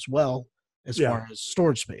Microsoft as well, as far as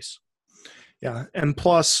storage space. Yeah. And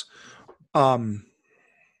plus,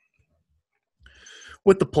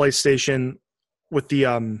 with the PlayStation, with the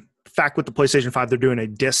fact with the PlayStation 5, they're doing a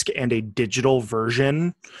disc and a digital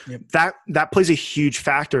version. Yep. That plays a huge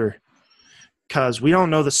factor, because we don't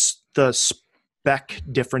know the spec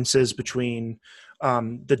differences between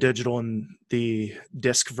the digital and the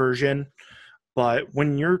disc version. But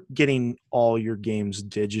when you're getting all your games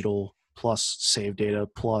digital plus save data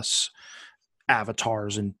plus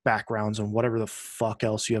avatars and backgrounds and whatever the fuck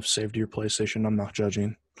else you have saved to your PlayStation, I'm not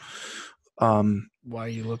judging. Why are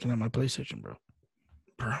you looking at my PlayStation, bro?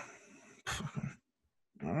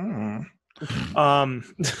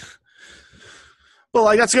 But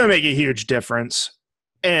like, that's going to make a huge difference.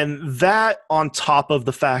 And that on top of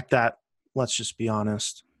the fact that, let's just be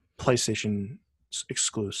honest, PlayStation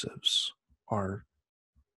exclusives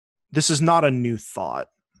this is not a new thought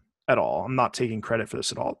at all. I'm not taking credit for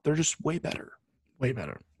this at all. They're just way better. Way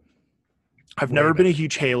better. I've never been a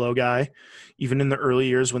huge Halo guy, even in the early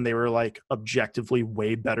years when they were like objectively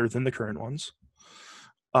way better than the current ones.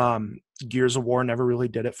 Gears of War never really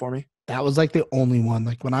did it for me. That was like the only one.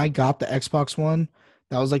 Like when I got the Xbox One,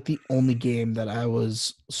 that was like the only game that I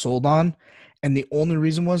was sold on. And the only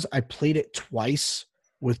reason was I played it twice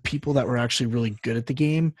with people that were actually really good at the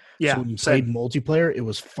game. Yeah, So when you same. played multiplayer, it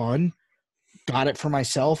was fun. Got it for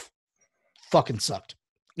myself. Fucking sucked.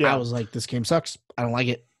 Yeah. I was like, this game sucks. I don't like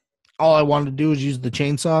it. All I wanted to do was use the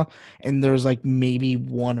chainsaw, and there's like maybe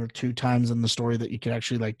 1 or 2 times in the story that you could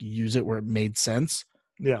actually like use it where it made sense.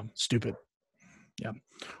 Yeah. Stupid. Yeah.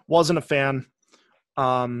 Wasn't a fan.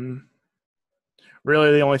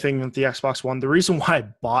 Really the only thing with the Xbox One, the reason why I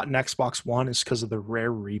bought an Xbox One is because of the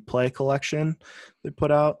Rare Replay collection they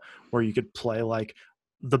put out, where you could play like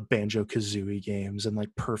the Banjo-Kazooie games and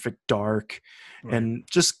like Perfect Dark and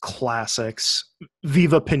just classics.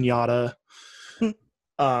 Viva Pinata.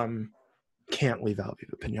 Can't leave out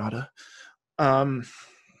Viva Pinata.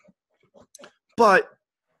 But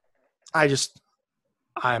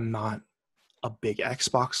I'm not a big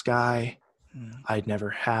Xbox guy. I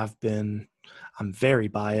never have been. I'm very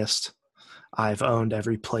biased. I've owned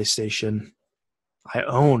every PlayStation. I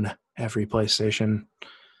own every PlayStation.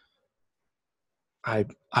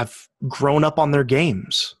 I've grown up on their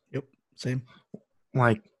games. Yep, same.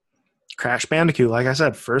 Like Crash Bandicoot, like I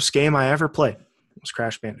said, first game I ever played was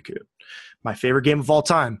Crash Bandicoot. My favorite game of all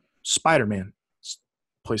time, Spider-Man.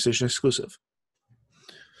 PlayStation exclusive.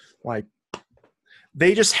 Like,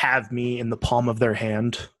 they just have me in the palm of their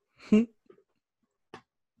hand.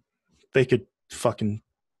 They could fucking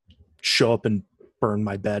show up and burn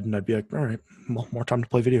my bed, and I'd be like, all right, well, more time to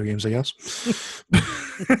play video games, I guess.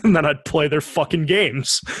 And then I'd play their fucking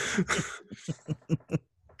games.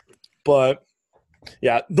 But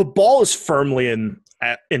yeah, the ball is firmly in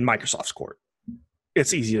Microsoft's court.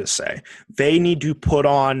 It's easy to say. They need to put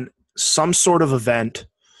on some sort of event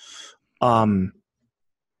that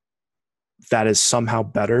is somehow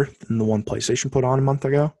better than the one PlayStation put on a month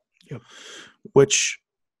ago. Yep. Which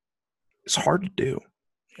is hard to do.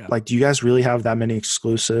 Yeah. Like, do you guys really have that many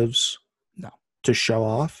exclusives? No. To show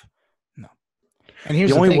off? No. And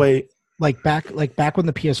here's the only thing. way. Like back when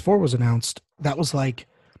the PS4 was announced, that was like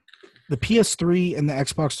the PS3 and the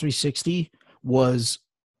Xbox 360 was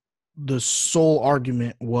the sole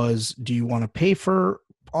argument was, do you want to pay for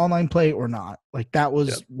online play or not? Like that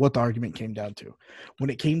was what the argument came down to.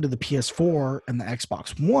 When it came to the PS4 and the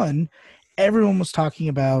Xbox One, everyone was talking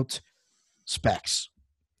about specs.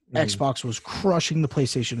 Xbox was crushing the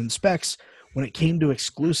PlayStation in specs. When it came to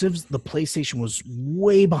exclusives, the PlayStation was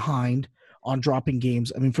way behind on dropping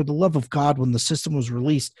games. I mean, for the love of God, when the system was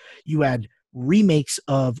released, you had remakes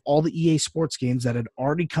of all the EA Sports games that had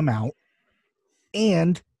already come out.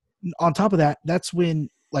 And on top of that, that's when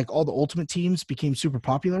like all the Ultimate Teams became super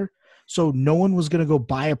popular. So no one was going to go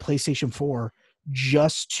buy a PlayStation 4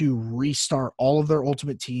 just to restart all of their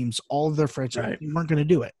Ultimate Teams, all of their franchises. Right. You weren't going to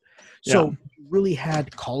do it. So you really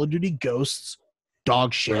had Call of Duty Ghosts,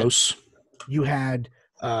 dog shit. Gross. You had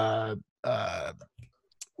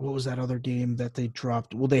what was that other game that they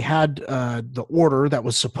dropped? Well, they had The Order that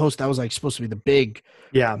was supposed to be the big.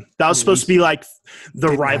 Yeah, that was supposed to be like the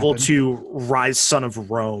Didn't rival happen. to Rise Son of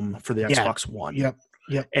Rome for the Xbox One. Yep.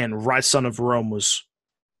 And Rise Son of Rome was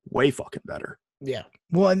way fucking better. Yeah.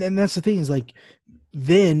 Well, and that's the thing is like,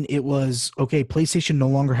 then it was, okay, PlayStation no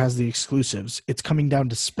longer has the exclusives. It's coming down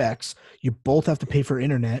to specs. You both have to pay for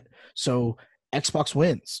internet. So Xbox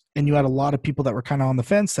wins. And you had a lot of people that were kind of on the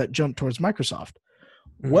fence that jumped towards Microsoft.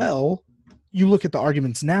 Well, you look at the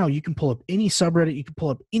arguments now, you can pull up any subreddit, you can pull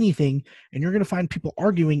up anything, and you're going to find people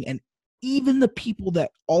arguing. And even the people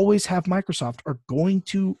that always have Microsoft are going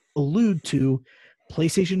to allude to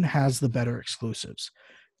PlayStation has the better exclusives.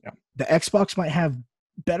 Yeah. The Xbox might have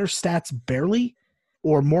better stats barely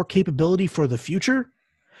or more capability for the future,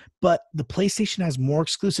 but the PlayStation has more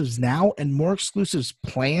exclusives now and more exclusives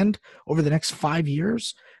planned over the next 5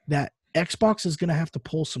 years that Xbox is going to have to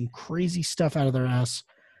pull some crazy stuff out of their ass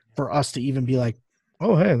for us to even be like,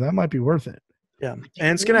 oh, hey, that might be worth it. Yeah.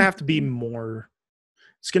 And it's going to have to be more.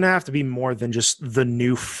 It's going to have to be more than just the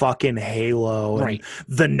new fucking Halo and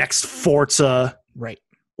the next Forza. Right.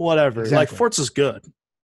 Whatever. Exactly. Like, Forza's good.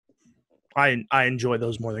 I enjoy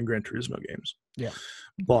those more than Gran Turismo games. Yeah.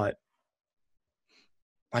 But,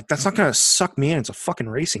 like, that's not going to suck me in. It's a fucking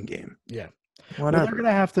racing game. Yeah. Whatever. Well,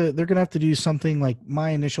 they're gonna have to do something. Like,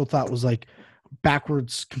 my initial thought was like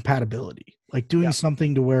backwards compatibility, like doing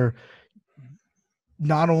something to where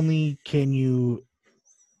not only can you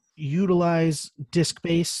utilize disc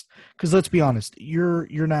based, because let's be honest, you're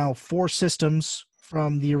now 4 systems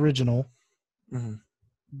from the original.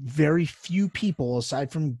 Very few people aside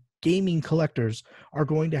from gaming collectors are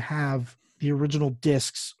going to have the original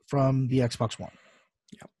discs from the Xbox One.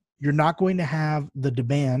 You're not going to have the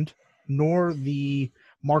demand nor the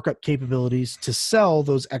markup capabilities to sell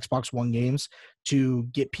those Xbox One games to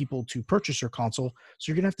get people to purchase your console.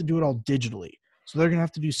 So you're going to have to do it all digitally. So they're going to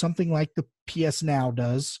have to do something like the PS Now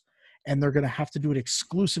does, and they're going to have to do it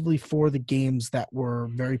exclusively for the games that were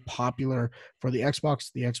very popular for the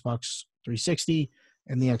Xbox 360,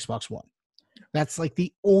 and the Xbox One. That's like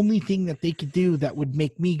the only thing that they could do that would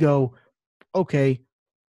make me go, okay,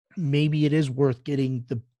 maybe it is worth getting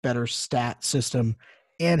the better stat system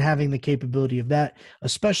and having the capability of that,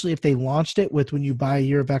 especially if they launched it with when you buy a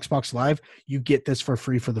year of Xbox Live, you get this for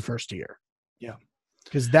free for the first year. Yeah.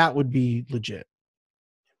 Because that would be legit.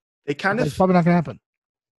 They kind But of it's probably not going to happen.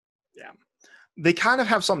 Yeah. They kind of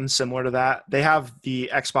have something similar to that. They have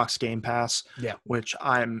the Xbox Game Pass, which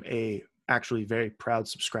I'm a actually very proud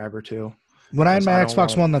subscriber to. When I had my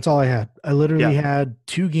Xbox One, that's all I had. I literally had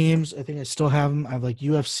 2 games. I think I still have them. I have like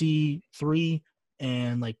UFC 3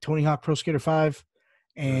 and like Tony Hawk Pro Skater 5.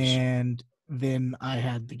 And then I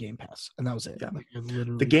had the Game Pass, and that was it. Yeah. Like,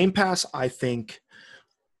 literally... The Game Pass, I think,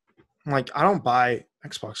 like, I don't buy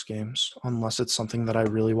Xbox games unless it's something that I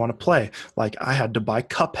really want to play. Like, I had to buy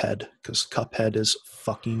Cuphead because Cuphead is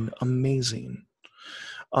fucking amazing.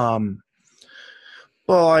 But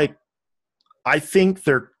like, I think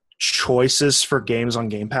their choices for games on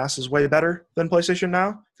Game Pass is way better than PlayStation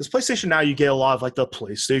Now. Because PlayStation Now, you get a lot of like the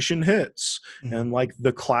PlayStation hits and like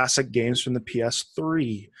the classic games from the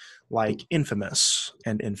PS3, like Infamous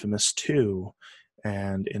and Infamous 2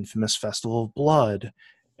 and Infamous Festival of Blood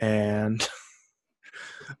and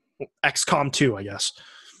XCOM 2, I guess.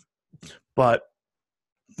 But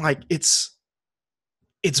like it's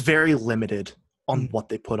very limited on what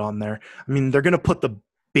they put on there. I mean, they're going to put the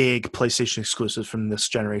big PlayStation exclusives from this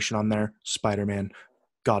generation on there. Spider-Man,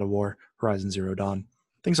 God of War, Horizon Zero Dawn.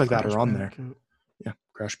 Things like that are on there. Yeah,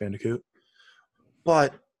 Crash Bandicoot.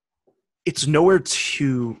 But it's nowhere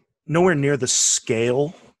near the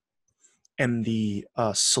scale and the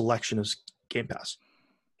selection of Game Pass.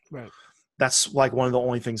 Right. That's like one of the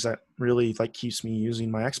only things that really like keeps me using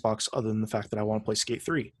my Xbox, other than the fact that I want to play Skate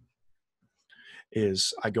 3.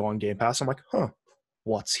 Is I go on Game Pass, I'm like,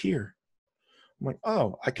 what's here? I'm like,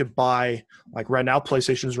 oh, I could buy, like right now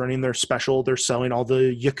PlayStation's running their special. They're selling all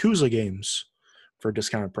the Yakuza games for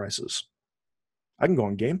discounted prices. I can go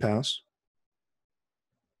on Game Pass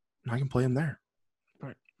and I can play them there.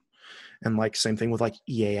 Right. And like same thing with like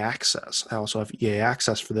EA Access. I also have EA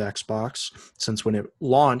Access for the Xbox. Since when it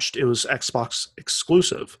launched, it was Xbox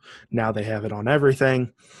exclusive. Now they have it on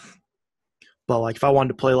everything. But like if I wanted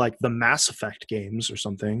to play like the Mass Effect games or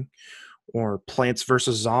something, or Plants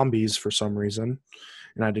vs. Zombies for some reason,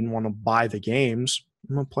 and I didn't want to buy the games,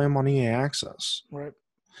 I'm going to play them on EA Access. Right.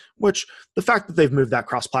 Which the fact that they've moved that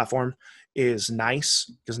cross-platform is nice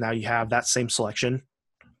because now you have that same selection.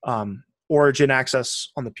 Origin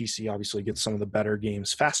Access on the PC obviously gets some of the better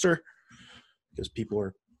games faster because people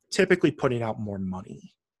are typically putting out more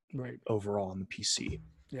money overall on the PC.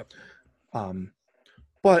 Yep.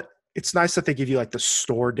 But it's nice that they give you like the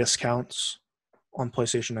store discounts on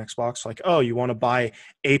PlayStation, Xbox. Like, oh, you want to buy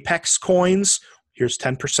Apex coins? Here's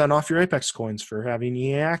 10% off your Apex coins for having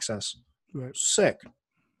EA Access. Right. Sick.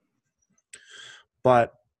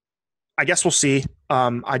 But I guess we'll see.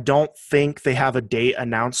 I don't think they have a date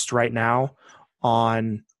announced right now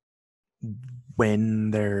on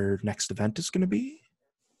when their next event is going to be.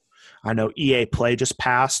 I know EA Play just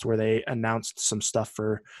passed where they announced some stuff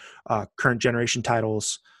for current generation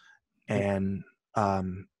titles and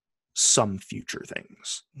some future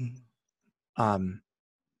things.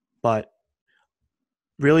 But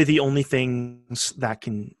really the only things that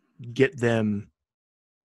can get them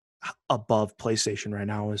above PlayStation right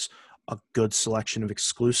now is a good selection of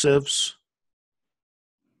exclusives,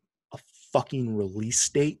 a fucking release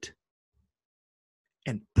date,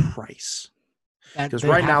 and price. Because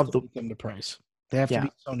right now the price. They have to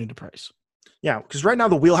be Sony to price. Yeah, because right now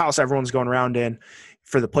the wheelhouse everyone's going around in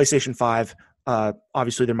for the PlayStation 5,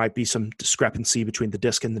 obviously there might be some discrepancy between the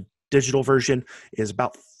disc and the digital version, is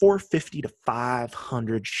about $450 to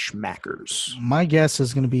 $500 schmackers. My guess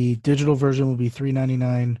is going to be digital version will be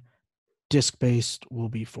 $399, disc based will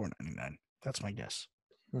be $499. That's my guess.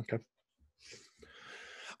 Okay.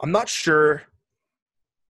 I'm not sure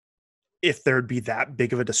if there'd be that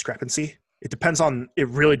big of a discrepancy. It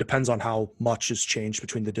really depends on how much has changed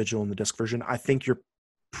between the digital and the disc version. I think you're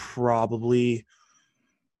probably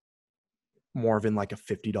more of in like a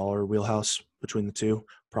 $50 wheelhouse between the two.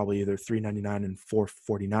 Probably either $399 and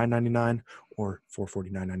 $449.99 or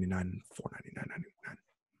 $449.99 and $499.99.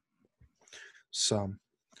 So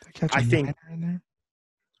I think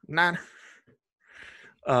nine.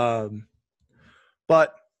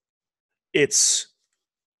 But it's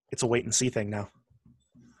a wait and see thing now.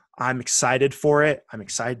 I'm excited for it. I'm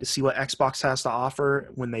excited to see what Xbox has to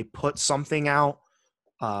offer when they put something out.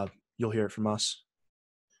 you'll hear it from us.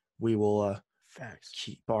 We will Facts.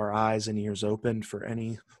 keep our eyes and ears open for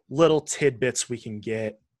any little tidbits we can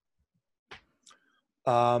get.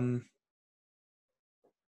 That's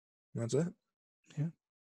it.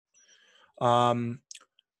 Yeah.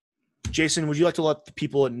 Jason, would you like to let the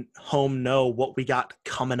people at home know what we got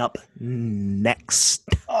coming up next?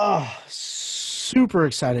 Oh, super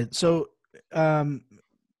excited. So,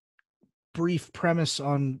 brief premise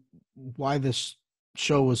on why this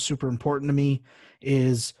show was super important to me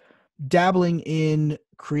is dabbling in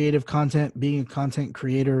creative content, being a content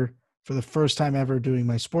creator for the first time ever doing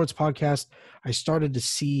my sports podcast. I started to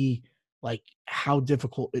see like how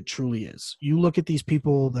difficult it truly is. You look at these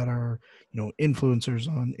people that are, influencers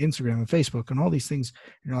on Instagram and Facebook and all these things,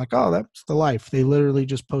 and you're like, oh, that's the life. They literally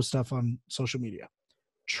just post stuff on social media.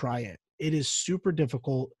 Try it. It is super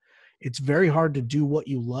difficult. It's very hard to do what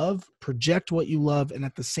you love, project what you love, and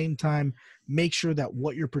at the same time, make sure that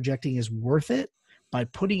what you're projecting is worth it by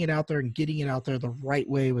putting it out there and getting it out there the right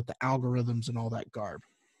way with the algorithms and all that garb.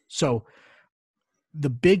 So the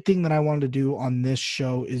big thing that I wanted to do on this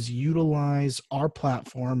show is utilize our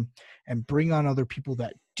platform and bring on other people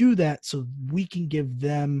that do that so we can give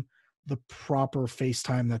them the proper face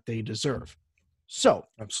time that they deserve. So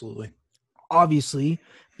absolutely. Obviously,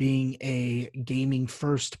 being a gaming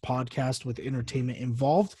first podcast with entertainment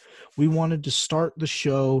involved, we wanted to start the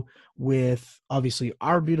show with obviously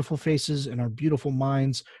our beautiful faces and our beautiful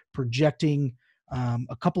minds projecting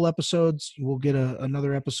a couple episodes. We'll get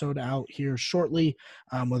another episode out here shortly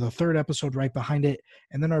with a third episode right behind it.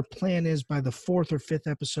 And then our plan is by the fourth or fifth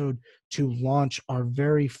episode to launch our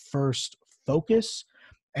very first focus.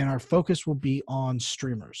 And our focus will be on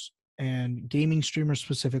streamers and gaming streamers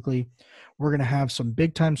specifically. We're going to have some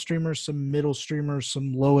big time streamers, some middle streamers,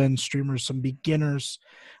 some low end streamers, some beginners.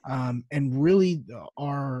 And really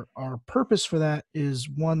our purpose for that is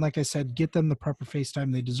one, like I said, get them the proper face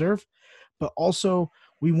time they deserve. But also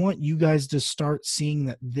we want you guys to start seeing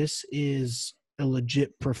that this is a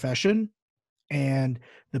legit profession and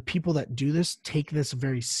the people that do this take this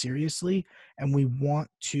very seriously. And we want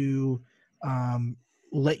to,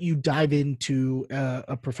 let you dive into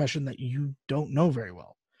a profession that you don't know very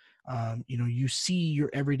well. You see your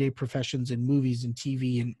everyday professions in movies and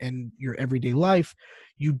TV and your everyday life.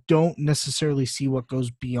 You don't necessarily see what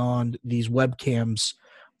goes beyond these webcams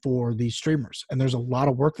for these streamers. And there's a lot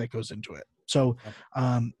of work that goes into it. So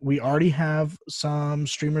we already have some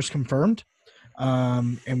streamers confirmed.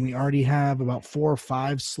 And we already have about 4 or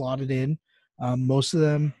 5 slotted in. Most of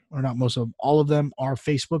them, or not most of them, all of them are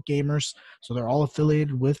Facebook gamers. So they're all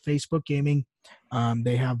affiliated with Facebook Gaming.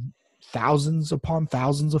 They have thousands upon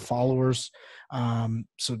thousands of followers.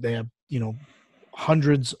 So they have,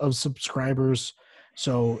 hundreds of subscribers.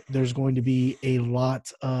 So there's going to be a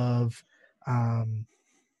lot of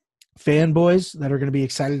fanboys that are going to be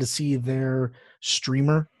excited to see their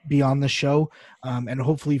streamer be on the show. And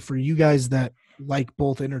hopefully for you guys that like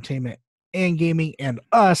both entertainment and gaming and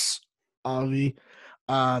us, Avi,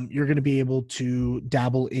 you're going to be able to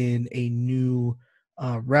dabble in a new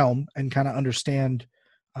realm and kind of understand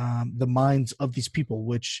the minds of these people,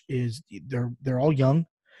 which is they're all young.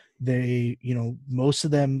 They, most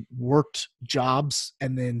of them worked jobs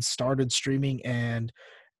and then started streaming and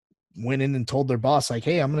went in and told their boss, like,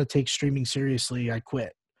 hey, I'm going to take streaming seriously. I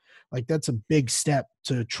quit. Like, that's a big step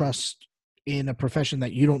to trust in a profession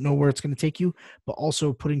that you don't know where it's going to take you, but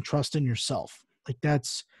also putting trust in yourself. Like,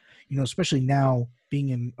 that's, especially now being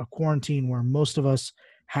in a quarantine where most of us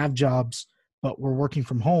have jobs, but we're working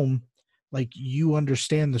from home. Like, you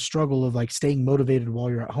understand the struggle of like staying motivated while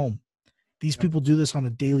you're at home. These people do this on a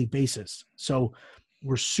daily basis. So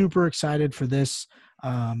we're super excited for this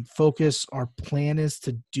focus. Our plan is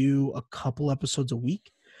to do a couple episodes a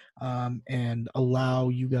week and allow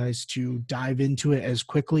you guys to dive into it as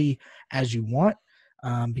quickly as you want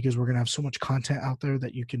because we're going to have so much content out there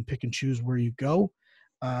that you can pick and choose where you go.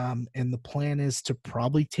 And the plan is to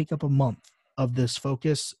probably take up a month of this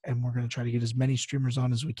focus, and we're going to try to get as many streamers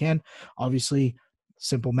on as we can. Obviously,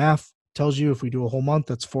 simple math tells you if we do a whole month,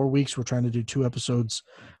 that's 4 weeks. We're trying to do 2 episodes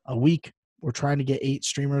a week. We're trying to get 8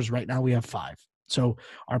 streamers. Right now we have 5. So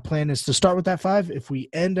our plan is to start with that 5. If we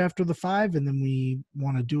end after the 5 and then we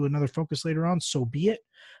want to do another focus later on, so be it.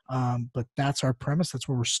 But that's our premise. That's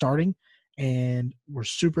where we're starting. And we're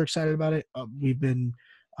super excited about it. We've been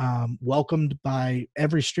welcomed by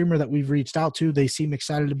every streamer that we've reached out to. They seem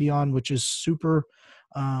excited to be on, which is super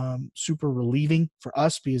relieving for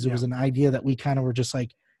us because it was an idea that we kind of were just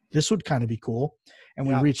like, this would kind of be cool. And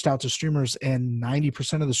we reached out to streamers and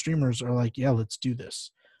 90% of the streamers are like, yeah, let's do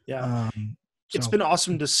this. Yeah. It's been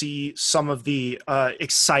awesome to see some of the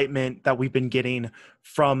excitement that we've been getting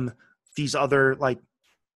from these other like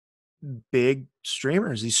big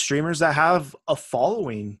streamers, these streamers that have a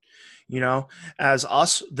following, as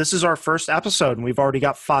us, this is our first episode and we've already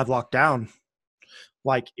got 5 locked down.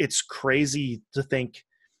 Like, it's crazy to think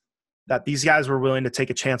that these guys were willing to take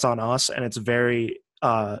a chance on us, and it's very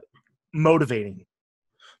motivating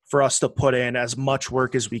for us to put in as much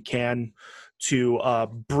work as we can to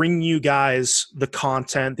bring you guys the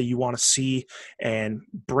content that you want to see and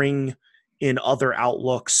bring in other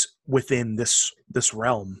outlooks within this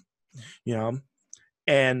realm,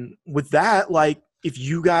 And with that, like, if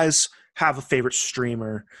you guys have a favorite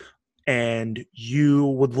streamer and you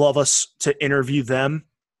would love us to interview them,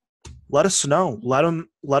 let us know. Let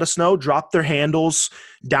us know. Drop their handles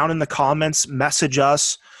down in the comments, message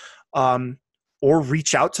us, or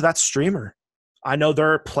reach out to that streamer. I know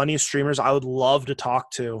there are plenty of streamers I would love to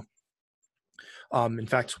talk to. In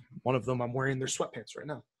fact, one of them, I'm wearing their sweatpants right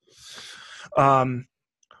now.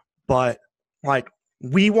 But like,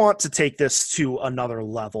 we want to take this to another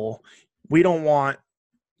level. We don't want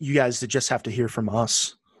you guys to just have to hear from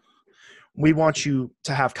us. We want you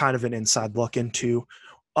to have kind of an inside look into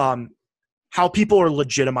how people are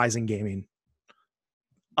legitimizing gaming.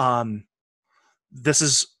 This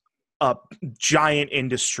is a giant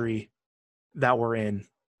industry that we're in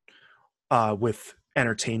with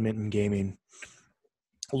entertainment and gaming.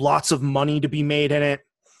 Lots of money to be made in it,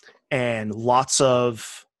 and lots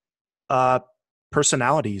of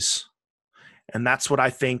personalities. And that's what I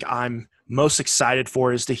think I'm most excited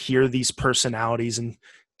for, is to hear these personalities and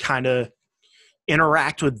kind of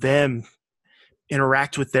interact with them,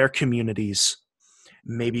 interact with their communities,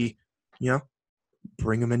 maybe,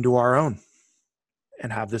 bring them into our own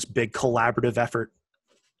and have this big collaborative effort.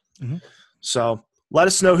 Mm-hmm. So let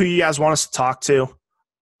us know who you guys want us to talk to.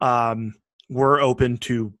 We're open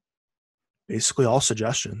to basically all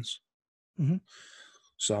suggestions. Mm-hmm.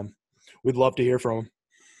 So we'd love to hear from them.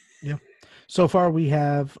 Yeah. So far we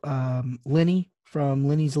have Lenny from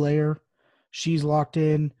Lenny's Lair. She's locked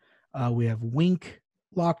in. We have Wink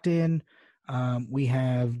locked in. We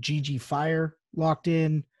have GG Fire locked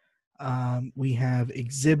in. We have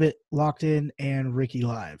Exhibit locked in, and Ricky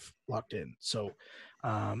Live locked in. So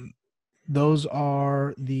those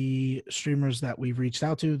are the streamers that we've reached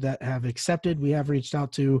out to that have accepted. We have reached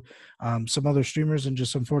out to some other streamers, and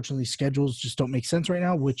just unfortunately schedules just don't make sense right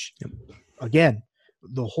now, which, again,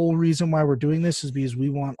 the whole reason why we're doing this is because we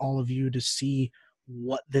want all of you to see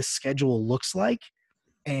what this schedule looks like.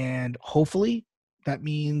 And hopefully that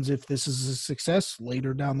means if this is a success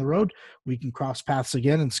later down the road, we can cross paths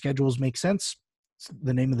again and schedules make sense. It's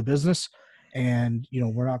the name of the business. And,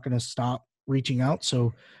 we're not going to stop reaching out.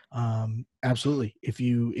 So absolutely. If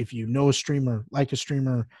you know a streamer, like a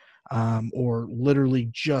streamer, or literally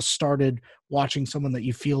just started watching someone that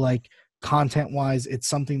you feel like content wise, it's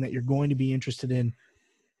something that you're going to be interested in,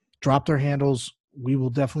 drop their handles. We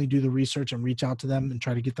will definitely do the research and reach out to them and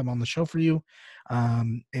try to get them on the show for you.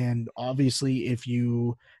 And obviously, if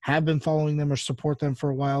you have been following them or support them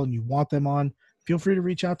for a while and you want them on, feel free to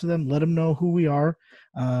reach out to them. Let them know who we are.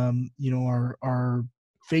 Our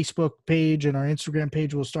Facebook page and our Instagram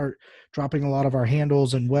page will start dropping a lot of our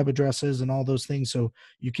handles and web addresses and all those things. So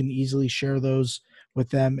you can easily share those with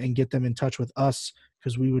them and get them in touch with us,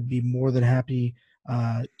 because we would be more than happy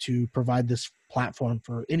to provide this platform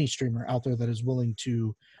for any streamer out there that is willing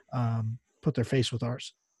to put their face with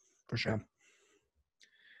ours, for sure. Yeah.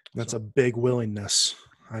 That's a big willingness.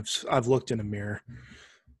 I've looked in a mirror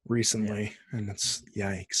recently, and it's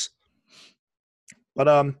yikes. But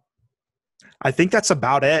I think that's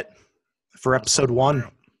about it for episode 1.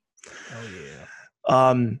 Oh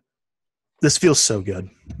yeah. This feels so good,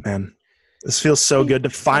 man. This feels so good to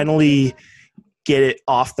finally get it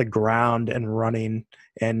off the ground and running.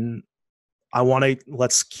 And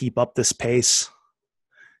let's keep up this pace.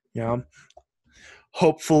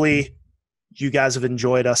 Hopefully you guys have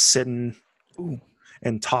enjoyed us sitting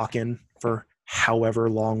and talking for however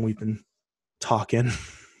long we've been talking.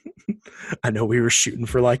 I know we were shooting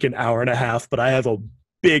for like an hour and a half, but I have a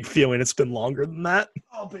big feeling it's been longer than that.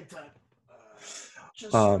 Oh, big time.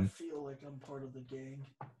 Just I feel like I'm part of the gang.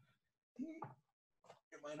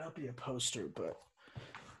 It might not be a poster, but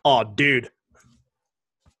oh, dude,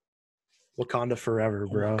 Wakanda forever,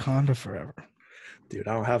 bro. Wakanda forever, dude.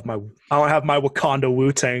 I don't have my Wakanda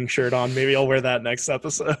Wu-Tang shirt on. Maybe I'll wear that next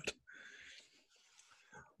episode.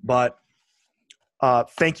 But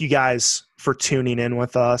thank you guys for tuning in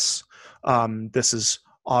with us. This is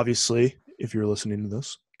obviously, if you're listening to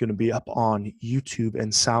this, going to be up on YouTube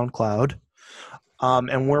and SoundCloud.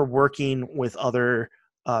 And we're working with other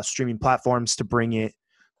streaming platforms to bring it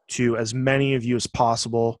to as many of you as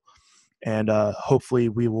possible. And hopefully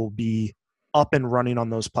we will be up and running on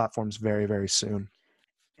those platforms very, very soon.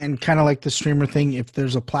 And kind of like the streamer thing, if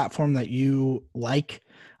there's a platform that you like,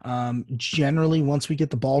 generally once we get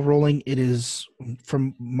the ball rolling, it is,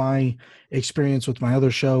 from my experience with my other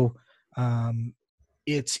show,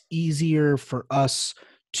 it's easier for us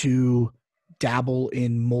to dabble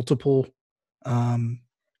in multiple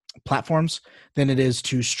platforms than it is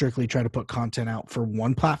to strictly try to put content out for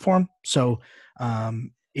one platform. So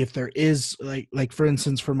if there is like for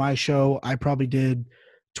instance, for my show, I probably did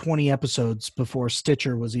 20 episodes before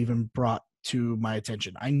Stitcher was even brought to my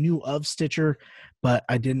attention. I knew of Stitcher, but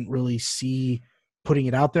I didn't really see putting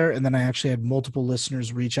it out there. And then I actually had multiple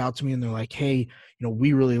listeners reach out to me and they're like, hey,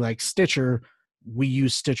 we really like Stitcher. We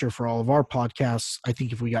use Stitcher for all of our podcasts. I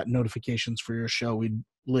think if we got notifications for your show, we'd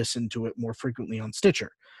listen to it more frequently on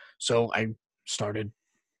Stitcher. So I started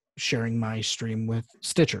sharing my stream with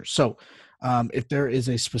Stitcher. So if there is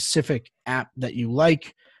a specific app that you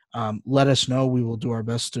like, let us know. We will do our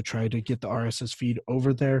best to try to get the RSS feed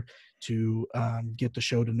over there to get the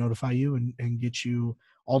show to notify you and get you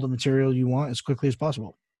all the material you want as quickly as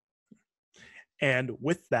possible. And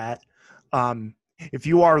with that, if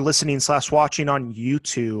you are listening / watching on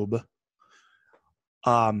YouTube,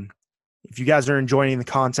 if you guys are enjoying the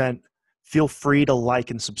content, feel free to like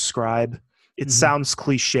and subscribe. It sounds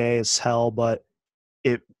cliche as hell, but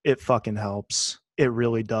it fucking helps. It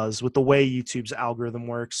really does. With the way YouTube's algorithm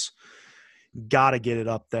works, got to get it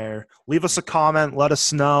up there. Leave us a comment. Let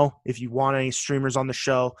us know if you want any streamers on the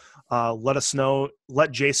show. Let us know.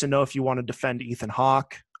 Let Jason know if you want to defend Ethan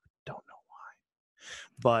Hawke. Don't know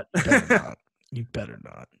why, but you better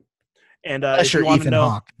not. And unless you're Ethan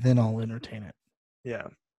Hawke, then I'll entertain it. Yeah.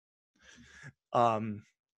 And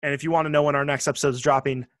if you want to know when our next episode is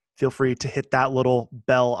dropping, feel free to hit that little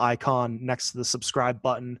bell icon next to the subscribe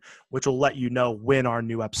button, which will let you know when our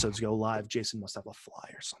new episodes go live. Jason must have a fly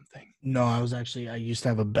or something. No, I used to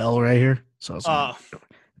have a bell right here. So it's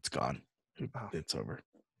gone. It's over.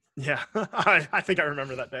 Yeah. I think I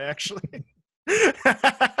remember that day, actually.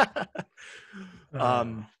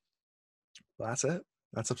 That's it.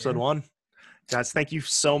 That's episode 1. Guys, thank you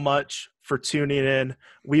so much for tuning in.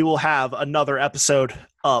 We will have another episode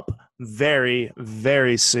up very,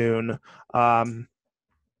 very soon.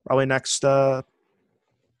 Probably next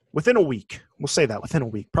within a week. We'll say that within a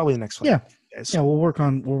week. Probably the next one. Yeah. Yeah, we'll work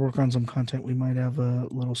on some content. We might have a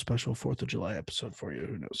little special 4th of July episode for you.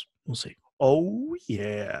 Who knows? We'll see. Oh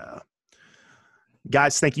yeah.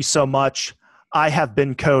 Guys, thank you so much. I have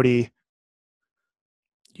been Cody.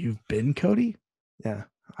 You've been Cody? Yeah.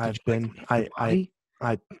 I've been I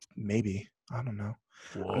maybe. I don't know.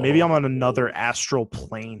 Whoa. Maybe I'm on another astral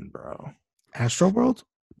plane, bro. Astro World?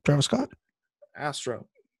 Travis Scott? Astro.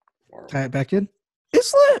 Tie it back in?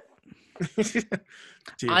 It's lit.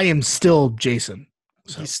 I am still Jason.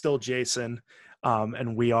 So. He's still Jason.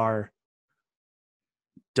 And we are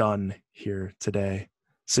done here today.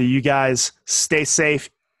 So you guys stay safe.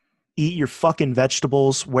 Eat your fucking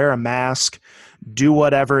vegetables. Wear a mask. Do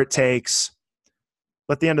whatever it takes.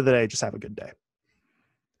 But at the end of the day, just have a good day.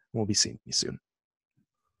 We'll be seeing you soon.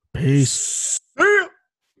 Peace.